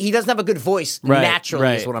 like he doesn't have a good voice Right, naturally.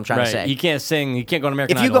 right, Is what I'm trying right. to say. You can't sing. You can't go on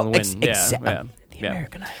American If you Idol go and win. ex- yeah, ex- yeah, the yeah.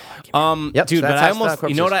 American Idol. Dude, Yep, so but that's I how almost, Stock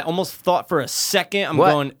you know what? I Corpses- almost thought for a second. I'm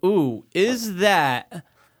What? going, ooh, is that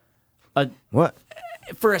What?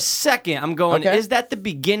 for a second? I'm going, Okay. is that the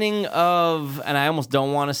beginning of? And I almost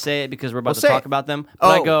don't want to say it because we're about Well, to say talk it. about them.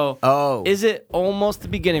 But I go, Oh. is it almost the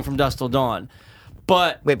beginning from Dusk Till Dawn?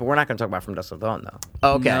 But Wait, but we're not going to talk about From Dusk Till Dawn, though.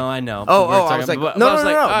 Oh, okay. no, I know. Oh, We're I talking- was like, but- no, but I was no,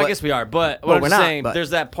 like, no, oh, I but- guess we are. But Well, what we're I'm not, saying, but-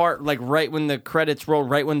 there's that part like right when the credits roll,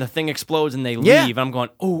 right when the thing explodes and they Yeah. leave. I'm going,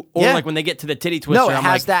 oh, or Yeah. like when they get to the titty twister. No, it I'm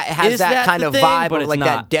has like, that. It has is that kind the of thing? vibe But of it's like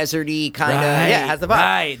not. that deserty kind of. Right, Yeah, it has the vibe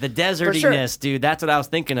Right, the desertiness, dude. That's what I was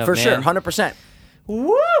thinking of. for man. sure, 100%.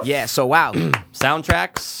 Woo! Yeah. So wow.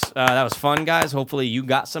 Soundtracks. That was fun, guys. Hopefully you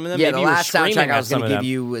got some of them. Yeah, Maybe the you were last screaming soundtrack I at was some going to of give them.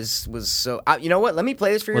 you was so. You know what? Let me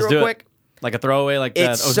play this for you Let's real do quick. it. Like a throwaway, like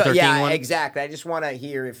that It's Ocean's so, 13 yeah, one. exactly. I just want to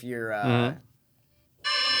hear if you're.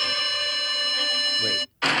 Wait.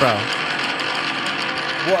 Bro,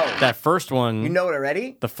 Whoa. that first one. You know it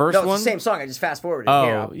already? The first no, it's one? the same song. I just fast forwarded. Oh,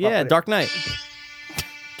 Here, I'll yeah, put it- Dark Knight.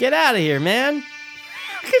 Get out of here, man.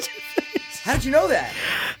 How did you know that?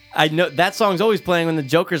 I know that song's always playing when the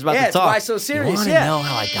Joker's about Yeah, to it's talk. Why So Serious, Wanna yeah. know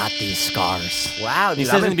how I got these scars? Wow, dude, He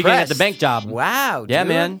says I'm in the beginning at the impressed. bank job. Wow, Yeah, dude.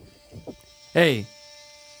 man. Hey,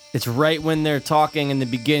 it's right when they're talking in the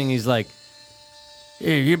beginning. He's like,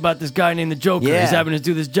 Hey, hear about this guy named the Joker? Yeah. He's having us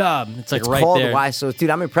do this job. It's like It's right called there. Why So. Dude,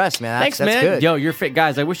 I'm impressed, man. Thanks, That's man. good. Yo, you're fit,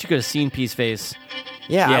 guys. I wish you could have seen Peace Face.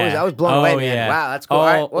 Yeah, I was blown away, man. Yeah. Wow, that's cool. All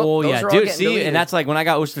right, well, oh those yeah, are all dude. getting See, deleted. and that's like when I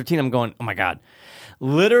got Ocean 13, I'm going, oh my god.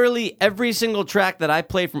 Literally every single track that I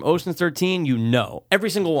play from Ocean 13, you know, every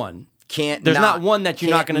single one. There's not one that you're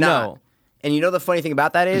not can't gonna know. And you know the funny thing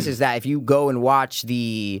about that is that if you go and watch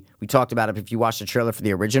we talked about it. If you watch the trailer for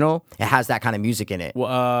the original, it has that kind of music in it.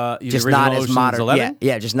 Just not as modern. 11?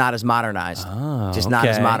 Yeah, just not as modernized. Just not okay.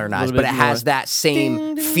 as modernized, A but little it bit has more. that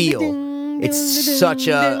same feel. It's such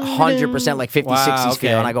a 100% like 50s, Wow, 60s okay.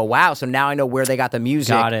 feel, and I go, wow. So now I know where they got the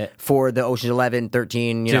music Got it. for the Ocean's 11,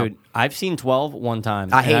 13. You Dude, know, I've seen 12 one time.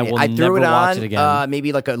 I hate and it. will I never threw it watch on it again.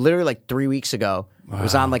 maybe literally like 3 weeks ago. It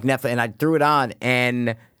was on like Netflix, and I threw it on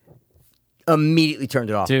and immediately turned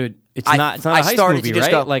it off. Dude, it's I not a heist started movie, to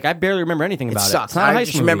just right? go, Like I barely remember anything it about it. sucks. It's not a I heist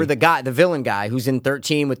just remember movie. the villain guy who's in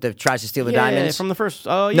 13 with the tries to steal the Yeah, diamonds from the first.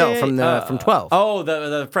 Oh yeah, No, yeah, from 12. Oh,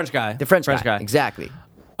 the French guy. The French guy. Exactly.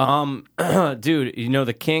 Dude, you know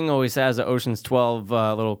the King always has an Ocean's 12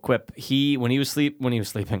 little quip. When he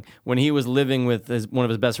was living with one of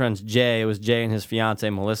his best friends, Jay. It was Jay and his fiance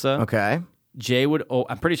Melissa. Okay. Jay would.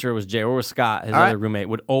 I'm pretty sure it was Jay or was Scott, his All other right. roommate,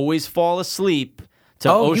 would always fall asleep to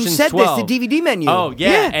Oh, Ocean's you said 12. this, the DVD menu. Oh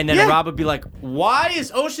yeah, and then yeah. Rob would be like, "Why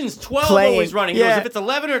is Ocean's 12 Playing, always running?" He yeah. goes, "If it's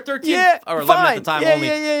 11 or 13, Yeah, or 11 fine. at the time Yeah, only,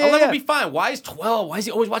 yeah, yeah, 11 yeah. would be fine. Why is 12? Why is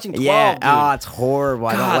he always watching 12?" Yeah. dude? Oh, it's horrible.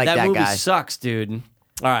 I God, don't like that movie guy. sucks, dude.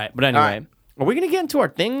 All right, but anyway, right. are we gonna get into our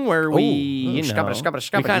thing where we, you know,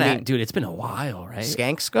 scubba, we kind you of, mean- dude? It's been a while, right?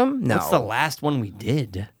 Skankscum? No. What's the last one we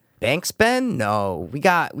did? Banks Ben? No. We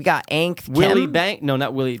got Ank Willie Kim? Bank? No,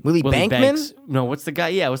 not Willie. Willie Bankman? Banks. No, what's the guy?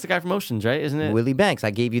 Yeah, what's the guy from Oceans? Right? Isn't it Willie Banks.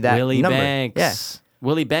 I gave you that Willie number. Banks? Yeah.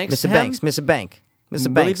 Willie Banks. Mr. him? Banks. Mr. Bank.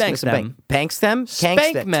 Mr. Willie Banks. Banks Mr. Bank. them. Banks them? Spank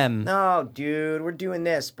Kanks them. mem. No, dude. We're doing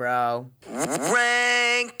this, bro.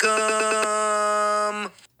 Rank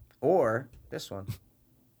 'em. Or this one.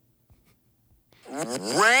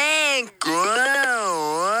 Rank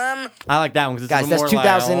 'em. I like that one because it's Guys, a that's little more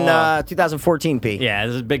 2000, like, 2014 P. yeah,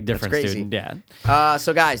 there's a big difference, crazy. dude. Yeah.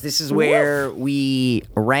 So, guys, this is where we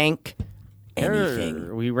rank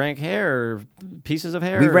anything. We rank hair, pieces of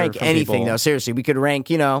hair. We rank from anything, people. though. Seriously, we could rank,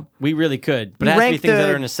 you know. We really could, but We it has to be rank things that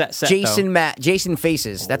the are in a set. Jason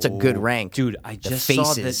faces. That's a good rank. Dude, I The just saw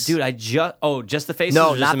faces. this. Dude, just the faces. No,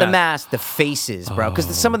 or just not the the mask. The faces, bro.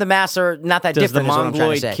 Because some of the masks are not that Does different. the is what I'm trying to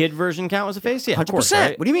Mongoloid say. kid version count as a face? Yeah, 100%.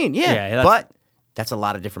 Right? What do you mean? Yeah, that's- but that's a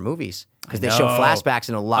lot of different movies because they show know. flashbacks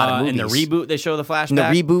in a lot of movies. In the reboot, they show the flashback. In the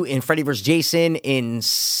reboot in Freddy vs. Jason in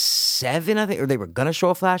 7, I think, or they were gonna show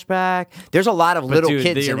a flashback. There's a lot of But little dude,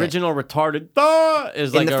 kids. the in original retarded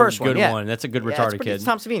is In like the a first good one, yeah. one. That's a good Yeah, it's retarded pretty- kid. it's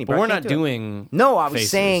Tom Savini, but bro. I we're can't not do it. doing. No, I was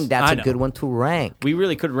faces. saying that's I a know. good one to rank. We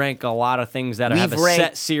really could rank a lot of things that have a We've ranked-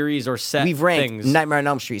 set series or set We've ranked things. Nightmare on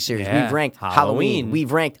Elm Street series. Yeah. We've ranked Halloween. Halloween.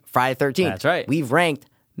 We've ranked Friday the 13th. That's right. We've ranked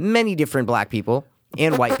many different black people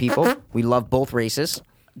and white people. We love both races.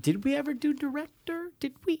 Did we ever do director?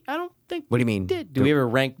 Did we? I don't think. What do you we mean? Did we ever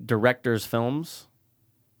rank directors' films?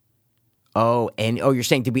 You're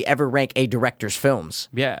saying did we ever rank a director's films?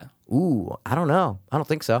 Yeah. Ooh, I don't know. I don't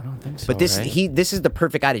think so. so, But this right? this is the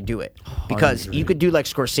perfect guy to do it because you could do like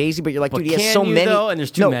Scorsese, but you're like, But dude, he has can so you, many. though? And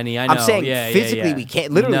there's too No, many, I I'm know. saying Yeah, yeah, physically yeah. we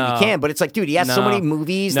can't. Literally No. we can, but it's like, dude, he has so No. many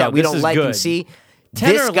movies No, that we this don't is like good. and see.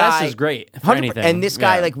 10 this or guy less is great for 100% anything. And this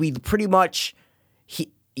guy, Yeah. like, we pretty much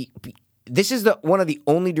this is one of the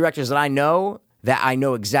only directors that I know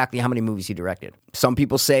exactly how many movies he directed. Some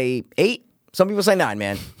people say 8. Some people say 9,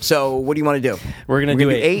 man. So what do you want to do? We're gonna do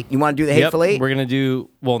 8. You want to do the Yep, Hateful 8? We're gonna do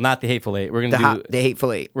not the Hateful Eight. We're gonna do The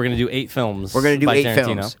Hateful 8. We're gonna do 8 films. We're going to do by 8 Tarantino.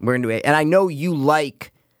 films. We're going to do 8. And I know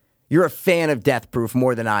you're a fan of Death Proof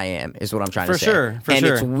more than I am, is what I'm trying to say. For and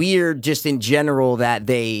sure. it's weird just in general that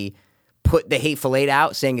they put the Hateful Eight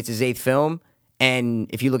out saying it's his 8th film. And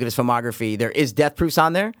if you look at his filmography, there is Death Proofs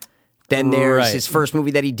on there. Then there's Right. his first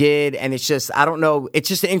movie that he did. And it's just, I don't know. It's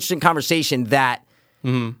just an interesting conversation that,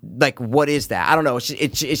 like, what is that? I don't know. It's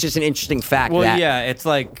just an interesting fact. Well, that, yeah, it's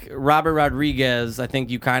like Robert Rodriguez. I think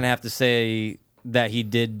you kind of have to say that he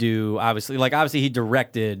did do obviously he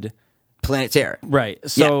directed Planet Terror. right.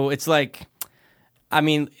 So it's like, I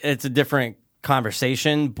mean, it's a different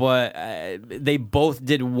conversation, but they both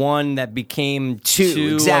did one that became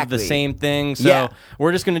two exactly. of the same thing. So Yeah.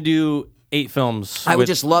 we're just gonna do 8 films. I would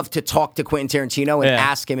just love to talk to Quentin Tarantino and Yeah.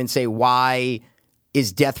 ask him and say why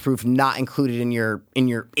is Death Proof not included in your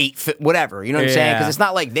 8 whatever? You know what I'm saying? Because it's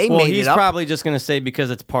not like they well, made he's it up. probably just going to say because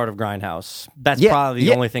it's part of Grindhouse. That's Yeah, probably the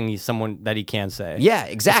yeah. only thing that he can say. Yeah,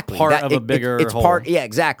 exactly. It's part of a bigger It's whole. part. Yeah,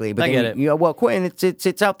 exactly. But I then, get it. You know, well, Quentin,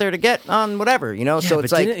 it's out there to get on whatever. You know, so but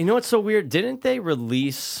it's like you know what's so weird? Didn't they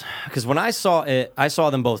release? Because when I saw it, I saw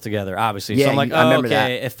them both together, obviously. Yeah, so I'm like, I remember okay.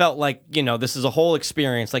 that. It felt like this is a whole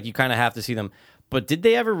experience. Like you kind of have to see them. But did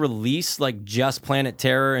they ever release like just Planet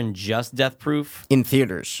Terror and just Death Proof? in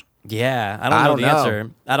theaters. Yeah, I don't know the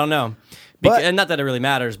answer. I don't know. But- and not that it really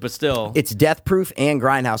matters, but still. It's Death Proof and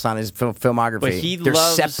Grindhouse on his filmography. But he They're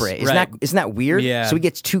loves- separate. right. Isn't that weird? Yeah. So he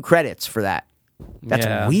gets 2 credits for that. That's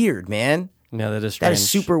Yeah. weird, man. Yeah, that is That strange. is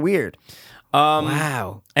super weird.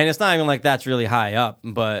 Wow. And it's not even like that's really high up,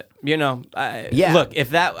 but Yeah. Look, if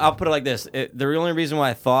that, I'll put it like this: the only reason why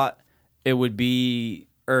I thought it would be,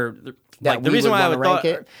 or like the we reason would why I wanna would thought,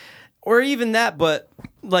 rank it? or even that, but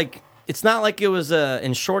like it's not like it was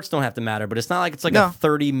and shorts don't have to matter, but it's not like it's like No. a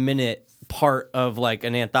 30-minute part of like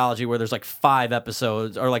an anthology where there's like 5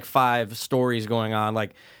 episodes or like 5 stories going on,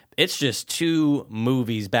 like. It's just 2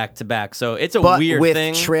 movies back to back, so it's a But weird with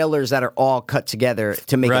thing. trailers that are all cut together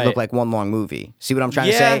to make it Right. look like one long movie. See what I'm trying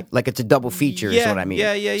to Yeah. say? Like it's a double feature is Yeah, what I mean.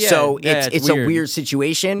 yeah. So Yeah, it's it's a weird. weird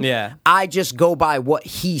situation. Yeah. I just go by what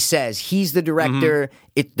he says. He's the director.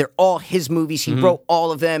 Mm-hmm. They're all his movies. He wrote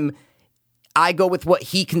all of them. I go with what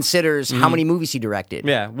he considers how many movies he directed. Mm-hmm.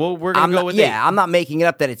 Yeah, well, we're gonna go with 8. I'm not making it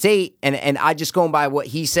up that it's 8, and I just going by what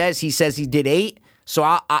he says. He says he did 8, so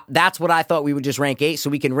I that's what I thought we would just rank 8. So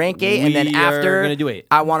we can rank 8, and then We are after gonna do 8.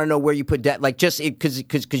 I want to know where you put Death, like just because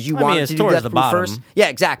you I mean, wanted it's to do towards Death the Proof bottom. first. Yeah,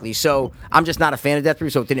 exactly. So I'm just not a fan of Death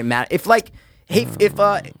Proof, so it didn't matter. If like, hey, if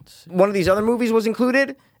one of these other movies was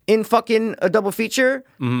included in fucking a double feature,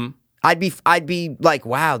 I'd be like,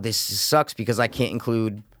 wow, this sucks because I can't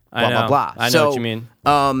include. Blah, I know. blah, blah. I know So, what you mean.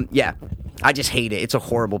 Yeah, I just hate it. It's a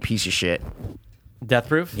horrible piece of shit. Death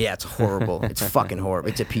Proof? Yeah, it's horrible. It's fucking horrible.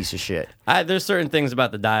 It's a piece of shit. There's certain things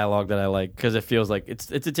about the dialogue that I like because it feels like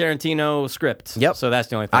it's a Tarantino script. Yep. So that's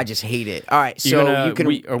the only thing. I just hate it. All right, You're so gonna- you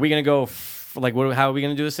can. are we gonna go how are we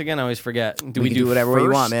gonna do this again? I always forget. Do We can do whatever way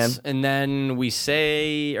you want, first, man. And then we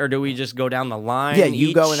say, or do we just go down the line? yeah,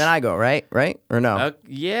 you go each? and then I go. Right? Or no?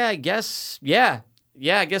 Yeah, I guess. Yeah,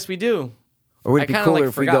 I guess we do. Or would I it be kinda, cooler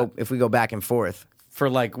like, if we go back and forth?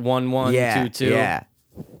 For like 1-1, Yeah, 2-2. yeah.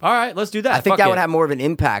 All right, let's do that. I think Fuck that it. would have more of an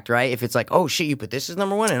impact, right? If it's like, oh shit, you put this as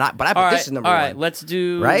number 1, and I put All right, this as number all 1. right. Let's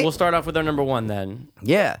do. Right? We'll start off with our number 1 then.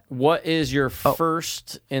 Yeah. What is your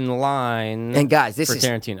first in line? And guys, this for is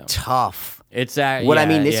Tarantino. tough. It's What I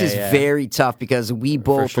mean, this is very tough because we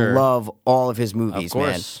both sure. love all of his movies, Of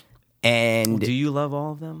course. man. And Do you love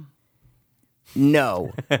all of them?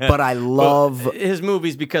 no, but I love. His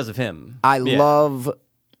movies because of him. I Yeah. love.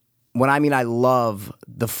 When I mean I love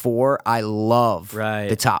the 4, I love Right.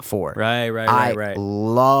 the top 4. Right. I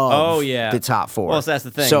love Oh yeah, the top 4. Well, so that's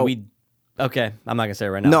the thing. So, Okay, I'm not gonna say it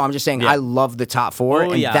right now. no, I'm just saying Yeah. I love the top 4,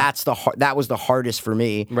 Oh, and yeah. that's that was the hardest for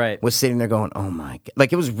me. Right. Was sitting there going, oh my god,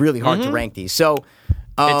 like it was really hard to rank these. So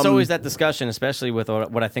It's always that discussion, especially with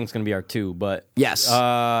what I think is going to be our 2. But Yes.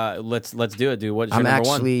 let's do it, dude. What is your I'm number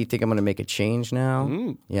actually think I'm going to make a change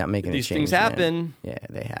now. Yeah, I'm making These a change. things man. happen. Yeah,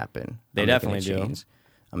 they happen. They I'm making a definitely do. change.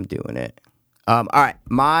 I'm doing it. All right,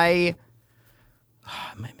 I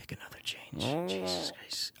might make another change. Jesus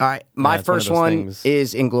Christ. All right, my it's one of first those one things.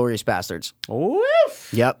 is Inglourious Bastards. Woof.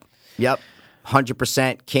 Yep.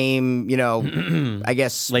 100% came, I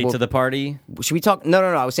guess. Late to the party. Should we talk? No.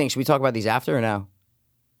 I was saying, should we talk about these after or now?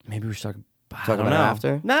 Maybe we should talk. Talk I don't about know. it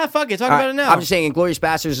after? Nah, fuck it. Talk All about right, it now. I'm just saying, Inglourious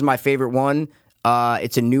Bastards is my favorite one.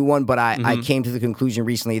 It's a new one, but I came to the conclusion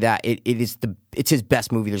recently that it's his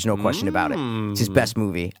best movie. There's no question about it. It's his best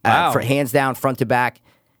movie. Wow. For hands down, front to back.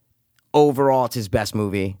 Overall, it's his best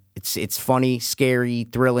movie. It's funny, scary,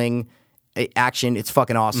 thrilling, action. It's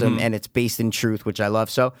fucking awesome, and it's based in truth, which I love.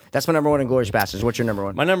 So that's my number 1, Inglourious Bastards. What's your number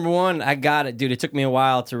 1? My number 1, I got it, dude. It took me a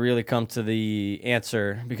while to really come to the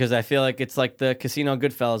answer because I feel like it's like the Casino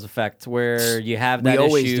Goodfellas effect where you have that We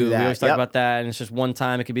always issue. do that. We always talk Yep. about that, and it's just one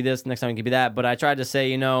time it could be this, next time it could be that. But I tried to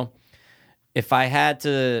say, if I had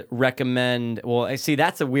to recommend, well, I see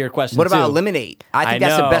that's a weird question. What about too. eliminate? I think I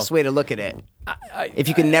that's the know. best way to look at it. If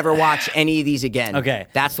you can never watch any of these again, Okay.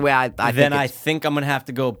 that's the way I Then think I it's- think I'm gonna have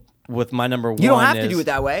to go with my number 1. You don't have to do it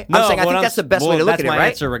that way. I'm No, saying I what think that's the best way to look that's at it, my right?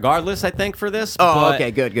 answer, regardless. I think for this. Oh, but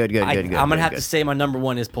okay, good. I'm gonna have good. to say my number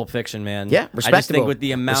 1 is Pulp Fiction, man. Yeah, I just respectable. think with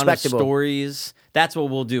the amount Respectable. of stories that's what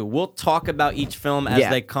we'll do. We'll talk about each film as Yeah.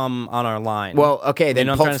 they come on our line. Well, okay, then You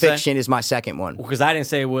know what I'm Pulp trying to say? Fiction is my second one. Because I didn't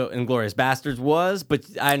say what Inglourious Bastards was, but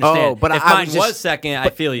I understand. Oh, but if I mine was just- was second, I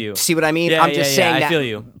feel you. See what I mean? Yeah, I'm just yeah, saying I that feel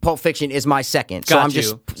you. Pulp Fiction is my second. So Got I'm you.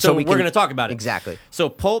 just So we we're can- going to talk about it. Exactly. So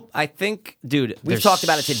Pulp, I think, dude, We've there's talked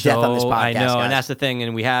about it to death on this so- I podcast, know, guys. and that's the thing,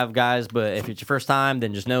 and we have guys. But if it's your first time,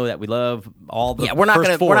 then just know that we love all the. Yeah, we're not first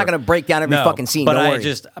gonna- four. we're not gonna break down every No, fucking scene, But don't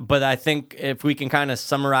worry. but I think if we can kind of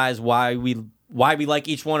summarize why we like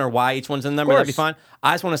each one or why each one's in the number, that'd be course. fine.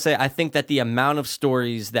 I just want to say I think that the amount of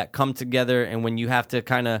stories that come together, and when you have to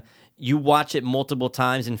kind of you watch it multiple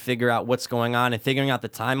times and figure out what's going on and figuring out the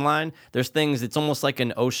timeline. There's things. It's almost like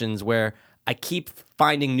in Oceans where I keep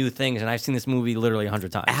finding new things, and I've seen this movie literally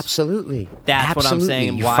 100 times. Absolutely. That's what I'm Absolutely.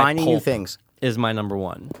 saying. You're Why finding new Pulp things. is my number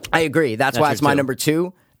one, I agree. That's why your it's my two. number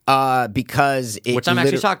two. Because it which I'm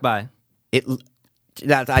actually liter- shocked by. It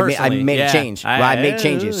that I Personally, made yeah. a change. I made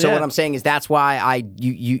changes. So yeah. what I'm saying is that's why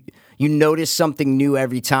you notice something new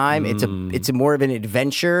every time. It's a more of an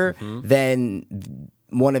adventure than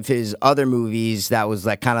one of his other movies that was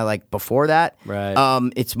like kind of like before that. Right.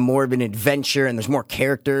 It's more of an adventure and there's more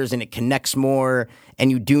characters and it connects more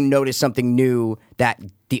and you do notice something new that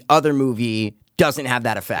the other movie doesn't have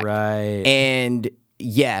that effect. Right. And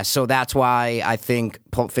yeah, so that's why I think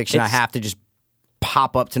Pulp Fiction I It's- have to just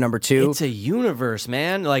pop up to number two. It's a universe,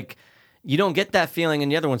 man. Like you don't get that feeling in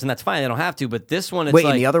the other ones, and that's fine. They don't have to. But this one, it's Wait,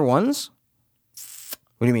 like in the other ones?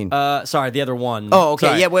 What do you mean? sorry, the other one. Oh, okay.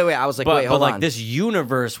 Sorry. Yeah, wait. I was like, wait, but hold like on. this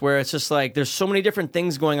universe where it's just like there's so many different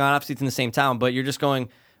things going on. Obviously, it's in the same town, but you're just going,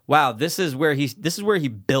 wow, this is where he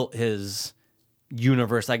built his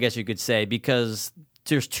universe, I guess you could say, because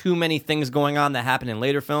there's too many things going on that happen in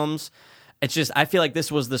later films. It's just I feel like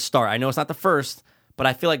this was the start. I know it's not the first, but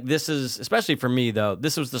I feel like this is, especially for me though,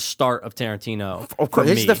 this was the start of Tarantino. Of course, for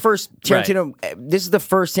this me. is the first Right. Tarantino. This is the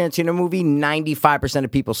first Tarantino movie 95%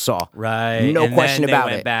 of people saw. Right. No And question then they about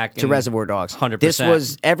went it. back To and- Reservoir Dogs. 100%. This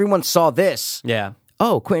was everyone saw this. Yeah.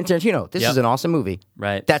 Oh, Quentin Tarantino. This Yep. is an awesome movie.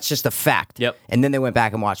 Right. That's just a fact. Yep. And then they went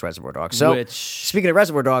back and watched Reservoir Dogs. So, Which- speaking of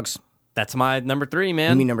Reservoir Dogs, That's my number 3,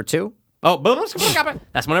 man. you mean number two? Oh,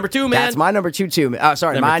 that's my number 2, man. That's my number two too.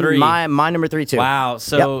 Sorry, Number three. my number three too. Wow.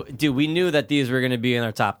 So, dude, we knew that these were going to be in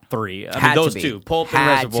our top 3. I mean, Had to those be. two, Pulp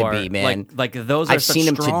Had and to Reservoir. be, man. Like those are I've such seen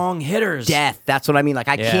them to strong hitters. Death. That's what I mean. Like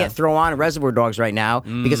I Yeah. can't throw on Reservoir Dogs right now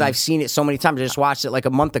because I've seen it so many times. I just watched it like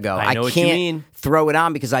a month ago. I know what you can't mean. throw it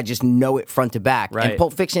on because I just know it front to back. Right. And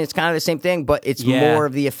Pulp Fiction, it's kind of the same thing, but it's Yeah. more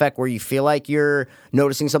of the effect where you feel like you're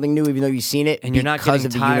noticing something new, even though you've seen it. And you're not because getting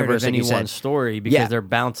of the tired universe, of like any you said. one story because Yeah. they're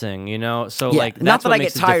bouncing, you know? So, Yeah, like, not that's that what I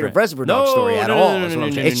makes get it tired different. of Reservoir Dogs story at all. is what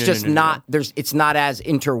I'm saying. It's just no. not. It's not as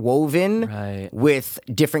interwoven Right. with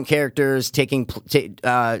different characters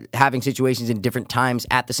having situations in different times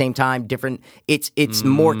at the same time. Different. It's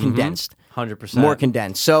more condensed. 100%. More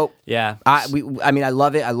condensed. So Yeah. I mean I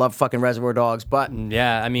love it. I love fucking Reservoir Dogs, but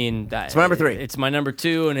Yeah, I mean, it's my number 3. It's my number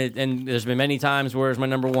 2, and there's been many times where it's my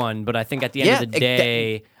number 1. But I think at the end Yeah, of the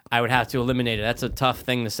day, I would have to eliminate it. That's a tough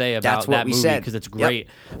thing to say about That's what that we movie said. because it's Yep. great.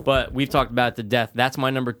 But we've talked about it to death. That's my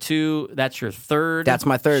number 2. That's your third. That's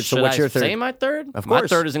my third. So Should what's I your third? Say my third. Of My course.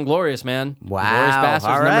 third is Inglourious, man. Wow. Inglourious Bastards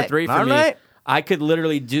All number right. 3 for All me. right. I could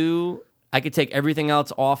literally I could take everything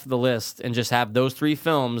else off the list and just have those 3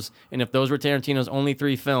 films. And if those were Tarantino's only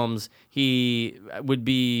 3 films, he would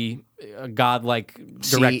be a godlike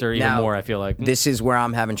director even now, more, I feel like. This is where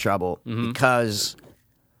I'm having trouble Mm-hmm. because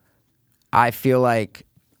I feel like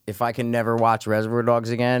if I can never watch Reservoir Dogs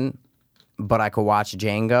again, but I could watch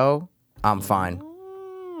Django, I'm fine.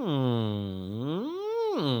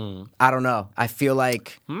 I don't know. I feel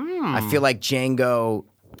like Django.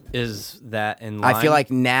 Is that in line? I feel like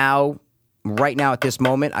right now at this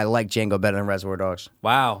moment, I like Django better than Reservoir Dogs.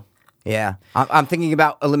 Wow. Yeah, I'm thinking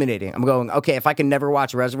about eliminating. I'm going, okay, if I can never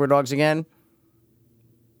watch Reservoir Dogs again,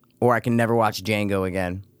 or I can never watch Django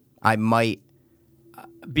again, I might.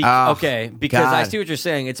 Okay, because I God. see what you're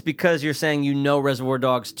saying. It's because you're saying you know Reservoir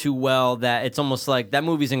Dogs too well that it's almost like that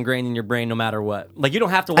movie's ingrained in your brain no matter what. Like you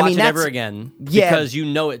don't have to watch mean, it ever that's- again yeah. because you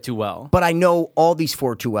know it too well. But I know all these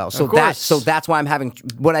 4 too well, so Of course. that's why I'm having.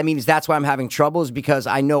 What I mean is that's why I'm having trouble is because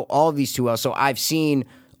I know all of these too well. So I've seen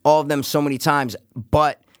all of them so many times.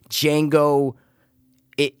 But Django,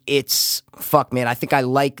 it's fuck, man. I think I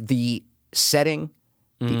like the setting,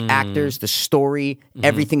 the actors, the story,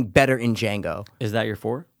 everything better in Django. Is that your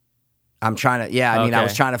 4? I'm trying to, I mean, I Okay.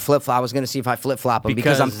 was trying to flip-flop. I was going to see if I flip-flop them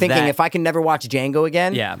because I'm Because thinking that- if I can never watch Django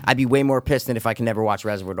again, Yeah. I'd be way more pissed than if I can never watch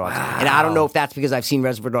Reservoir Dogs. And I don't know if that's because I've seen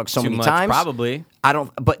Reservoir Dogs so Too many much, times. probably. I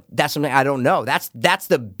don't, but that's something I don't know. That's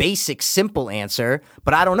the basic, simple answer,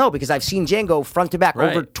 but I don't know because I've seen Django front to back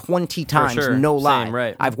Right. over 20 times, sure. no lie. Same,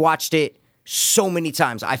 right. I've watched it so many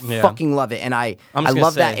times. I Yeah. fucking love it, and I I'm just gonna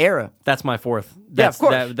love that say, era. That's my fourth. Yeah, of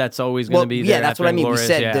course. That's always going to be there. Yeah, that's after what I mean. We Inglourious,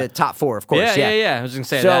 said yeah. the top 4, of course. Yeah. I was going to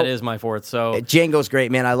say So- that is my fourth. So Django's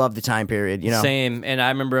great, man. I love the time period. You know, same. And I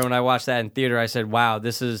remember when I watched that in theater, I said, "Wow,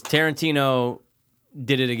 this is Tarantino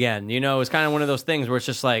did it again." You know, it's kind of one of those things where it's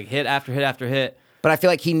just like hit after hit after hit. but I feel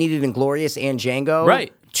like he needed Inglourious and Django,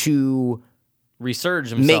 Right. to Resurge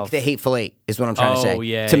himself. make the Hateful Eight. Is what I'm trying to say. Oh,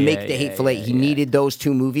 yeah, to make yeah, the yeah, Hateful Eight, he yeah. needed those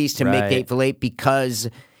 2 movies to make Right. the Hateful Eight because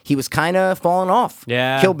he was kind of falling off.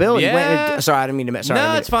 Yeah. Kill Bill. He Yeah. went. Sorry, I didn't mean to. Sorry, No, I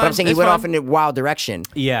didn't mean it's to- But fine. I'm saying he It's went fine. off in a wild direction.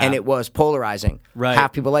 Yeah. and it was polarizing. Right.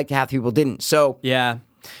 Half people liked it, half people didn't. So Yeah,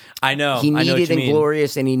 I know. he I know what needed you mean.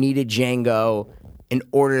 Inglourious and he needed Django in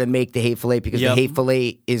order to make the Hateful Eight because Yep. the Hateful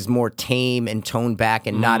Eight is more tame and toned back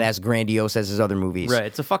and not as grandiose as his other movies. Right,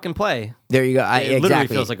 it's a fucking play. There you go. It literally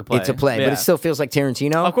exactly. feels like a play. It's a play, but Yeah. it still feels like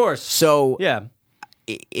Tarantino. Of course. So Yeah,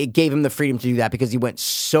 it gave him the freedom to do that because he went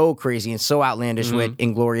so crazy and so outlandish with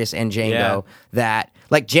Inglourious and Django Mm-hmm. Yeah. that,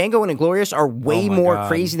 like, Django and Inglourious are way Oh my more God.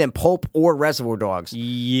 crazy than Pulp or Reservoir Dogs.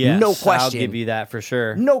 yes, No question. I'll give you that for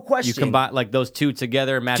sure. No question. You combine like those two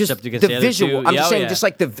together, matched Just up against the other visual. two. I'm Yeah, just oh, saying, yeah.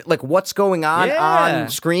 just like what's going on Yeah. on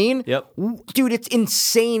screen. Yep. Dude, it's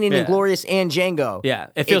insane in Yeah. Inglourious and Django. Yeah,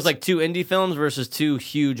 it feels It's- like 2 indie films versus 2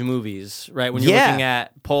 huge movies, right? When you're Yeah. looking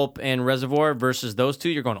at Pulp and Reservoir versus those 2,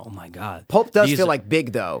 you're going, "Oh my god." Pulp does These- feel like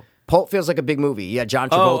big though. Pulp feels like a big movie. Yeah, John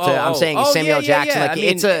Travolta. I'm saying Samuel L. Jackson. Like I mean,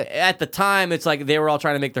 it's a. at the time, it's like they were all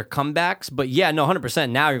trying to make their comebacks. But yeah, no,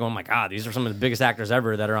 100%. Now you're going, "Oh my god, these are some of the biggest actors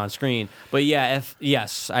ever that are on screen." But yeah,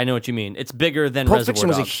 yes, I know what you mean. It's bigger than Pulp Reservoir Fiction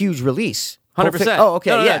was a Dogs. huge release. 100%. Oh,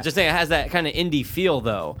 okay, No, yeah. just saying, it has that kind of indie feel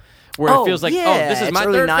though, where Oh, it feels like, yeah, oh, this is it's my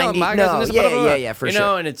early third 90s. film. No, yeah, for you sure.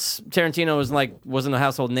 know, and it's Tarantino wasn't a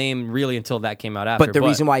household name really until that came out after. But the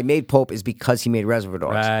reason why he made Pulp is because he made Reservoir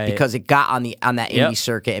Dogs. Right. Because it got on that Yep. indie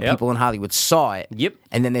circuit and Yep. people in Hollywood saw it. Yep.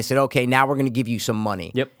 And then they said, okay, now we're going to give you some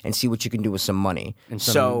money. Yep. And see what you can do with some money. And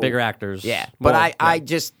some so bigger actors. Yeah. But Well, I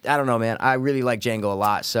yeah. don't know, man. I really like Django a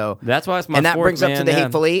lot. So That's why it's my And that fourth, brings up to man, the yeah.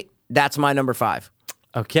 Hateful Eight. That's my number 5.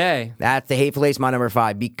 Okay. That's the Hateful Eight's my number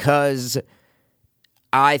 5 because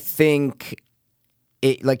I think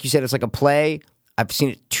it, like you said, it's like a play. I've seen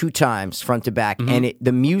it 2 times, front to back, and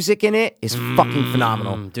the music in it is fucking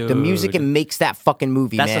phenomenal. The music dude. it makes that fucking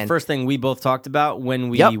movie, That's man. the first thing we both talked about when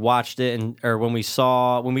we Yep. watched it, or when we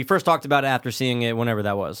first talked about it after seeing it, whenever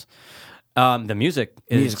that was. The music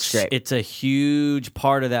is Music's great. It's a huge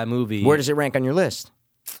part of that movie. Where does it rank on your list?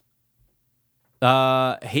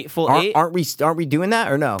 Hateful Eight? Aren't we doing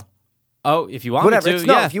that or no? Oh, if you want Whatever. me to, It's,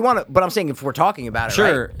 no, yeah. if you want to. But I'm saying if we're talking about it,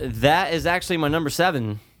 Sure. right? That is actually my number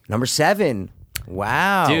 7. Number 7.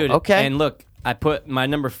 Wow, Dude. Okay. And look, I put my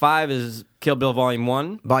number 5 is Kill Bill Volume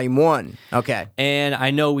 1. Volume 1. Okay. And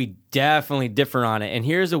I know we definitely differ on it. And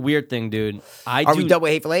here's a weird thing, dude. Are we double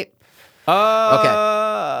Hateful Eight? Okay.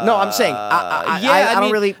 No, I'm saying I don't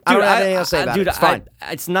mean, really. I don't have anything else to say about dude, it. It's fine.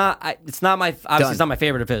 It's not my. Obviously, Done. it's not my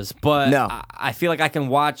favorite of his. But No. I feel like I can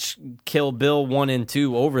watch Kill Bill 1 and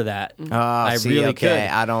 2 over that. I see, really okay.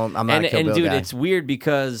 could. I'm not a Kill Bill dude, guy. it's weird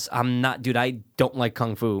because I'm not. Dude, I don't like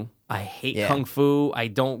kung fu. I hate Yeah. kung fu. I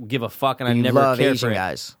don't give a fuck, and I You never love cared Asian for it.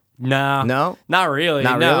 guys. No, No? not really.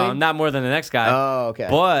 Not no, really? not more than the next guy. Oh, okay.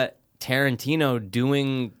 But Tarantino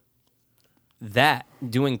doing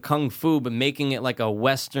kung fu, but making it like a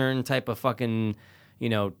Western type of fucking,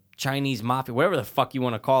 Chinese mafia, whatever the fuck you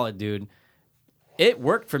want to call it, dude. It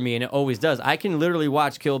worked for me, and it always does. I can literally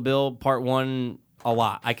watch Kill Bill Part 1 a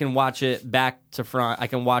lot. I can watch it back to front. I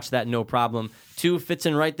can watch that no problem. 2 fits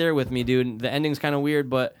in right there with me, dude. The ending's kind of weird,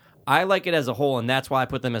 but I like it as a whole, and that's why I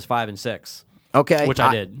put them as 5 and 6. Okay, Which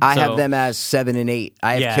I did. I So- have them as 7 and 8.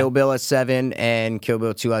 I have Yeah. Kill Bill as 7 and Kill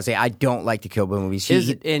Bill 2 as 8. I don't like the Kill Bill movies.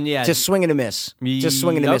 Just swing and a miss. Just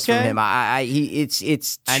swing and a miss from Okay. him.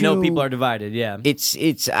 It's. I know too- people are divided, yeah.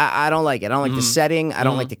 I don't like it. I don't like the setting. I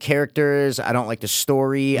don't like the characters. I don't like the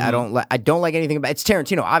story. I don't like anything about. It's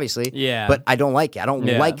Tarantino, obviously. Yeah. But I don't like it. I don't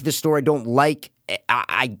Yeah. like the story. I don't like.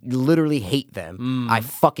 I literally hate them. I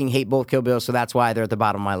fucking hate both Kill Bills, so that's why they're at the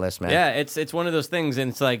bottom of my list, man. Yeah, it's one of those things,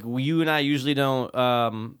 and it's like you and I usually don't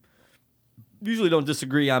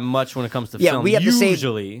disagree on much when it comes to Yeah, film. we have the same-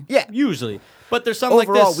 usually, Yeah. usually. But there's some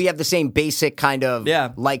Overall, like this. we have the same basic kind of Yeah.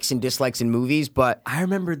 likes and dislikes in movies, but I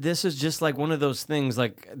remember this is just like one of those things.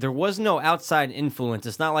 Like there was no outside influence.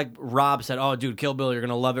 It's not like Rob said, "Oh, dude, Kill Bill, you're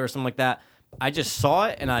gonna love it" or something like that. I just saw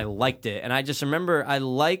it and I liked it, and I just remember I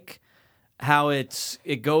like how it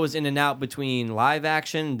goes in and out between live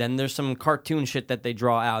action. Then there's some cartoon shit that they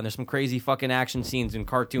draw out, and there's some crazy fucking action scenes in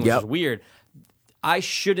cartoons. Yep. It's weird. I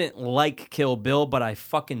shouldn't like Kill Bill, but I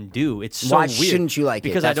fucking do. It's so Why weird. shouldn't you like it?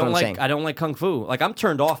 Because That's I don't what I'm like saying. I don't like kung fu. Like I'm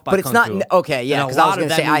turned off by But it's kung not fu. okay. Yeah, And because a I was lot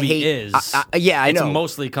going of to that say I movie hate. is. Yeah, I it's know.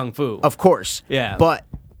 mostly kung fu. Of course. Yeah. But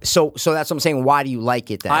so that's what I'm saying. Why do you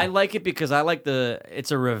like it then? I like it because I like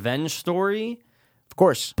it's a revenge story. of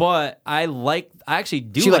course. But I actually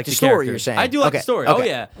do So you like like the the story, characters. you're saying? I do like Okay, the story. okay. Oh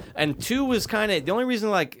yeah. And 2 was kind of the only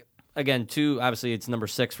reason. Like again, 2 obviously it's number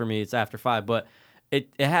 6 for me. It's after 5, but it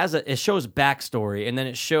shows backstory, and then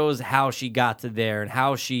it shows how she got to there and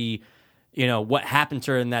how she. What happened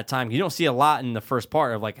to her in that time. You don't see a lot in the first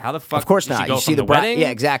part of like how the fuck Of course did she not. go You from see the wedding yeah,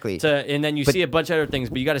 exactly. and then you see a bunch of other things,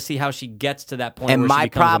 but you got to see how she gets to that point. And where my she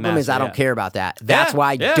becomes a problem is I master, don't care about that. That's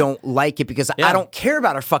why I yeah. don't like it because I Yeah. don't care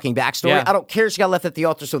about her fucking backstory. Yeah. I don't care she got left at the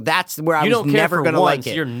altar. So that's where I You was don't care never for going to one, like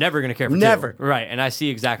so it. you're never going to care for Never. 2. Right, and I see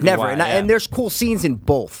exactly Never. why. And, yeah. and there's cool scenes in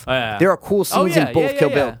both. Yeah. There are cool scenes yeah, in both yeah, Kill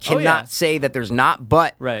yeah, Bill. yeah. Cannot yeah. say that there's not,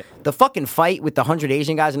 but Right. the fucking fight with the 100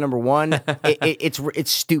 Asian guys in number 1,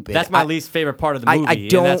 it's stupid. That's my least favorite part of the movie. I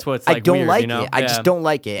don't. And that's what's like I don't weird, like you know? it. I just don't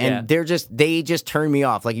like it, and Yeah. they just turn me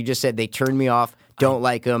off. Like you just said, they turned me off. Don't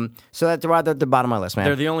like them. So that's right at the bottom of my list, man.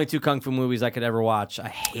 They're the only 2 kung fu movies I could ever watch. I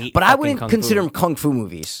hate. But I fucking wouldn't kung consider fu. them kung fu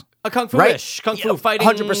movies. A kung fu Right? ish, kung Yeah, fu fighting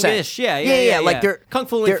 100%. ish. Yeah. Like they're kung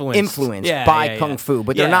fu they're influenced. Yeah, by yeah, kung yeah. fu,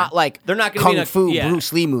 but they're Yeah. not like they're not gonna kung be in a, fu yeah.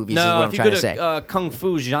 Bruce Lee movies. No, is what I'm if you trying go to say. kung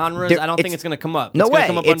fu genres, They're- I don't think it's- it's going to come up. No it's way. Gonna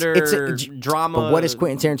come up It's under a drama. But what is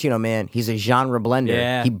Quentin Tarantino, man? He's a genre blender.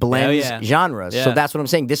 Yeah. He blends Hell yeah. genres. So Yeah. that's what I'm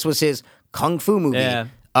saying. This was his kung fu movie. Yeah.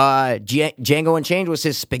 Django Unchained was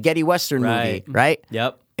his spaghetti western movie, right?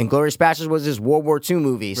 Yep. Inglourious Basterds was his World War II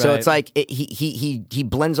movie. So Right. it's like he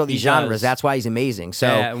blends all these He genres. does. That's why he's amazing. So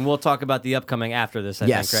Yeah, and we'll talk about the upcoming after this, I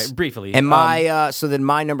yes, think, right? Briefly. And my so then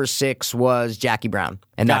my number 6 was Jackie Brown,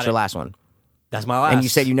 and Got that's your it. last one. That's my last. And you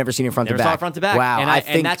said you've never seen it front Never to back. saw it front to back. Wow, and I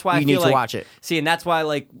think and that's why you I need feel to like, watch it. See, and that's why,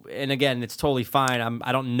 like, and again, it's totally fine.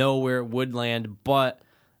 I don't know where it would land, but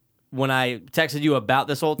when I texted you about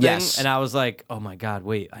this whole thing, Yes. and I was like, "Oh my god,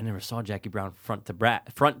 wait! I never saw Jackie Brown front to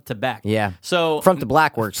back." Yeah. So Front to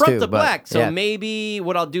black works front too, to but, black. So yeah. maybe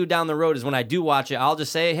what I'll do down the road is when I do watch it, I'll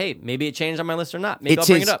just say, "Hey, maybe it changed on my list or not. Maybe I'll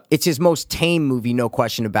bring it up." It's his most tame movie, no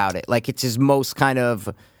question about it. Like it's his most kind of.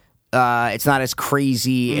 It's not as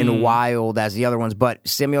crazy and wild as the other ones, but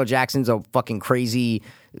Samuel Jackson's a fucking crazy,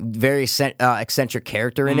 very eccentric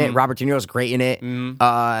character in it. Robert De Niro's great in it,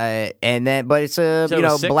 and then but it's a So it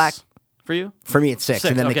was 6 black. for you. For me, it's 6,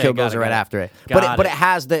 and then Okay, the Kill got Bills it, are right got it. after it. Got But it. it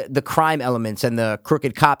has the crime elements and the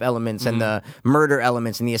crooked cop elements and the murder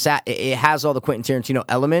elements and it has all the Quentin Tarantino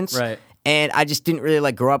elements. Right. And I just didn't really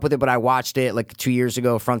like grow up with it, but I watched it like 2 years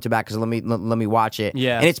ago, front to back. Because let me watch it.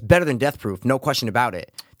 Yeah. And it's better than Death Proof, no question about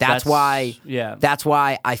it. That's why. yeah. That's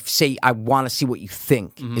why I say I want to see what you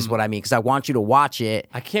think is what I mean because I want you to watch it.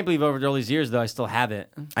 I can't believe over all these years though I still haven't.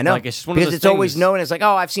 I know like, it's just one because of those it's always things- known as like,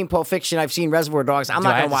 oh, I've seen Pulp Fiction, I've seen Reservoir Dogs. I'm Do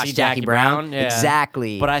not I going have to to watch see Jackie Brown. Yeah.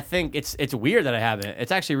 Exactly. But I think it's weird that I haven't.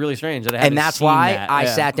 It's actually really strange that I haven't. And that's seen why that. I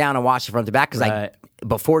Yeah. sat down and watched it front to back because Right.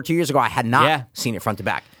 before 2 years ago I had not Yeah. seen it front to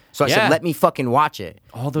back. So I Yeah. said, let me fucking watch it.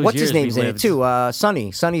 All those What's his years name's we in it lived. too?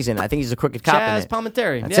 Sonny. Sonny's in it. I think he's a crooked cop in Chaz it.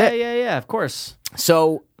 Palminteri. That's yeah, it. yeah, of course.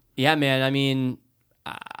 So Yeah, man. I mean,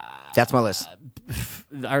 that's my list.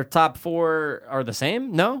 our top 4 are the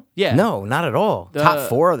same. No, yeah, No, not at all. Top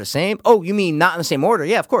 4 are the same. Oh, you mean not in the same order?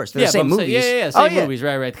 Yeah, of course. They're Yeah, the same but I'm saying- movies. yeah, Oh, same movies,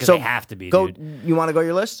 right, because So they have to be. Go. Dude. You want to go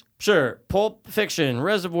your list? Sure. Pulp Fiction,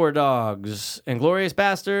 Reservoir Dogs, Inglourious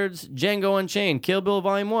Bastards, Django Unchained, Kill Bill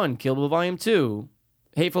Volume 1, Kill Bill Volume 2,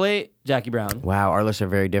 Hateful Eight, Jackie Brown. Wow, our lists are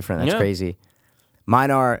very different. That's Yeah. crazy.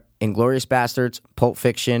 Mine are Inglourious Bastards, Pulp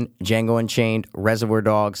Fiction, Django Unchained, Reservoir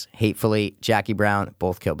Dogs, Hateful Eight, Jackie Brown,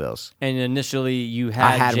 both Kill Bills. And initially, you had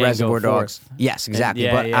I had Django Reservoir Dogs. fourth. Yes, exactly.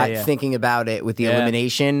 yeah, but yeah. thinking about it with the Yeah.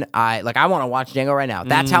 elimination, I want to watch Django right now.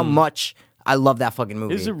 That's how much I love that fucking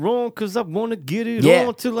movie. Is it wrong? Because I want to get it Yeah.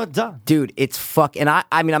 on till I die. Dude, it's fuck. And I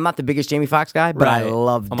mean, I'm not the biggest Jamie Foxx guy, but I Right.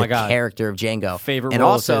 love Oh the my God. character of Django. Favorite and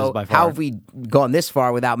role of also, his by far. how have we gone this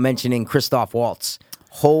far without mentioning Christoph Waltz?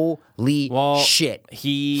 Holy Well, shit!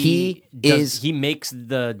 He makes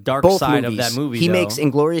the dark both side movies. of that movie. He though. makes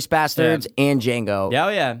Inglourious Bastards and Django. Yeah, oh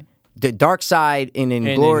yeah. The dark side in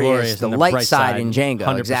Inglourious, Inglourious the and the light bright side side, in Django.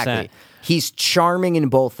 100%. Exactly. He's charming in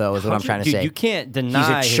both, though, is what I'm trying to Dude, say. you can't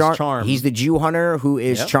deny his charm. He's the Jew hunter who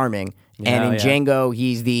is Yep. charming. And Yeah, in yeah. Django,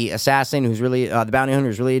 he's the assassin who's really, the bounty hunter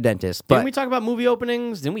who's really a dentist. Didn't But we talk about movie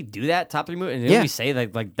openings? Didn't we do that top 3 movies? And didn't Yeah. we say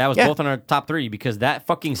like that was Yeah. both on our top 3 because that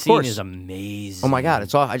fucking scene course. is amazing. oh my God,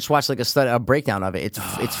 it's all. I just watched like a breakdown of it.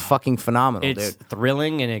 It's fucking phenomenal, It's dude.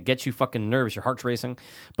 thrilling and it gets you fucking nervous. Your heart's racing.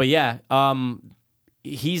 But yeah,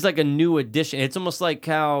 he's like a new addition. It's almost like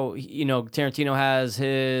how Tarantino has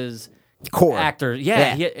his core actor.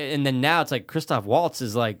 Yeah. And then now it's like Christoph Waltz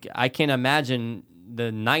is like, I can't imagine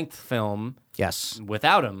the 9th film Yes.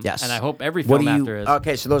 without him. Yes. And I hope every What film do you? after is.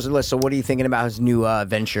 Okay, so those are the lists. So what are you thinking about his new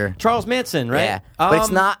venture? Charles Manson, right? Yeah, but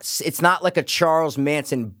it's not. It's not like a Charles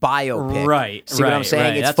Manson biopic. Right, See what I'm right, saying?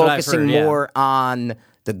 right. It's That's what I've focusing heard, yeah. more on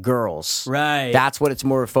the girls. Right. That's what it's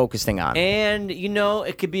more focusing on. And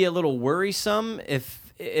it could be a little worrisome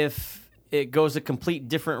if it goes a complete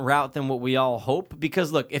different route than what we all hope.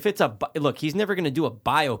 Because look, if it's he's never going to do a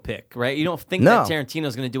biopic, right? You don't think that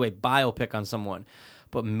Tarantino's going to do a biopic on someone,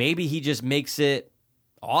 but maybe he just makes it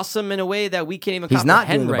awesome in a way that we can't even. He's not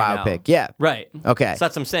comprehend doing the right biopic. now. Yeah. Right. Okay. So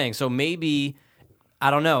that's what I'm saying. So maybe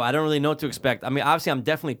I don't know. I don't really know what to expect. I mean, obviously, I'm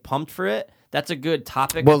definitely pumped for it. That's a good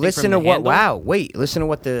topic. Well, I think, listen from to the what. handle. Wow. Wait. Listen to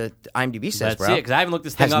what the IMDb says, Let's bro. see it, because I haven't looked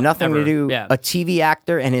this thing Has up nothing ever. to do. Yeah. A TV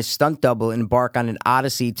actor and his stunt double embark on an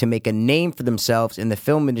odyssey to make a name for themselves in the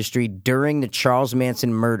film industry during the Charles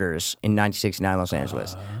Manson murders in 1969 Los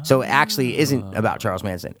Angeles. So it actually isn't about Charles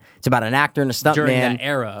Manson. It's about an actor and a stuntman During that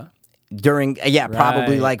era.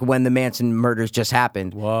 Probably Right. like when the Manson murders just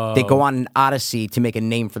happened. Whoa. They go on an odyssey to make a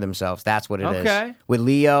name for themselves. That's what it is. Okay. With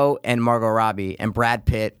Leo and Margot Robbie and Brad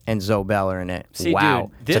Pitt and Zoe Bell are in it. See,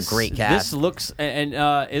 wow. dude, It's a great cast. This looks and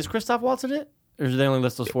is Christoph Waltz in it, or is they only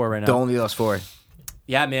list those 4 right now? The only those 4.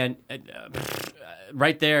 Yeah, man,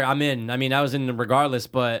 right there, I'm in. I mean, I was in regardless,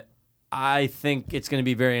 but I think it's going to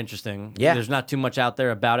be very interesting. Yeah. There's not too much out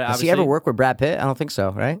there about it. Does obviously. he ever work with Brad Pitt? I don't think so,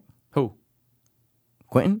 right? Who?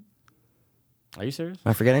 Quentin? Are you serious?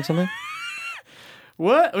 Am I forgetting something?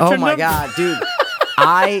 What? What's Oh your my number? God, dude.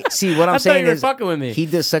 I see what I'm I thought saying you were is fucking with me. he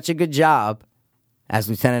does such a good job as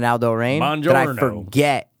Lieutenant Aldo Rain that I Buongiorno.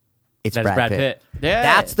 forget it's That's Brad Pitt. Yeah.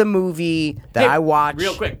 That's the movie that Hey, I watched.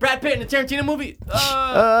 real quick. Brad Pitt in a Tarantino movie.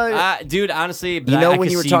 Dude, honestly, You know I when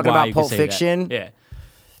can you were see talking why about you could Pulp say that. Fiction? Yeah.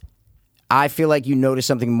 I feel like you notice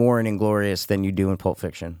something more in Inglourious than you do in Pulp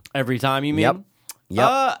Fiction. Every time you mean? Yep.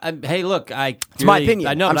 Hey, look, It's my opinion.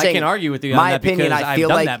 I know, I'm but saying, I can't argue with you my on that opinion, because I I've feel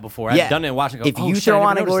done like, that before. yeah, I've done it and watched it and go, if oh, you shit, throw I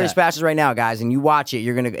on never noticed Inglourious that. Basterds right now, guys, and you watch it,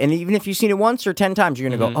 you're gonna, and even if you've seen it once or 10 times, you're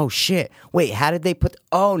gonna Mm-hmm. go, oh shit, wait, how did they put?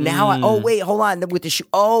 Oh, now, oh wait, hold on, with the shoe.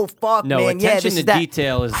 Oh fuck, No, man, yeah, attention this to is that.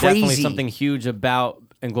 detail is Crazy. definitely something huge about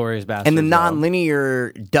Inglourious Basterds. And the though.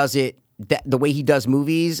 non-linear does it. The way he does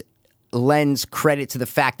movies lends credit to the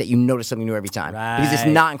fact that you notice something new every time because it's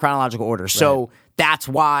Right. not in chronological order. So that's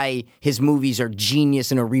why his movies are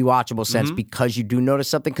genius in a rewatchable sense because you do notice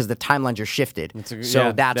something because the timelines are shifted.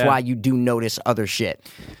 That's why you do notice other shit.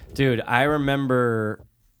 Dude, I remember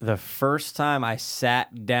the first time I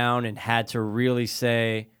sat down and had to really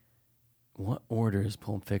say, what order is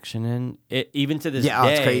Pulp Fiction in? Even to this Yeah,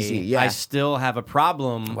 day, it's crazy. Yeah. I still have a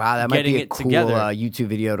problem Wow, that might getting be a it cool together. YouTube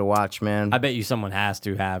video to watch, man. I bet you someone has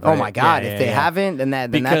to have. Oh right? my god, Yeah, if yeah, they yeah. haven't, then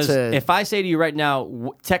Because that's a. if I say to you right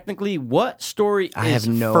now, technically, what story I is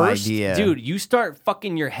have no first? idea. Dude, you start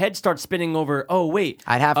fucking, your head starts spinning over, oh, wait.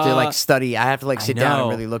 I'd have to study. I have to sit down and know.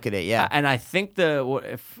 really look at it. Yeah, And I think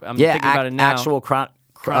if I'm yeah. thinking about it now. Actual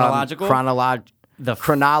Chronological?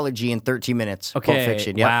 chronology in 13 minutes. Okay, Pulp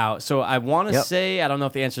Fiction. Yep. wow. So I want to Yep. say, I don't know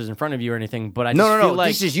if the answer is in front of you or anything, but I just No, feel like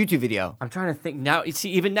this is YouTube video. I'm trying to think now.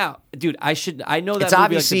 See, even now, dude, I know that It's movie like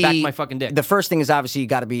obviously the back of my fucking dick. The first thing is obviously you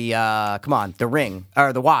got to be come on, The Ring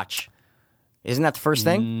or The Watch. Isn't that the first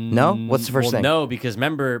thing? No, what's the first thing? No, because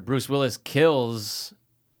remember, Bruce Willis kills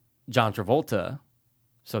John Travolta,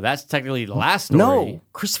 so that's technically the last story. No,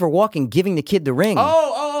 Christopher Walken giving the kid the ring.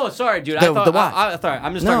 Oh, sorry, dude. The I thought, Watch. sorry,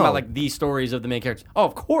 I'm just talking No. about like these stories of the main characters. Oh,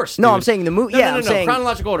 of course. No, dude. I'm saying the movie. No, Yeah, no, I'm saying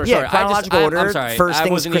chronological order. Yeah, Sorry, chronological order. I'm sorry. First I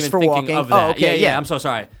thing's wasn't Christopher even thinking Walken. of that. Oh, okay, yeah. I'm so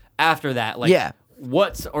sorry. After that, like, Yeah.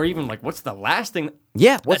 what's the last thing?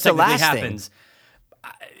 Yeah, what's that the last technically thing? happens?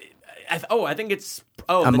 I think it's the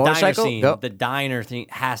diner motorcycle? scene. Go. The diner thing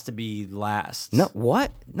has to be last. No,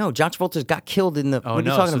 what? No, John Travolta got killed in the. Oh, what are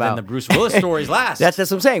no, you talking so about? then the Bruce Willis story's last. That's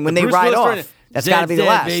what I'm saying. When they Bruce ride Willis off, story- that's got to Zed's be the dead,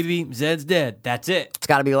 last. baby. Zed's dead. That's it. It's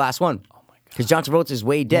got to be the last one. Oh my god! Because John Travolta is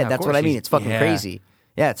way dead. Yeah, of That's what course I mean. he's- It's fucking yeah. crazy.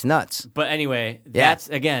 Yeah, it's nuts. But anyway, Yeah.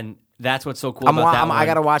 that's what's so cool about that one. I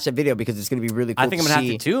gotta watch that video because it's gonna be really cool. I think I'm gonna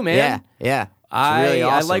have to too, man. Yeah, yeah. It's really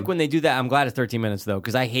I awesome. like when they do that. I'm glad it's 13 minutes though,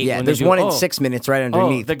 because I hate Yeah, when there's they do, one in 6 minutes right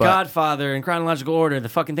underneath. The but- Godfather in chronological order. The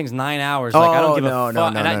fucking thing's 9 hours. Like I don't give no, a no,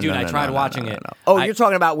 fuck. no, And I, no, dude, no, I no, tried no, watching no, it. no. Oh, I- you're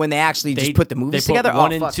talking about when they actually just put the movies they put together?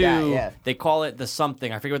 One Oh, and fuck two. that, yeah. They call it the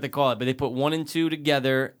something. I forget what they call it, but they put 1 and 2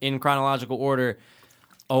 together in chronological order.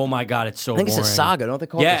 Oh my god, it's so. I think boring. it's a saga. Don't they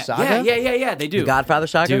call it Yeah, a saga? yeah. They do. The Godfather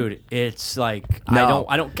saga? Dude, it's like No.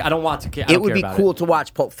 I don't want to. It would be cool to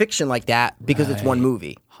watch Pulp Fiction like that because it's one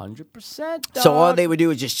movie. 100%. So all they would do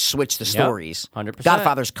is just switch the stories. 100%.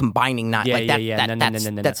 Godfather's combining not Yeah, like that. yeah.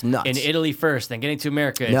 That's nuts. In Italy first, then getting to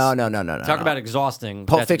America. No. Talk about exhausting.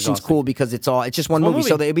 Pulp That's Fiction's exhausting. cool because it's just one movie,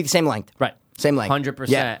 so it'd be the same length. Right. Same length. 100%.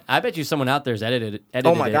 Yeah. I bet you someone out there's edited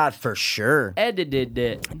Oh my it. god, for sure. Edited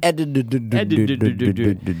it.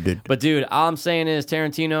 Edited. But dude, all I'm saying is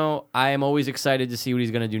Tarantino, I am always excited to see what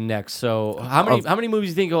he's going to do next. So how many movies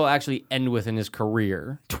do you think he'll actually end with in his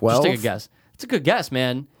career? 12? Just take a guess. It's a good guess,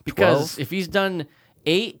 man. Because 12? if he's done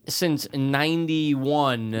 8 since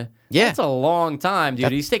 91, Yeah. that's a long time,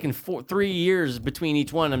 dude. He's taken 3 years between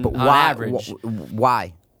each one on Why? average.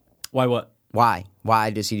 Why? Why what? Why? Why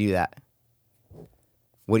does he do that?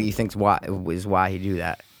 What do you think's why he do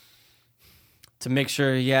that? To make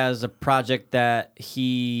sure he has a project that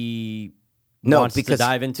he No, wants because to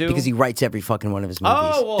dive into? because he writes every fucking one of his movies.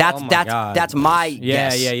 Oh, well, that's oh my that's God. that's my Yeah,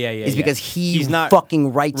 guess. yeah. Is because he's not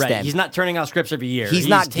fucking writes right. them. He's not turning out scripts every year. He's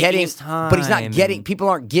not taking getting, his time. but he's not getting. People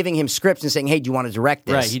aren't giving him scripts and saying, "Hey, do you want to direct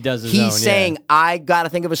this?" Right, he does his He's own, yeah. saying, "I got to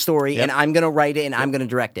think of a story, Yep. and I'm going to write it, and I'm going to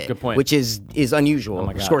direct it." Good point. Which is unusual. Oh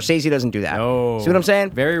my God. Scorsese doesn't do that. No. See what I'm saying?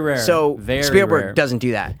 Very rare. So Very Spielberg rare. doesn't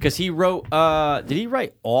do that. Because he wrote. Did he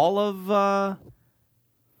write all of?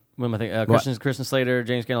 What am I thinking? Christian Slater,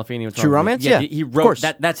 James Gandolfini. what's True wrong with Romance? me? Yeah, he of wrote course.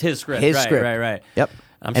 that. That's his script. His right, script. Right. Yep.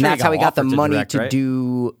 I'm And sure that's how he got the offered money direct, to right?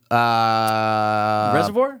 do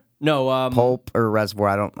Reservoir. No, Pulp or Reservoir.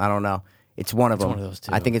 I don't know. It's one of them. one of those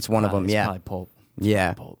two. I think it's one of them. It's Yeah. probably Pulp.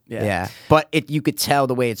 Yeah. Pulp. Yeah. But you could tell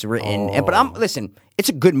the way it's written. But listen, it's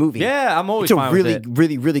a good movie. Yeah, I'm always It's a fine really, with it.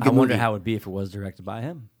 really, really good I wonder movie. how it would be if it was directed by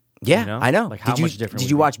him. Yeah, You know? I know. Like how much different? Did would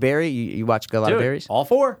you it be? watch Barry? You watch a lot Dude, of Barry's? all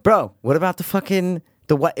 4? Bro, what about the fucking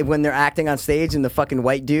when they're acting on stage and the fucking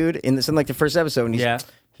white dude in like the first episode and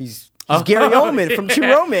he's Gary Oldman from True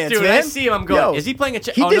Romance, dude, man. I see him. I'm going. Yo, Is he playing a?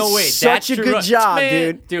 He oh did no, wait. such that's a True good Ro- job, Man,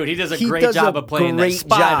 dude. Dude, he does a He great does job a of playing great that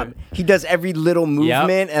spot. job. He does every little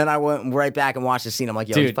movement, and I went right back and watched the scene. I'm like,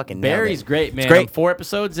 yo, he's Dude, fucking nailed Barry's it. great, man. It's great. I'm 4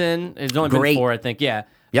 episodes in. It's only been Great. 4, I think. Yeah.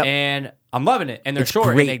 Yep. And I'm loving it. And they're It's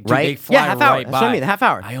short. great, and they, right? They fly Yeah, half hour. right That's by. what I mean, half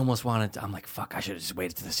hour. I almost wanted to. I'm like, fuck. I should have just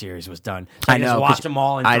waited till the series was done. So I know. Just 'cause- watch them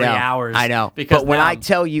all in 3 hours. I know. Because But when now I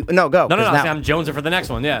tell you, no, go. no, 'cause now- I'm jonesing for the next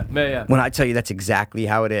one. Yeah. when I tell you that's exactly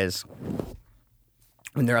how it is.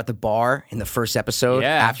 When they're at the bar in the first episode, Yeah,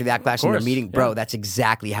 after the of backlash and they're course, meeting, bro, yeah. that's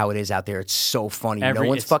exactly how it is out there. It's so funny. No Every-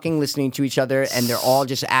 one's it's- fucking listening to each other, and they're all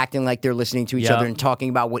just acting like they're listening to each Yep. other and talking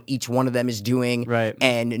about what each one of them is doing. Right.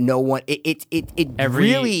 And no one, it Every-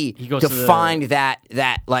 really he goes to the- defined that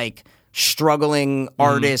like struggling Mm-hmm.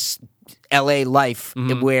 artist LA life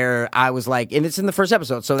where I was like, and it's in the first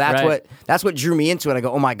episode, so that's Right. what drew me into it. I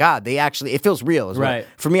go, oh my god, it feels real. as well. Right.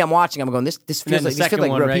 For me, I'm watching. I'm going, this And feels then the like these feel second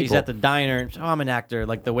like one, real right? people. He's at the diner. Oh, I'm an actor,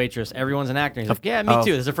 like the waitress. Everyone's an actor. He's like, yeah, me Oh.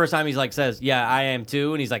 too. This is the first time he's like says, yeah, I am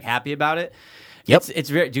too, and he's like happy about it. Yep. It's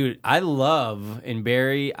very, dude. I love in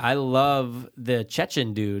Barry. I love the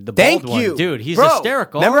Chechen dude, the Thank bald you, one, dude. He's Bro,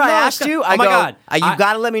 hysterical. remember Oh, I no, asked you? Oh I my go, god, you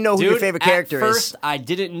gotta let me know who your Dude, favorite character at is. first, I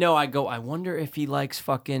didn't know. I go, I wonder if he likes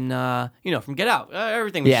fucking, from Get Out,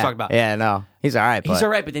 everything we just Yeah, talked about. yeah, no, he's all right. He's But, all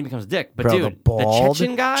right, but then he becomes a dick. But bro, dude, the bald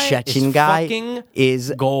Chechen guy is fucking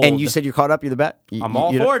is gold. And you said you're caught up. You're the bet. I'm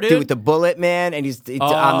all for it, dude. Dude, with the bullet man, and he's on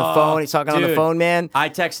the phone. He's talking on the dude, phone, man. I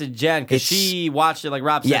texted Jen because It's- she watched it like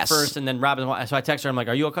Rob said Yes. first, and then Rob. So I texted her. I'm like,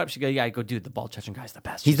 "Are you okay?" She goes, "Yeah." I go, "Dude, the bald Chechen guy's the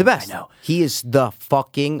best." He's She's the like, best. I know. He is the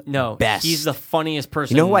fucking No, best. he's the funniest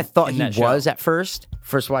person. You know who I thought in he that show. was at first?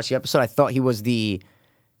 First watch the episode, I thought he was the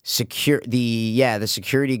security guy.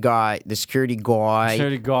 Security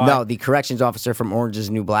guy. No, the corrections officer from Orange Is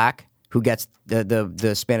the New Black, who gets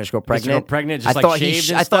the Spanish girl pregnant. pregnant, just, I like, thought shaved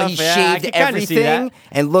and I thought he stuff? Yeah, I shaved could kinda see everything that.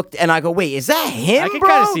 and looked, and I go, wait, is that him, I could bro?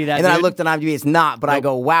 kinda see that, and then I dude. looked on IMDb, it's not. But I Nope.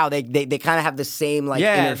 go, wow, they kind of have the same like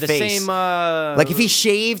Yeah, inner the face. same. Like if he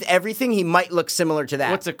shaved everything, he might look similar to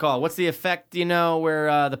that. What's it called? What's the effect?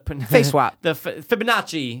 Where the Face swap. the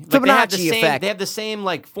Fibonacci. Like, they have the Fibonacci same, effect. They have the same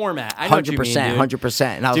like format. I know what you mean, 100%, dude. 100%.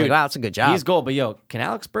 And I was Dude, like, wow, that's a good job. He's gold, but can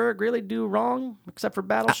Alex Berg really do wrong except for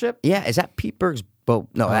Battleship? Yeah, is that Pete Berg's boat?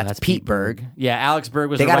 No, that's Pete Berg. Yeah, Alex Berg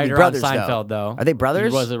was They a gotta be writer brothers, on Seinfeld, though. Are they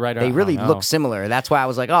brothers? He was a writer. They really I don't know. look similar. That's why I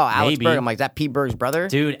was like, oh, Alex Maybe. Berg. I'm like, is that Pete Berg's brother?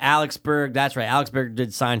 Dude, Alex Berg. That's right. Alex Berg did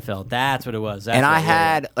Seinfeld. That's what it was. That's and I right, yeah,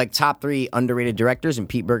 had like top 3 underrated directors, and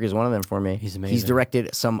Pete Berg is one of them for me. He's amazing. He's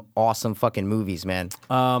directed some awesome fucking movies, man.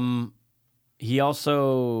 He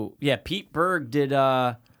also, Pete Berg did.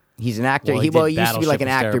 He's an actor. Well, he did used to be like Battleship, an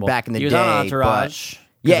was actor terrible. back in the He was day. on but- Entourage.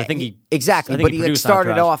 'Cause Yeah, I think he exactly. I think But he he like, produced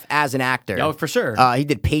started Entourage. off as an actor. Oh, for sure. He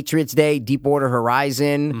did Patriots Day, Deepwater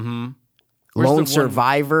Horizon. Where's the Lone one-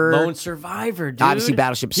 Survivor. Lone Survivor, dude. Obviously,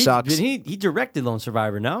 Battleship sucks. He directed Lone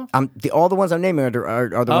Survivor, no? All the ones I'm naming are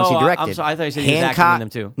the ones he directed. I'm sorry, I thought you said he was acting in them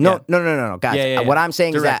too. No, Yeah. no, guys. Yeah. What I'm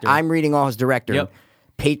saying is Director. that I'm reading all his director. Yep.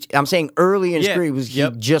 I'm saying early in his Yeah. career, he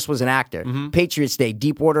just was an actor. Patriots Day,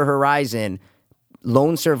 Deepwater Horizon,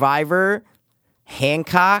 Lone Survivor,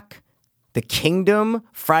 Hancock, The Kingdom,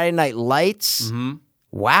 Friday Night Lights.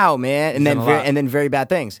 Wow, man, and done a lot. then Very Bad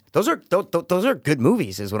Things. Those are good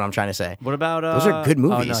movies, is what I'm trying to say. What about those are good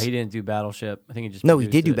movies? Oh no, he didn't do Battleship. I think he just No, he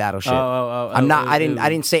produced did do it. Battleship. Oh, I'm not. I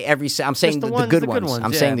didn't say every. I'm saying Just the ones- good the good ones. ones.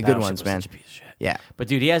 I'm Yeah, saying the good Battleship ones, was man. such a piece of shit. Yeah. But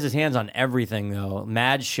dude, he has his hands on everything though.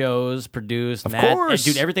 Mad shows produced. Of Mad, course.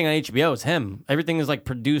 dude. Everything on HBO is him. Everything is like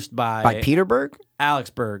produced by Peter Berg. Alex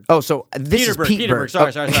Berg. Oh, so this Peter is Berg. Pete Peter Berg. Berg.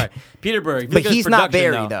 Sorry, Oh. sorry. Peter Berg. But Because he's not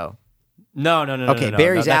production, Barry though. No. Okay, No,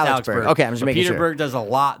 Barry's that's Alex Berg. Okay, I'm just But making Peter sure. Berg does a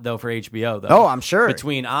lot though for HBO though. Oh, I'm sure.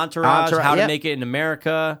 Between Entourage, How to Make It in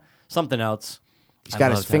America, something else. He's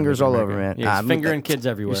got his fingers all over, man. Yeah, he's fingering kids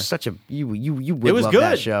everywhere. You're such a you would It was love good,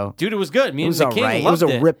 that show. dude. It was good. Me It and was the all King right. It loved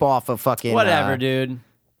was a rip off of fucking Whatever, dude.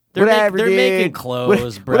 They're Whatever, dude. making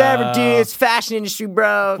clothes, bro. Whatever, dude. It's fashion industry,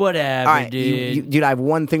 bro. Whatever, all right, dude. Dude, I have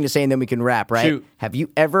one thing to say, and then we can wrap. Right? Shoot. Have you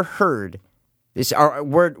ever heard this?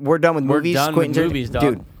 We're done with movies. done with Quentin Tarantino? movies, dog.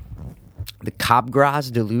 Dude. The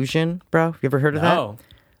Capgras Delusion, bro. You ever heard of that? No.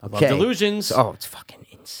 I love delusions. Oh, it's fucking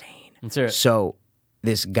insane. Let's hear it. So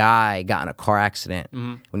this guy got in a car accident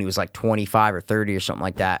when he was like 25 or 30 or something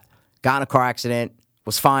like that. Got in a car accident,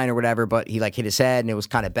 was fine or whatever, but he like hit his head and it was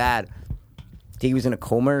kind of bad. He was in a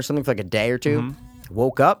coma or something for like a day or two.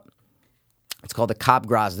 Woke up. It's called the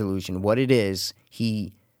Capgras Delusion. What it is,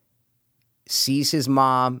 he sees his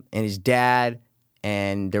mom and his dad,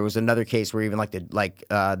 and there was another case where even like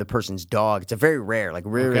the person's dog. It's a very rare, like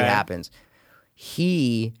rarely Okay. happens.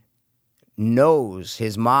 He knows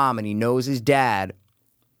his mom and he knows his dad,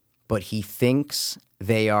 but he thinks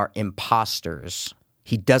they are imposters.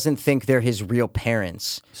 He doesn't think they're his real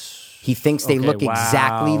parents. He thinks they Okay, look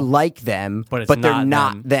exactly wow. like them, But it's they're not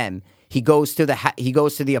not them. He goes to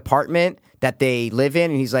the apartment that they live in,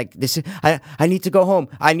 and he's like, I need to go home.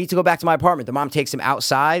 I need to go back to my apartment. The mom takes him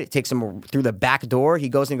outside, takes him through the back door. He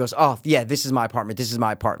goes and goes, oh, yeah, this is my apartment. This is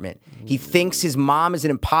my apartment. He thinks his mom is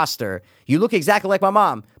an imposter. You look exactly like my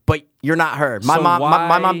mom, but you're not her. My So my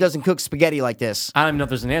mom why- doesn't cook spaghetti like this. I don't even know if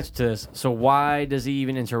there's an answer to this. So why does he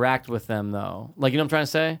even interact with them though? Like, you know what I'm trying to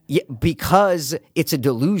say? Yeah, because it's a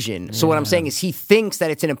delusion. So what I'm saying is he thinks that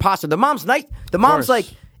it's an imposter. The mom's nice. The mom's course. like,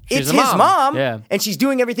 She's it's a his mom. mom, Yeah. and she's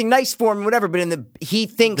doing everything nice for him, whatever. But he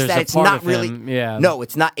thinks There's that a it's part not of really. him, yeah. No,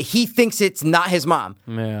 it's not. He thinks it's not his mom.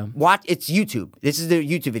 Yeah. Watch. It's YouTube. This is the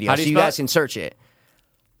YouTube video, How do so you you spell guys it? can search it.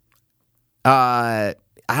 I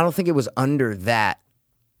don't think it was under that.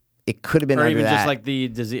 It could have been Or under even that. just like the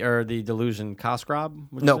delusion Coscrob?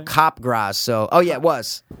 no, Capgras. So, oh yeah, it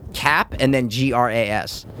was Cap and then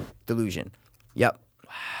GRAS, delusion. Yep.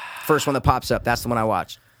 First one that pops up. That's the one I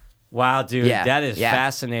watched. Wow, dude, Yeah, that is yeah.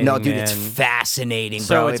 fascinating. No, dude, man. it's fascinating,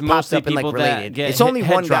 So bro. it's It pops mostly up in like people that related. get It's only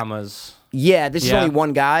head one guy. traumas. Yeah, this is Yeah. only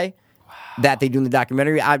one guy that they do in the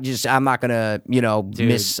documentary. I'm not gonna, Dude,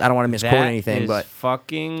 I don't want to misquote that anything, is but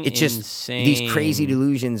fucking it's just insane. these crazy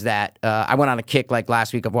delusions that I went on a kick like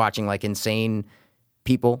last week of watching like insane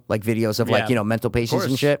people, like videos of like Yeah. mental patients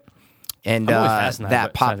and course. shit, and I'm always fascinated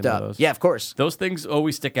that by popped up. those. Yeah, of course. Those things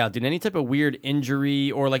always stick out, dude. Any type of weird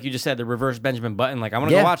injury or, like you just said, the reverse Benjamin Button. Like, I want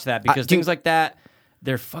to Yeah. go watch that because Dude. things like that,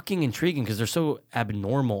 they're fucking intriguing because they're so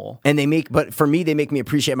abnormal. And but for me, they make me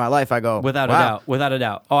appreciate my life. I go Without wow. a doubt. Without a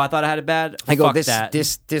doubt. Oh, I thought I had it bad? I go, Fuck this that.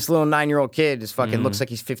 little 9-year-old kid is fucking looks like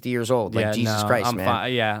he's 50 years old. Like Yeah, Jesus no, Christ, I'm man.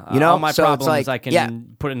 fine. Yeah. You know, all my so it's problems like, I can yeah.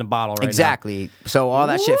 put in a bottle right now. Exactly. So all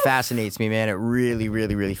that shit fascinates me, man. It really,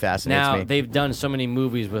 really, really fascinates Now me. they've done so many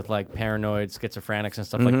movies with like paranoid schizophrenics and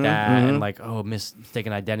stuff like that, and like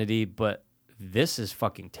mistaken identity. But this is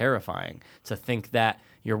fucking terrifying to think that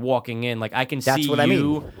you're walking in. Like I can That's see what I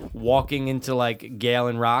you walking into like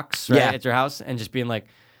Galen Rocks right, Yeah. at your house and just being like,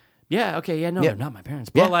 "Yeah, okay, yeah, no, Yeah. they're not my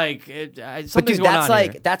parents." Yeah. But like, But something's dude, going that's on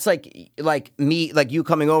like here. that's like me, like you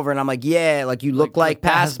coming over, and I'm like, yeah, like you look like like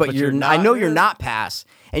Pass, Pass, but but you're. you're I not, know you're yeah. not Pass,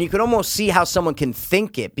 and you can almost see how someone can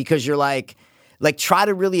think it because you're like try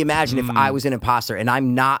to really imagine if I was an imposter and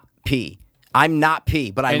I'm not P. I'm not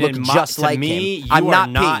P, but I And look in just to like me, him. you I'm are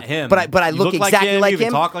not P, him. but I You look look like exactly him, like you even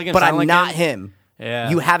him. talk like him, but sound I'm like not him. him. Yeah.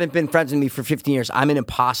 You haven't been friends with me for 15 years. I'm an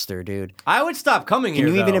imposter, dude. I would stop coming Can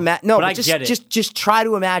here. you even though. imagine? No, but but I just, get it. just try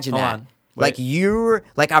to imagine Hold that. on. Wait.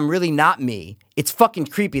 Like I'm really not me. It's fucking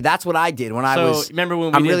creepy. That's what I did when I was. Remember when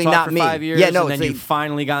we I'm didn't really talk not for me. 5 years? Yeah, no, and then it's you like,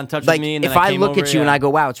 finally got in touch like with me. And if then I came look over, at you and I go,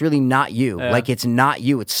 wow, it's really not you. Yeah. Like it's not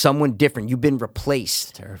you. It's someone different. You've been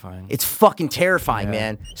replaced. terrifying. It's fucking terrifying,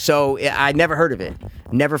 man. So I never heard of it.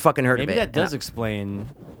 Never fucking heard Maybe of it. that does explain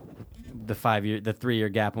the 3-year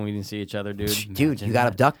gap when we didn't see each other, dude. Dude, you Imagine got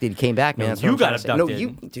that. abducted, came back, man. No, That's what you I'm got trying to say. abducted. No,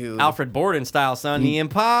 you, dude. Alfred Borden style, son. The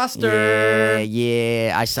imposter.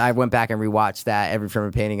 Yeah. I went back and rewatched that. Every frame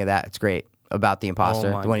of painting of that. It's great. About the imposter.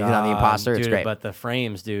 Oh my The one you did on the God, imposter. dude, It's great. But the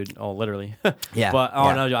frames, dude. Oh, literally. Yeah, But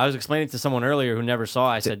yeah. no, I was explaining to someone earlier who never saw.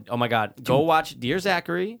 I said, "Oh my God, go watch Dear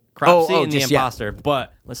Zachary, Cropsey, and the just, yeah. Imposter."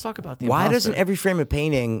 But let's talk about the Why Imposter. doesn't every frame of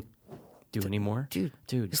painting do anymore, Dude,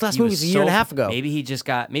 Dude, his last he movie was was a year and a half ago. Maybe he just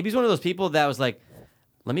got. Maybe he's one of those people that was like,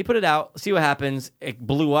 "Let me put it out, see what happens." It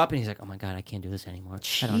blew up, and he's like, "Oh my God, I can't do this anymore."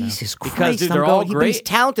 I don't know. Jesus Christ. Because dude, I'm they're going- all But he's great.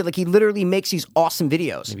 talented. Like he literally makes these awesome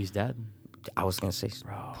videos. Maybe he's dead. I was gonna say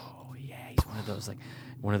Oh yeah, he's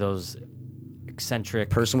one of those eccentric.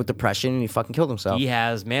 person with depression and he fucking killed himself. He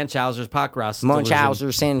has Munchausen's pockross.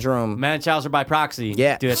 Munchausen syndrome. Munchausen by proxy.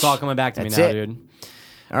 Yeah. Dude, it's all coming back to me That's now, it. dude. All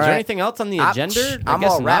Is right. there anything else on the agenda? I I'm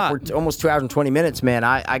guess all wrapped. not. We're almost 2 hours and 20 minutes, man.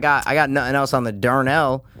 I got nothing else on the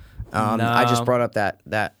Darnell. I just brought up that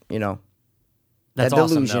That's that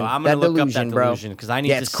awesome, delusion. though. I'm gonna That look up that delusion, bro. delusion because I need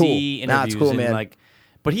Yeah, to it's cool. see Nah, interviews it's cool, and man. like.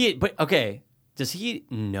 But okay. Does he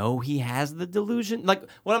know he has the delusion? Like,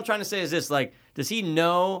 what I'm trying to say is this: like, does he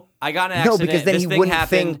know I got in an No, accident? because then this he thing wouldn't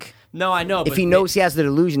happened. think- No, I know. If he knows he has the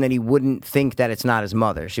delusion, then he wouldn't think that it's not his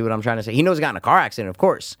mother. See what I'm trying to say? He knows he got in a car accident, of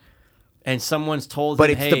course. and someone's told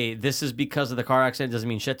But him, it's the- "Hey, this is because of the car accident." Doesn't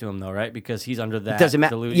mean shit to him, though, right? Because he's under that. It doesn't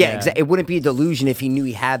matter. delusion. Yeah, exactly. It wouldn't be a delusion if he knew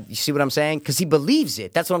he had. You see what I'm saying? Because he believes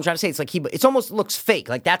it. That's what I'm trying to say. It's like it's almost looks fake.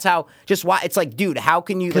 Like that's how. Just why it's like, dude, how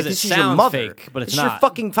can you? Like, 'Cause it this is your sounds mother, fake, but it's your not.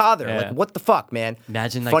 fucking father. Yeah. Like what the fuck, man?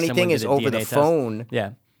 Imagine. Like, Funny someone thing did is, a over DNA the test. phone, Yeah.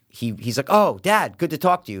 he's like, oh, Dad, good to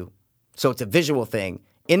talk to you. So it's a visual thing.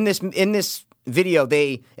 In this video,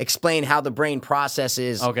 they explain how the brain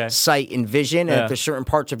processes Okay. sight and vision, and Yeah. if there's certain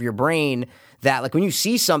parts of your brain that, like, when you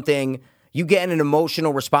see something, you get an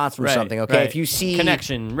emotional response from Right, something. Okay, right. if you see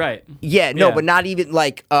connection, right? yeah, no, Yeah. but not even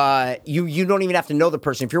like you don't even have to know the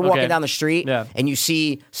person. If you're walking Okay. down the street Yeah. and you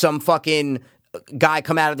see some fucking guy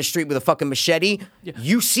come out of the street with a fucking machete,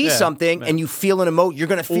 you see Yeah. something and you feel an emotion. You're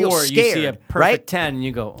gonna feel or scared, you see a perfect right? 10, and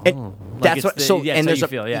you go, "Oh." And Like that's it's what. the- So yeah, and that's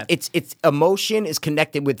there's how you feel, yeah. It's emotion is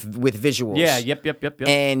connected with visuals. Yeah, yep.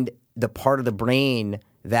 And the part of the brain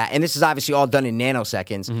that, and this is obviously all done in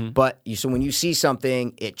nanoseconds, Mm-hmm. but so when you see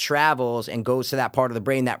something, it travels and goes to that part of the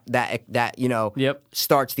brain that Yep. Mm-hmm.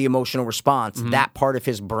 starts the emotional response. That part of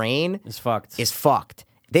his brain It's fucked. is fucked.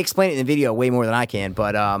 They explain it in the video way more than I can,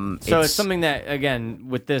 but So it's something that, again,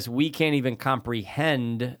 with this, we can't even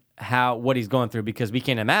comprehend what he's going through because we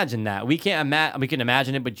can't imagine that. We can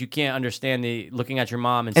imagine it, but you can't understand looking at your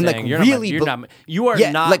mom and and saying, like "You're really, you are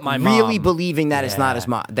yeah, not like my really mom." believing that it's not Yeah. his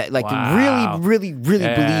mom. That like Wow. really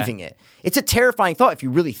Yeah. believing it. It's a terrifying thought if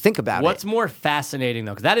you really think about What's it. more fascinating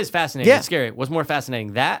though? Because that is fascinating. Yeah. It's scary. What's more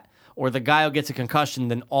fascinating, that or the guy who gets a concussion,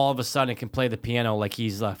 then all of a sudden can play the piano like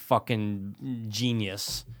he's a fucking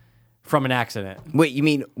genius from an accident? Wait, you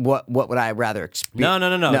mean what would I rather experience?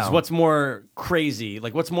 No. It's what's more crazy?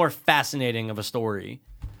 Like what's more fascinating of a story?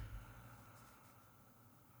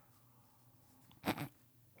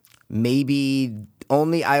 Maybe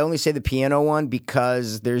I only say the piano one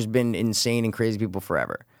because there's been insane and crazy people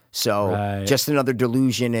forever. So Right. just another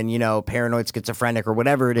delusion and paranoid schizophrenic or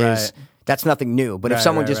whatever it is, Right. that's nothing new. But if Right,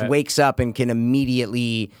 someone right, just right. wakes up and can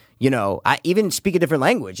immediately, I even speak a different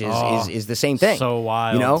language is the same thing. so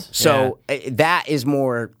wild. So that is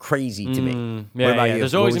more crazy to me. Yeah, What about yeah. you?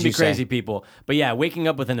 There's What always would gonna be you say? crazy people, but yeah, waking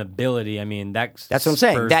up with an ability. I mean, that's That's what I'm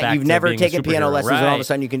saying. spurs That back you've to never being a taken piano superhero. lessons and all of a Right.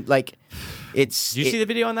 sudden you can it's. Did you see the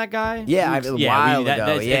video on that guy? Yeah, a while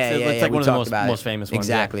ago. It's like we one of talked the about it. most famous ones.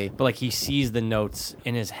 Exactly. Yeah. But like he sees the notes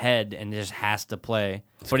in his head and just has to play.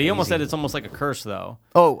 But he almost said it's almost like a curse though,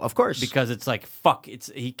 Oh, of course. because it's like fuck.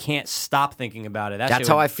 He can't stop thinking about it. That's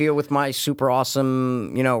how I feel with my super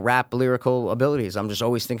awesome, rap lyrical abilities. I'm just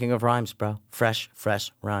always thinking of rhymes, bro. Fresh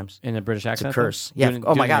rhymes. in a British accent. It's a curse. though? Yeah.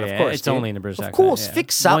 Oh my God. Yeah, Of course. It's dude. only in a British accent. Of course. yeah.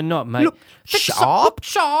 Fix up. Why not, mate? Look, Fix sharp, up.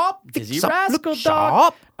 sharp. Dizzy Fix up, rascal look dog.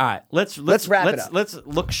 sharp. All right, let's wrap it up. Let's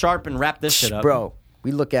look sharp and wrap this shit up, Bro,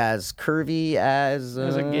 we look as curvy as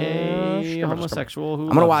As a gay homosexual who I'm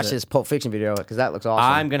gonna loves watch it. this Pulp Fiction video because that looks awesome.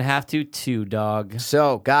 I'm gonna have to too, dog.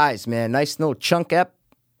 So, guys, man, nice little chunk ep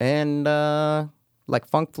and like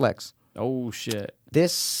Funk Flex. Oh shit!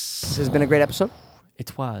 This has been a great episode.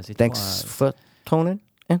 It was. Thanks for tuning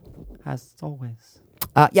in. as always.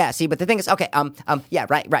 Yeah, see, but the thing is, okay, yeah,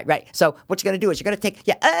 right. So what you're gonna do is you're gonna take,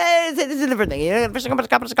 this is a different thing.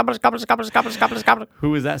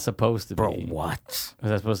 Who is that supposed to be? Bro, what?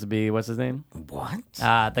 Was that supposed to be, what's his name? What?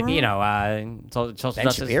 Social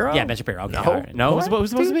justice. Shapiro? Yeah, Ben Shapiro. Okay, No. all right. No, What? who's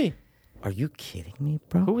supposed to be? Are you kidding me,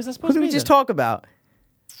 bro? Who was that Who supposed did to we be? just then? talk about?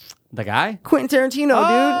 The guy? Quentin Tarantino,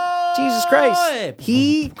 dude. Jesus Christ.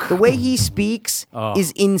 The way he speaks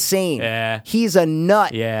is insane. Yeah. He's a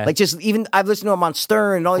nut. Yeah. Like, just even, I've listened to him on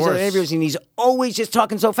Stern and all these other course. interviews, and he's always just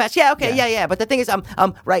talking so fast. Yeah, okay, yeah. But the thing is,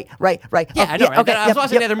 right. Yeah, I know, right? I was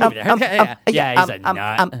watching the other movie. Yeah, he's a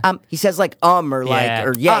nut. He says like or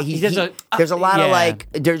like Yeah. or there's a lot of like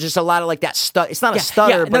there's just a lot of like that it's not a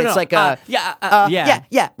stutter, but it's like a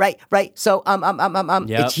right. So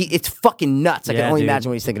Yep. it's fucking nuts. I can Yeah, only dude. imagine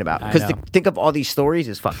what he's thinking about, I because to know. think of all these stories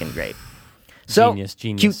is fucking great. So Genius.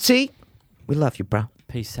 QT, we love you, bro.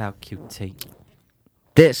 Peace out, QT.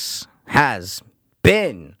 This has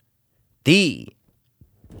been the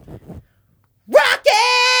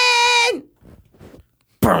Rockin'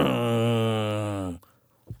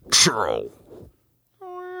 Show.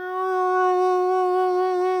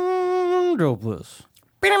 Dopeless.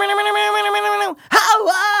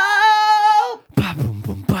 Hello! Ba boom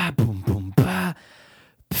boom ba boom boom ba.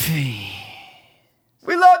 Pfee.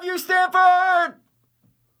 We love you, Stanford!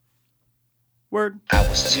 Word. I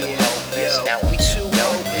was too hopeless, now I'm too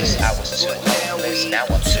hopeless. I was too hopeless, now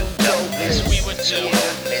I'm too dopeless. We were too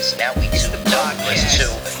hopeless, now we too dopeless.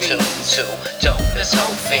 Too dopeless,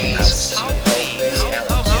 whole fiends. I was too hopeless, now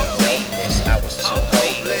I'm too hopeless. I was too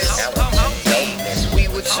hopeless, now I'm too dopeless. We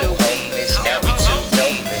were too hopeless, now we too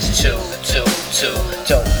dopeless. Too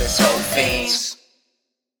dopeless, whole fiends.